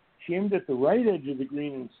what? She aimed at the right edge of the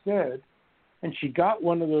green instead, and she got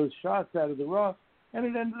one of those shots out of the rough, and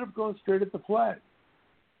it ended up going straight at the flag.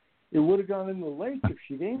 It would have gone in the lake if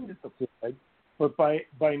she'd aimed at the flag, but by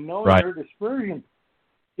knowing her dispersion,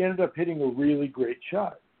 she ended up hitting a really great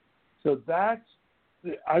shot. So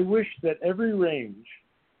I wish that every range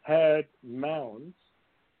had mounds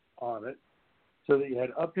on it so that you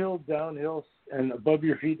had uphill, downhill, and above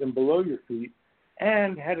your feet and below your feet,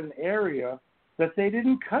 and had an area that they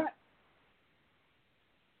didn't cut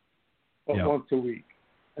once a week.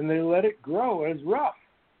 And they let it grow as rough.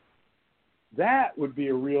 That would be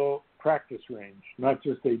a real practice range, not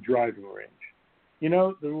just a driving range. You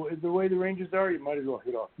know, the way the ranges are, you might as well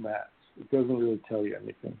hit off mats. It doesn't really tell you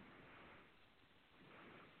anything.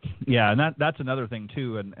 Yeah, and that's another thing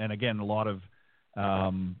too. And again, a lot of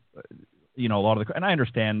and I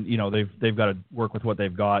understand, they've got to work with what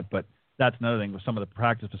they've got, but that's another thing with some of the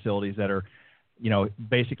practice facilities that are,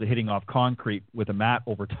 basically hitting off concrete with a mat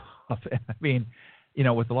over top. I mean,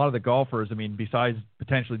 with a lot of the golfers, besides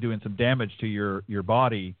potentially doing some damage to your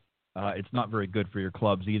body, it's not very good for your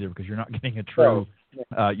clubs either because you're not getting a true.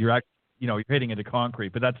 You're hitting into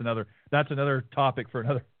concrete. But that's another topic for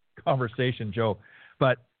another conversation, Joe.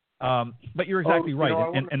 But you're exactly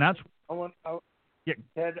right, and that's.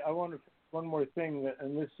 Ted, I want to say one more thing,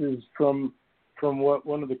 and this is from what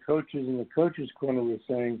one of the coaches in the coaches' corner was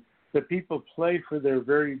saying, that people play for their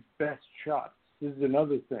very best shots. This is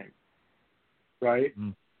another thing, right?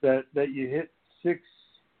 That you hit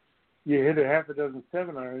a half a dozen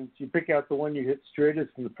 7-irons, you pick out the one you hit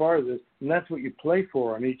straightest and the farthest, and that's what you play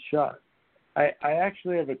for on each shot. I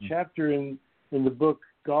actually have a chapter in the book,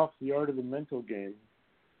 Golf, the Art of the Mental Game,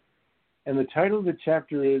 and the title of the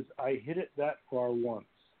chapter is, I Hit It That Far Once.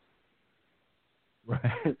 Right.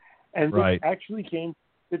 And this actually came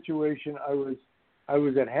to a situation. I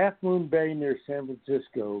was at Half Moon Bay near San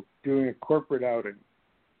Francisco doing a corporate outing.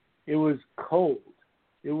 It was cold.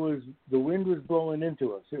 The wind was blowing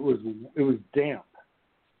into us. It was damp.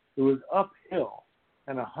 It was uphill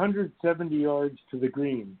and 170 yards to the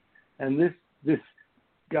green. And this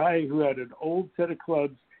guy who had an old set of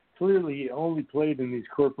clubs, clearly he only played in these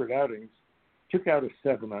corporate outings, took out a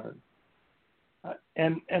 7-iron.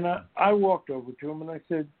 And I walked over to him and I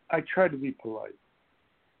said, I tried to be polite.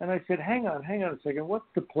 And I said, hang on a second, what's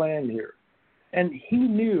the plan here? And he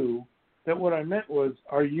knew that what I meant was,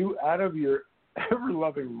 are you out of your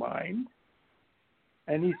ever-loving mind?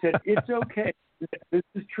 And he said, it's okay. This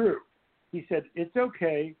is true. He said, it's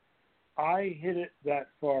okay. I hit it that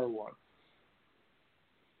far once.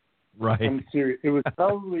 Right. I'm serious. It was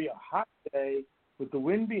probably a hot day with the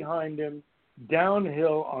wind behind him,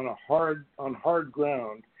 downhill on hard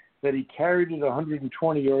ground, that he carried it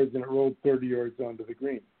 120 yards and it rolled 30 yards onto the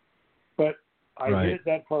green. But I hit it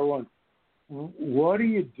that far once. What are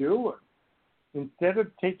you doing? Instead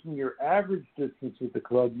of taking your average distance with the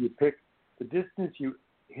club, you pick the distance you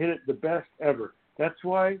hit it the best ever. That's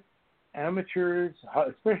why amateurs,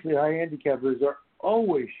 especially high handicappers, are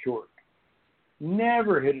always short.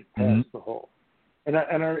 Never hit it past the hole. And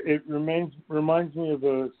it reminds me of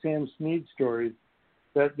a Sam Snead story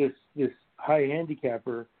that this high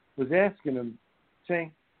handicapper was asking him,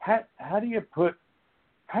 saying, how do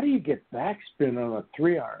you get backspin on a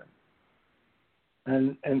 3-iron?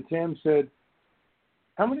 And Sam said,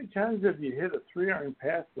 how many times have you hit a 3-iron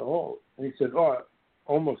past the hole? And he said,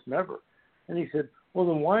 almost never. And he said, well,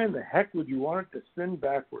 then why in the heck would you want it to spin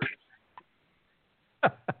backwards?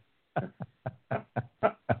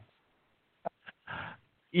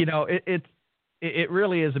 It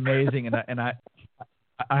really is amazing, and I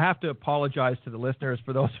have to apologize to the listeners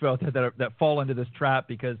for those out there that fall into this trap,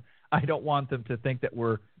 because I don't want them to think that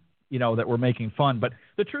we're making fun. But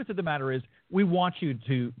the truth of the matter is, we want you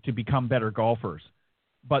to become better golfers.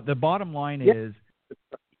 But the bottom line is,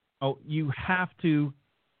 you have to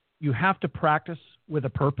practice with a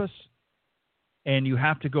purpose, and you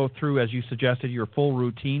have to go through, as you suggested, your full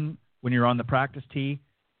routine when you're on the practice tee,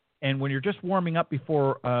 and when you're just warming up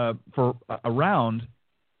before for a round,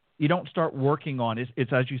 you don't start working on it.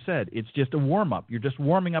 It's as you said, it's just a warm up. You're just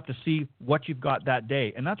warming up to see what you've got that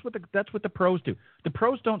day, and that's what the pros do. The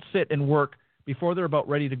pros don't sit and work before they're about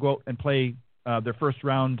ready to go out and play their first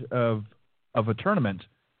round of a tournament.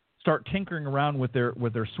 Start tinkering around with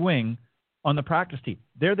their swing on the practice tee.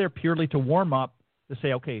 They're there purely to warm up, to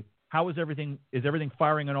say, okay, how is everything? Is everything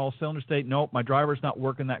firing on all cylinders today? Nope, my driver's not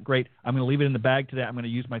working that great. I'm going to leave it in the bag today. I'm going to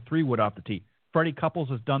use my 3-wood off the tee. Freddie Couples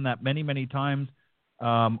has done that many, many times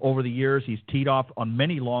over the years. He's teed off on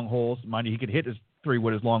many long holes. Mind you, he could hit his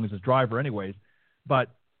 3-wood as long as his driver anyways. But,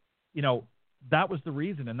 that was the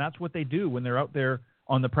reason, and that's what they do when they're out there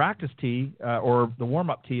on the practice tee or the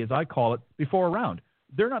warm-up tee, as I call it, before a round.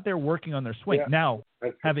 They're not there working on their swing. Yeah, now,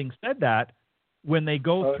 having said that, when they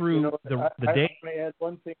go through the day...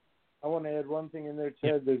 I want to add one thing in there, Ted.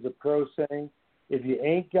 Yeah. There's a pro saying, if you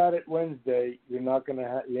ain't got it Wednesday, you ain't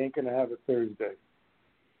gonna have it Thursday.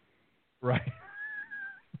 Right.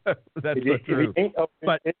 That's so true.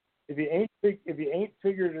 If you ain't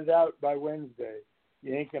figured it out by Wednesday,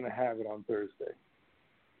 you ain't gonna have it on Thursday.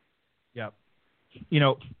 Yeah.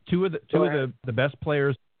 Two of the best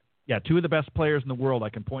players. Yeah, two of the best players in the world. I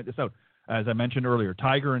can point this out, as I mentioned earlier,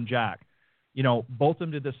 Tiger and Jack. Both of them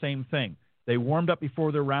did the same thing. They warmed up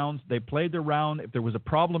before their rounds. They played their round. If there was a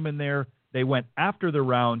problem in there, they went after the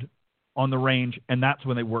round on the range, and that's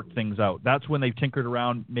when they worked things out. That's when they tinkered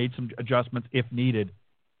around, made some adjustments if needed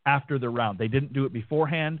after the round. They didn't do it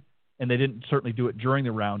beforehand, and they didn't certainly do it during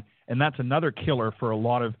the round. And that's another killer for a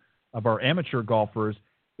lot of our amateur golfers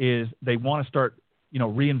is they want to start,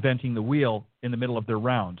 reinventing the wheel in the middle of their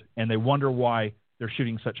round, and they wonder why they're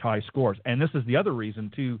shooting such high scores. And this is the other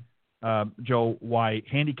reason, too, Joe, why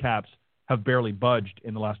handicaps have barely budged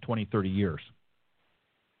in the last 20, 30 years.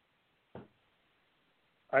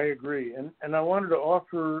 I agree. And I wanted to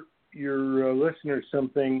offer your listeners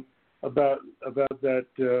something about that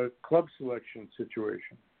club selection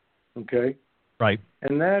situation. Okay? Right.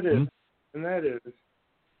 And that is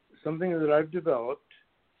something that I've developed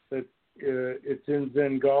that it's in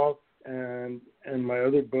Zen Golf and my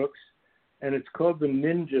other books, and it's called the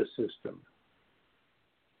Ninja System.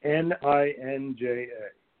 NINJA.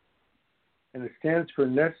 And it stands for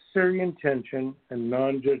necessary intention and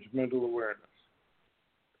non-judgmental awareness.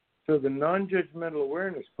 So the non-judgmental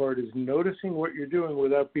awareness part is noticing what you're doing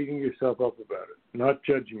without beating yourself up about it, not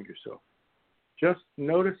judging yourself. Just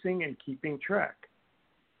noticing and keeping track.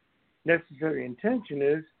 Necessary intention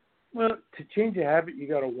is, to change a habit, you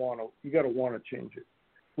gotta wanna change it.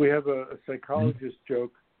 We have a psychologist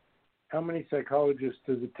joke. How many psychologists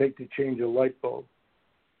does it take to change a light bulb?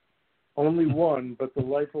 Only one, but the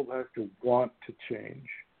light bulb has to want to change.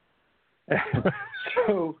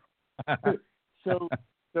 so it's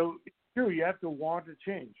true. You have to want to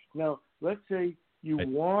change. Now, let's say you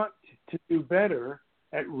want to do better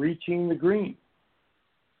at reaching the green.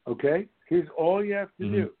 Okay? Here's all you have to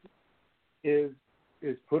do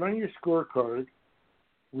is put on your scorecard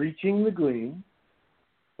reaching the green.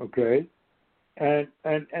 Okay? And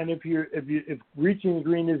if reaching the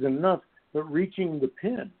green isn't enough, but reaching the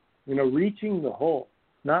pin. Reaching the hole,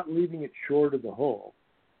 not leaving it short of the hole.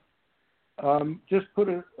 Just put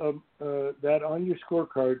that on your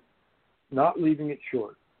scorecard, not leaving it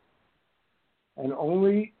short. And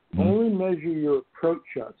only measure your approach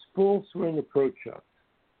shots, full swing approach shots.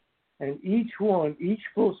 And each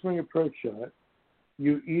full swing approach shot,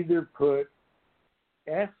 you either put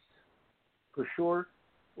S for short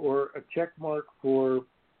or a check mark for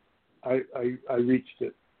I reached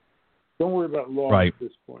it. Don't worry about long at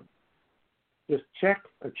this point. Just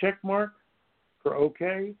a check mark for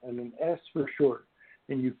okay and an S for short.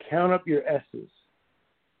 And you count up your S's.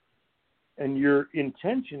 And your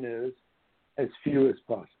intention is as few as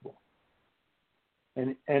possible.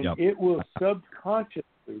 And it will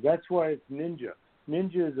subconsciously, that's why it's ninja.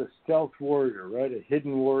 Ninja is a stealth warrior, right? A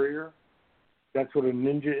hidden warrior. That's what a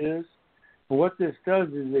ninja is. But what this does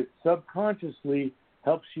is it subconsciously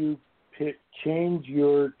helps you change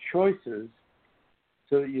your choices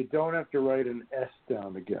so that you don't have to write an S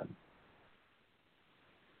down again.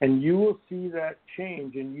 And you will see that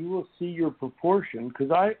change, and you will see your proportion,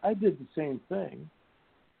 because I did the same thing.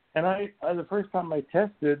 And I the first time I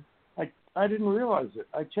tested, I didn't realize it.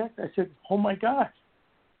 I checked. I said, oh, my gosh.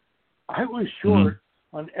 I was short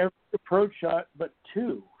on every approach shot but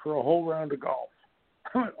 2 for a whole round of golf.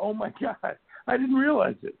 I went, oh, my God. I didn't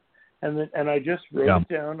realize it. And I just wrote it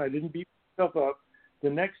down. I didn't beat myself up. The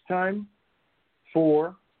next time,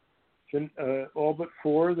 4, all but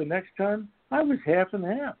 4. The next time, I was half and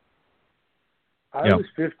half. I was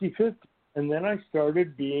 50-50. And then I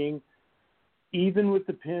started being even with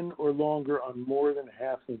the pin or longer on more than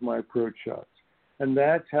half of my approach shots. And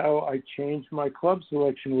that's how I changed my club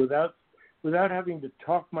selection without having to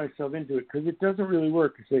talk myself into it, because it doesn't really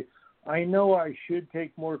work. You say, I know I should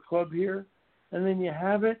take more club here, and then you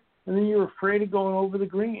have it, and then you're afraid of going over the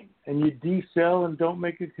green, and you decel and don't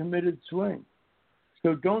make a committed swing.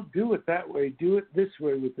 So don't do it that way. Do it this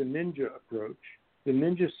way with the Ninja approach, the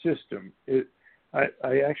Ninja system.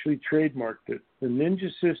 I actually trademarked it, the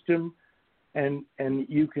Ninja system, and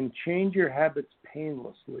you can change your habits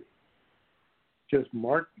painlessly. Just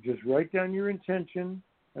write down your intention,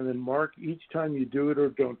 and then mark each time you do it or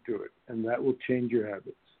don't do it, and that will change your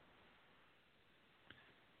habits.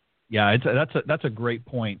 Yeah, that's a great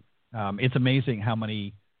point. It's amazing how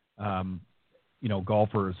many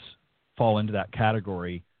golfers fall into that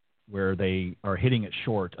category where they are hitting it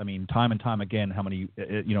short. I mean, time and time again, how many,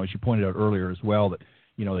 as you pointed out earlier as well, that,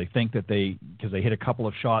 they think that because they hit a couple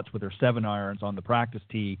of shots with their 7 irons on the practice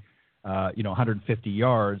tee, 150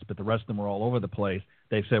 yards, but the rest of them were all over the place.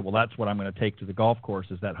 They've said, well, that's what I'm going to take to the golf course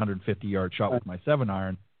is that 150-yard shot with my 7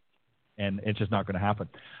 iron, and it's just not going to happen.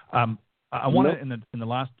 I want to, in the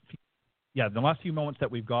last few moments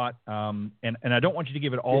that we've got, and I don't want you to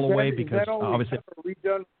give it all away because obviously. Are we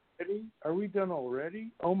done already? Are we done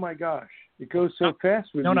already? Oh my gosh, it goes so fast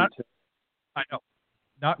with you. No, I know.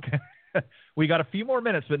 Not. We got a few more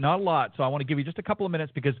minutes, but not a lot. So I want to give you just a couple of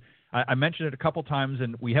minutes because I mentioned it a couple times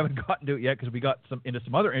and we haven't gotten to it yet because we got into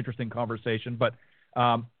some other interesting conversation. But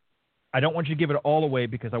I don't want you to give it all away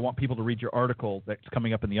because I want people to read your article that's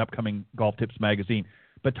coming up in the upcoming Golf Tips magazine.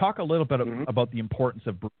 But talk a little bit about the importance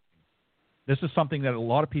of breathing. This is something that a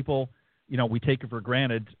lot of people, we take it for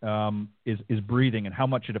granted, is breathing and how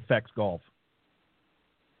much it affects golf.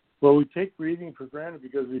 Well, we take breathing for granted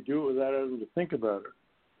because we do it without having to think about it.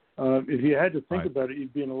 If you had to think about it,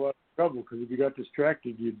 you'd be in a lot of trouble because if you got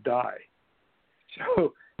distracted, you'd die.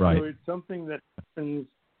 So it's something that happens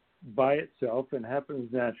by itself and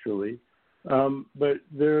happens naturally. But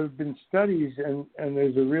there have been studies, and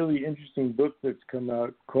there's a really interesting book that's come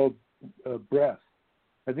out called Breath.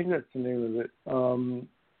 I think that's the name of it.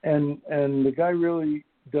 And the guy really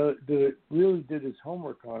did his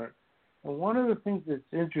homework on it. And one of the things that's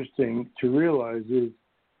interesting to realize is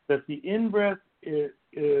that the in-breath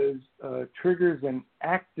triggers an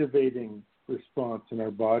activating response in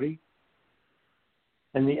our body,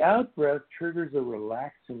 and the out-breath triggers a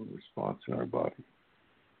relaxing response in our body.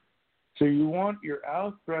 So you want your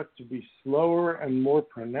out-breath to be slower and more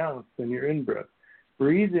pronounced than your in-breath.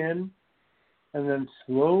 Breathe in, and then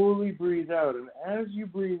slowly breathe out. And as you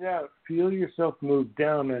breathe out, feel yourself move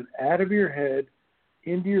down and out of your head,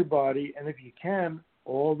 into your body, and if you can,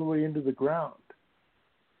 all the way into the ground.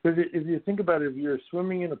 Because if you think about it, if you're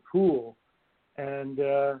swimming in a pool and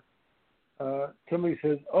somebody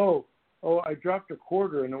says, oh, I dropped a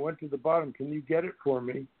quarter and it went to the bottom, can you get it for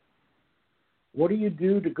me? What do you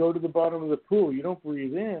do to go to the bottom of the pool? You don't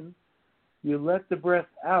breathe in. You let the breath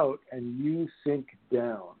out and you sink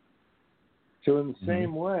down. So in the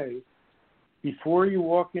same way, before you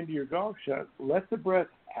walk into your golf shot, let the breath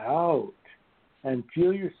out and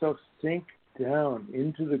feel yourself sink down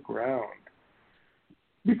into the ground.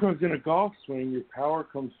 Because in a golf swing, your power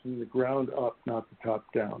comes from the ground up, not the top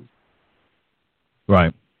down.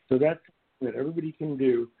 Right. So that's what everybody can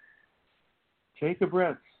do. Take a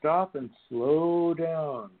breath, stop and slow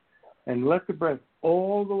down, and let the breath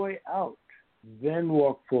all the way out, then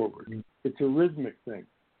walk forward. It's a rhythmic thing.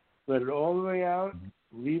 Let it all the way out,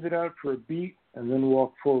 leave it out for a beat, and then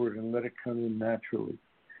walk forward and let it come in naturally.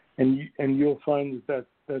 And you'll find that's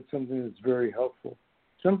something that's very helpful.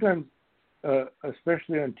 Sometimes,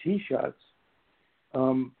 especially on tee shots,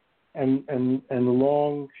 and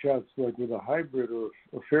long shots like with a hybrid or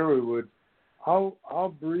a fairway wood,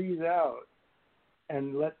 I'll breathe out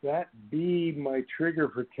and let that be my trigger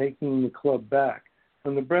for taking the club back.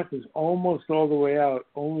 When the breath is almost all the way out,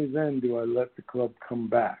 only then do I let the club come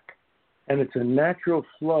back. And it's a natural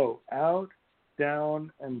flow out,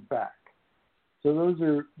 down, and back. So those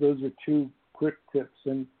are two quick tips,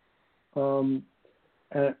 and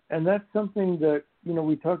that's something that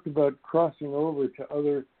we talked about crossing over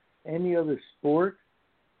to any other sport.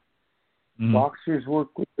 Boxers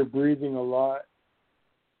work with their breathing a lot.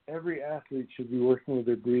 Every athlete should be working with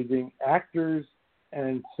their breathing. Actors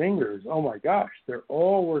and singers, oh my gosh, they're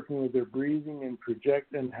all working with their breathing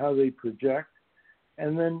and how they project.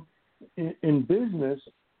 And then in business,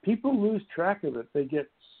 people lose track of it. They get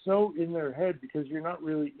so in their head because you're not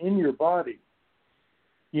really in your body.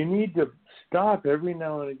 You need to stop every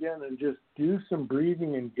now and again and just do some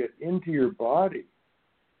breathing and get into your body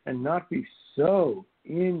and not be so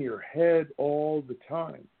in your head all the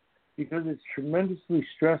time. because it's tremendously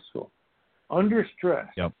stressful. Under stress,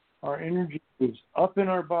 our energy moves up in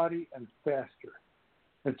our body and faster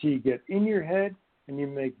until you get in your head and you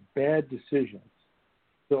make bad decisions.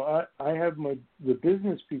 So I have the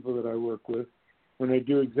business people that I work with, when I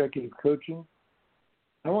do executive coaching,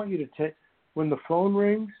 I want you to take, when the phone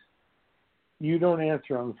rings, you don't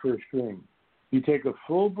answer on the first ring. You take a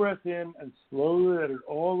full breath in and slowly let it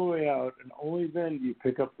all the way out, and only then do you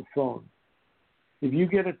pick up the phone. If you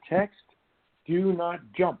get a text, do not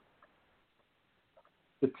jump.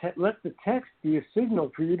 Let the text be a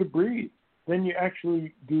signal for you to breathe. Then you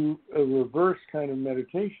actually do a reverse kind of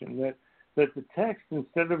meditation, that the text,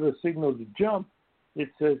 instead of a signal to jump, it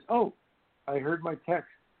says, oh, I heard my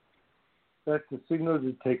text. That's a signal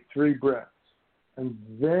to take 3 breaths and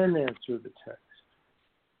then answer the text.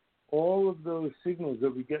 All of those signals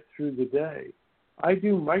that we get through the day. I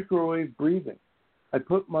do microwave breathing. I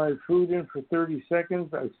put my food in for 30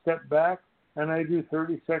 seconds, I step back, and I do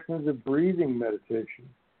 30 seconds of breathing meditation.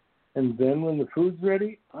 And then when the food's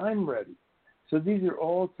ready, I'm ready. So these are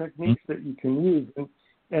all techniques that you can use.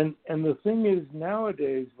 And the thing is,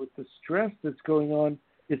 nowadays, with the stress that's going on,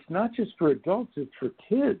 it's not just for adults, it's for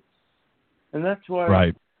kids. And that's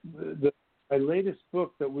why my latest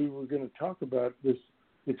book that we were going to talk about,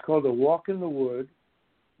 it's called A Walk in the Wood,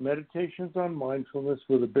 Meditations on Mindfulness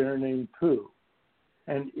with a Bear Named Pooh.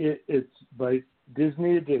 And it's by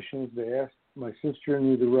Disney Editions. They asked my sister and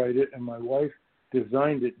me to write it, and my wife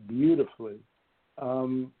designed it beautifully.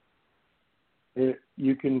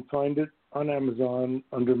 You can find it on Amazon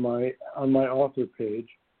on my author page.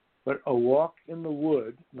 But A Walk in the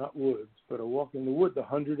Wood, not woods, but A Walk in the Wood, the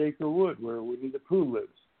 100-acre wood where Winnie the Pooh lives.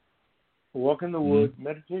 A Walk in the Wood,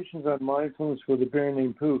 Meditations on Mindfulness with a Bear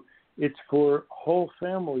Named Pooh. It's for whole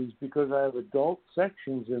families because I have adult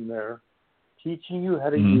sections in there teaching you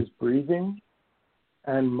how to use breathing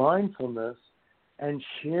and mindfulness and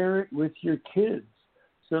share it with your kids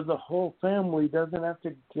so the whole family doesn't have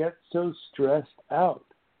to get so stressed out.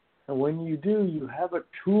 And when you do, you have a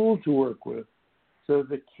tool to work with so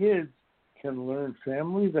the kids can learn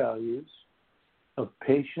family values of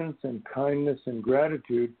patience and kindness and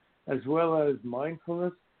gratitude, as well as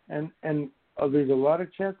mindfulness. And there's a lot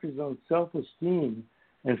of chapters on self-esteem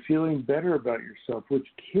and feeling better about yourself, which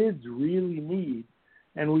kids really need,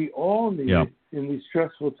 and we all need it in these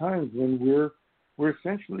stressful times when we're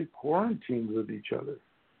essentially quarantined with each other.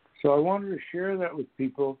 So I wanted to share that with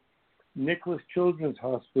people. Nicholas Children's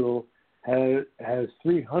Hospital has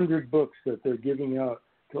 300 books that they're giving out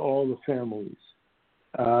to all the families.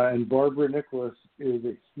 And Barbara Nicholas is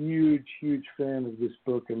a huge, huge fan of this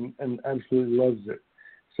book and absolutely loves it.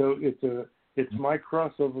 So it's my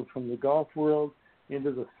crossover from the golf world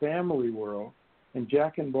into the family world, and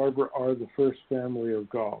Jack and Barbara are the first family of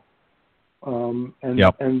golf.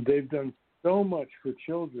 And they've done so much for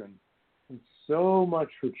children and so much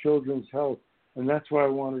for children's health, and that's why I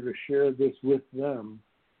wanted to share this with them.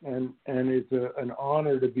 And it's an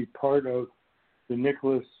honor to be part of the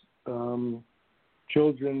Nicholas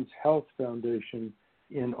Children's Health Foundation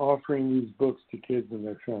in offering these books to kids and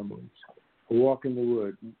their families. A Walk in the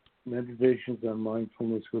Wood, Meditations on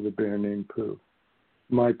Mindfulness with a Bear Named Pooh.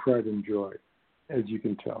 My pride and joy, as you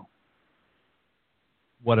can tell.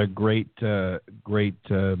 What a great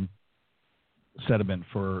sediment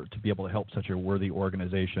to be able to help such a worthy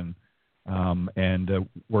organization, and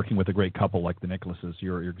working with a great couple like the Nicholases.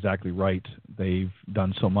 You're exactly right. They've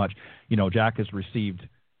done so much. You know, Jack has received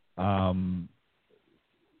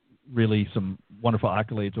really some wonderful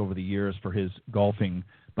accolades over the years for his golfing,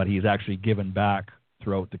 but he's actually given back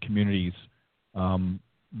throughout the communities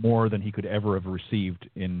more than he could ever have received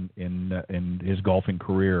in his golfing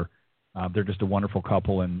career. They're just a wonderful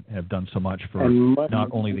couple and have done so much for not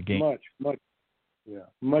only the game.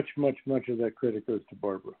 Much of that credit goes to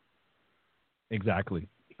Barbara. Exactly.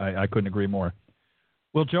 I couldn't agree more.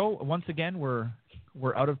 Well, Joe, once again, we're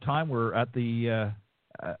out of time. We're at the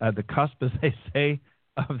cusp, as they say,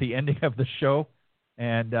 of the ending of the show.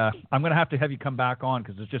 And I'm going to have you come back on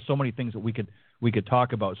because there's just so many things that we could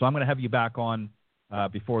talk about. So I'm going to have you back on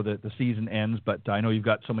before the season ends. But I know you've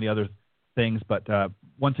got so many other things. But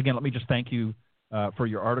once again, let me just thank you for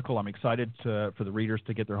your article. I'm excited for the readers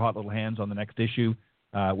to get their hot little hands on the next issue,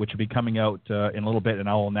 which will be coming out in a little bit, and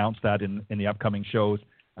I'll announce that in the upcoming shows.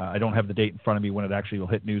 I don't have the date in front of me when it actually will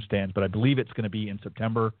hit newsstands, but I believe it's going to be in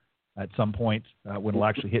September at some point when it'll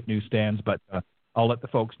actually hit newsstands. But I'll let the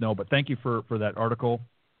folks know. But thank you for that article,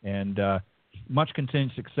 and much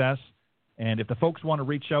continued success. And if the folks want to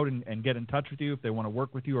reach out and get in touch with you, if they want to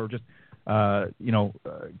work with you or just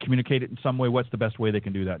communicate it in some way, what's the best way they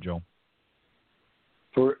can do that, Joe?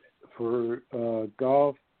 For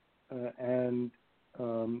golf, and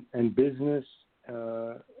business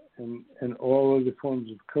and all other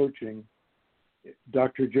forms of coaching,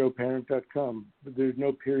 drjoeparent.com. But there's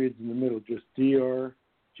no periods in the middle, just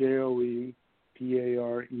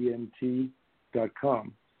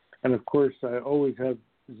drjoeparent.com. And of course, I always have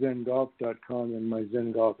zengolf.com and my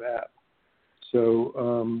Zen Golf app.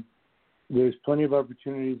 So there's plenty of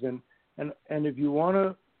opportunities. And if you want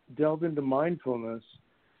to delve into mindfulness,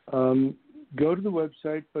 go to the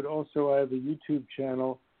website, but also I have a YouTube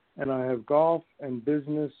channel, and I have golf and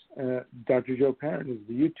business. Dr. Joe Parent is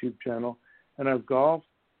the YouTube channel, and I have golf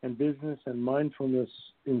and business and mindfulness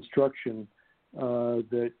instruction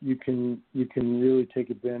that you can really take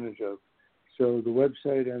advantage of. So the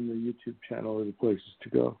website and the YouTube channel are the places to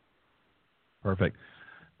go. Perfect.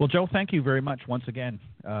 Well, Joe, thank you very much once again.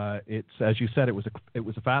 It's, as you said, it was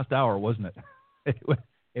a fast hour, wasn't it?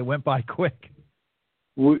 It went by quick.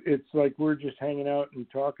 It's like we're just hanging out and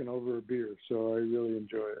talking over a beer, so I really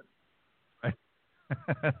enjoy it.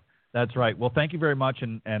 That's right. Well, thank you very much,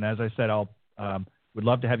 and as I said, I'll would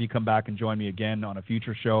love to have you come back and join me again on a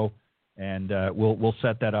future show, and we'll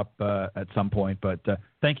set that up at some point. But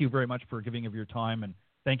thank you very much for giving of your time, and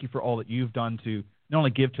thank you for all that you've done to not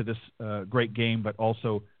only give to this great game, but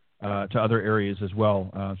also to other areas as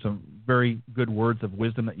well. Some very good words of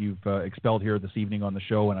wisdom that you've expelled here this evening on the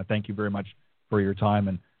show, and I thank you very much for your time.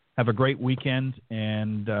 And have a great weekend,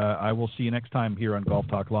 and I will see you next time here on Golf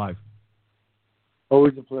Talk Live.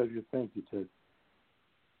 Always a pleasure. Thank you, Ted.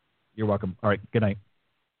 You're welcome. All right, good night.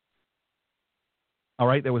 All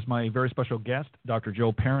right, that was my very special guest, Dr.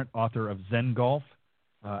 Joe Parent, author of Zen Golf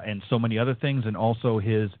and so many other things, and also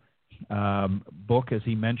his book, as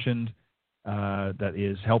he mentioned, that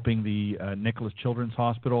is helping the Nicholas Children's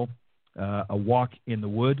Hospital, A Walk in the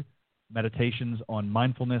Wood, Meditations on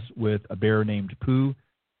Mindfulness with a Bear Named Pooh.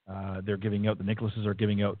 They're giving out, the Nicholases are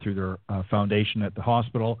giving out through their foundation at the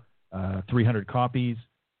hospital, 300 copies.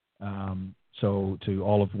 So to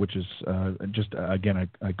all of which is just, again,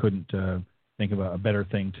 I couldn't think of a better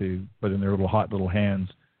thing to put in their hot little hands.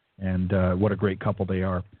 And what a great couple they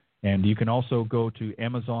are. And you can also go to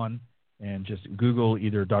Amazon and just Google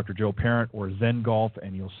either Dr. Joe Parent or Zen Golf,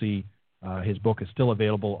 and you'll see his book is still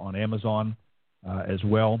available on Amazon as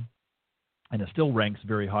well. And it still ranks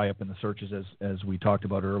very high up in the searches as we talked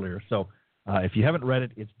about earlier. So if you haven't read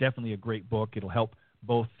it, it's definitely a great book. It'll help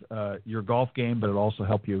both your golf game, but it'll also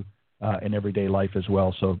help you in everyday life as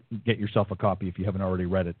well. So get yourself a copy if you haven't already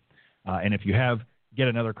read it. And if you have, get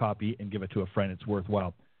another copy and give it to a friend. It's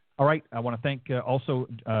worthwhile. All right, I want to thank also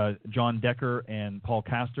John Decker and Paul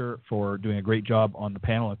Castor for doing a great job on the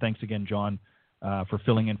panel. And thanks again, John, for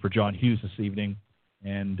filling in for John Hughes this evening.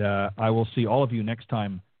 And I will see all of you next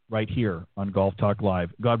time right here on Golf Talk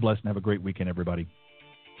Live. God bless and have a great weekend, everybody.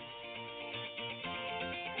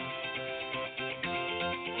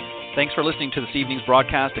 Thanks for listening to this evening's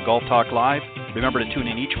broadcast of Golf Talk Live. Remember to tune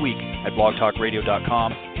in each week at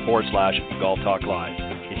blogtalkradio.com/Golf Talk Live.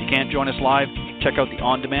 If you can't join us live, check out the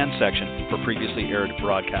on-demand section for previously aired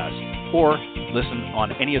broadcasts, or listen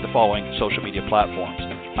on any of the following social media platforms: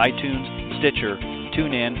 iTunes, Stitcher,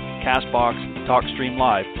 TuneIn, CastBox, TalkStream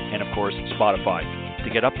Live, and of course, Spotify. To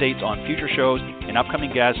get updates on future shows and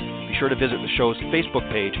upcoming guests, be sure to visit the show's Facebook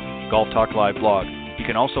page, Golf Talk Live Blog. You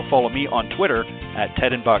can also follow me on Twitter at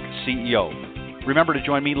Ted and Buck CEO. Remember to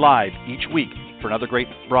join me live each week for another great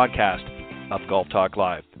broadcast of Golf Talk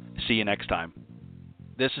Live. See you next time.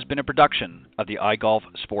 This has been a production of the iGolf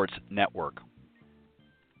Sports Network.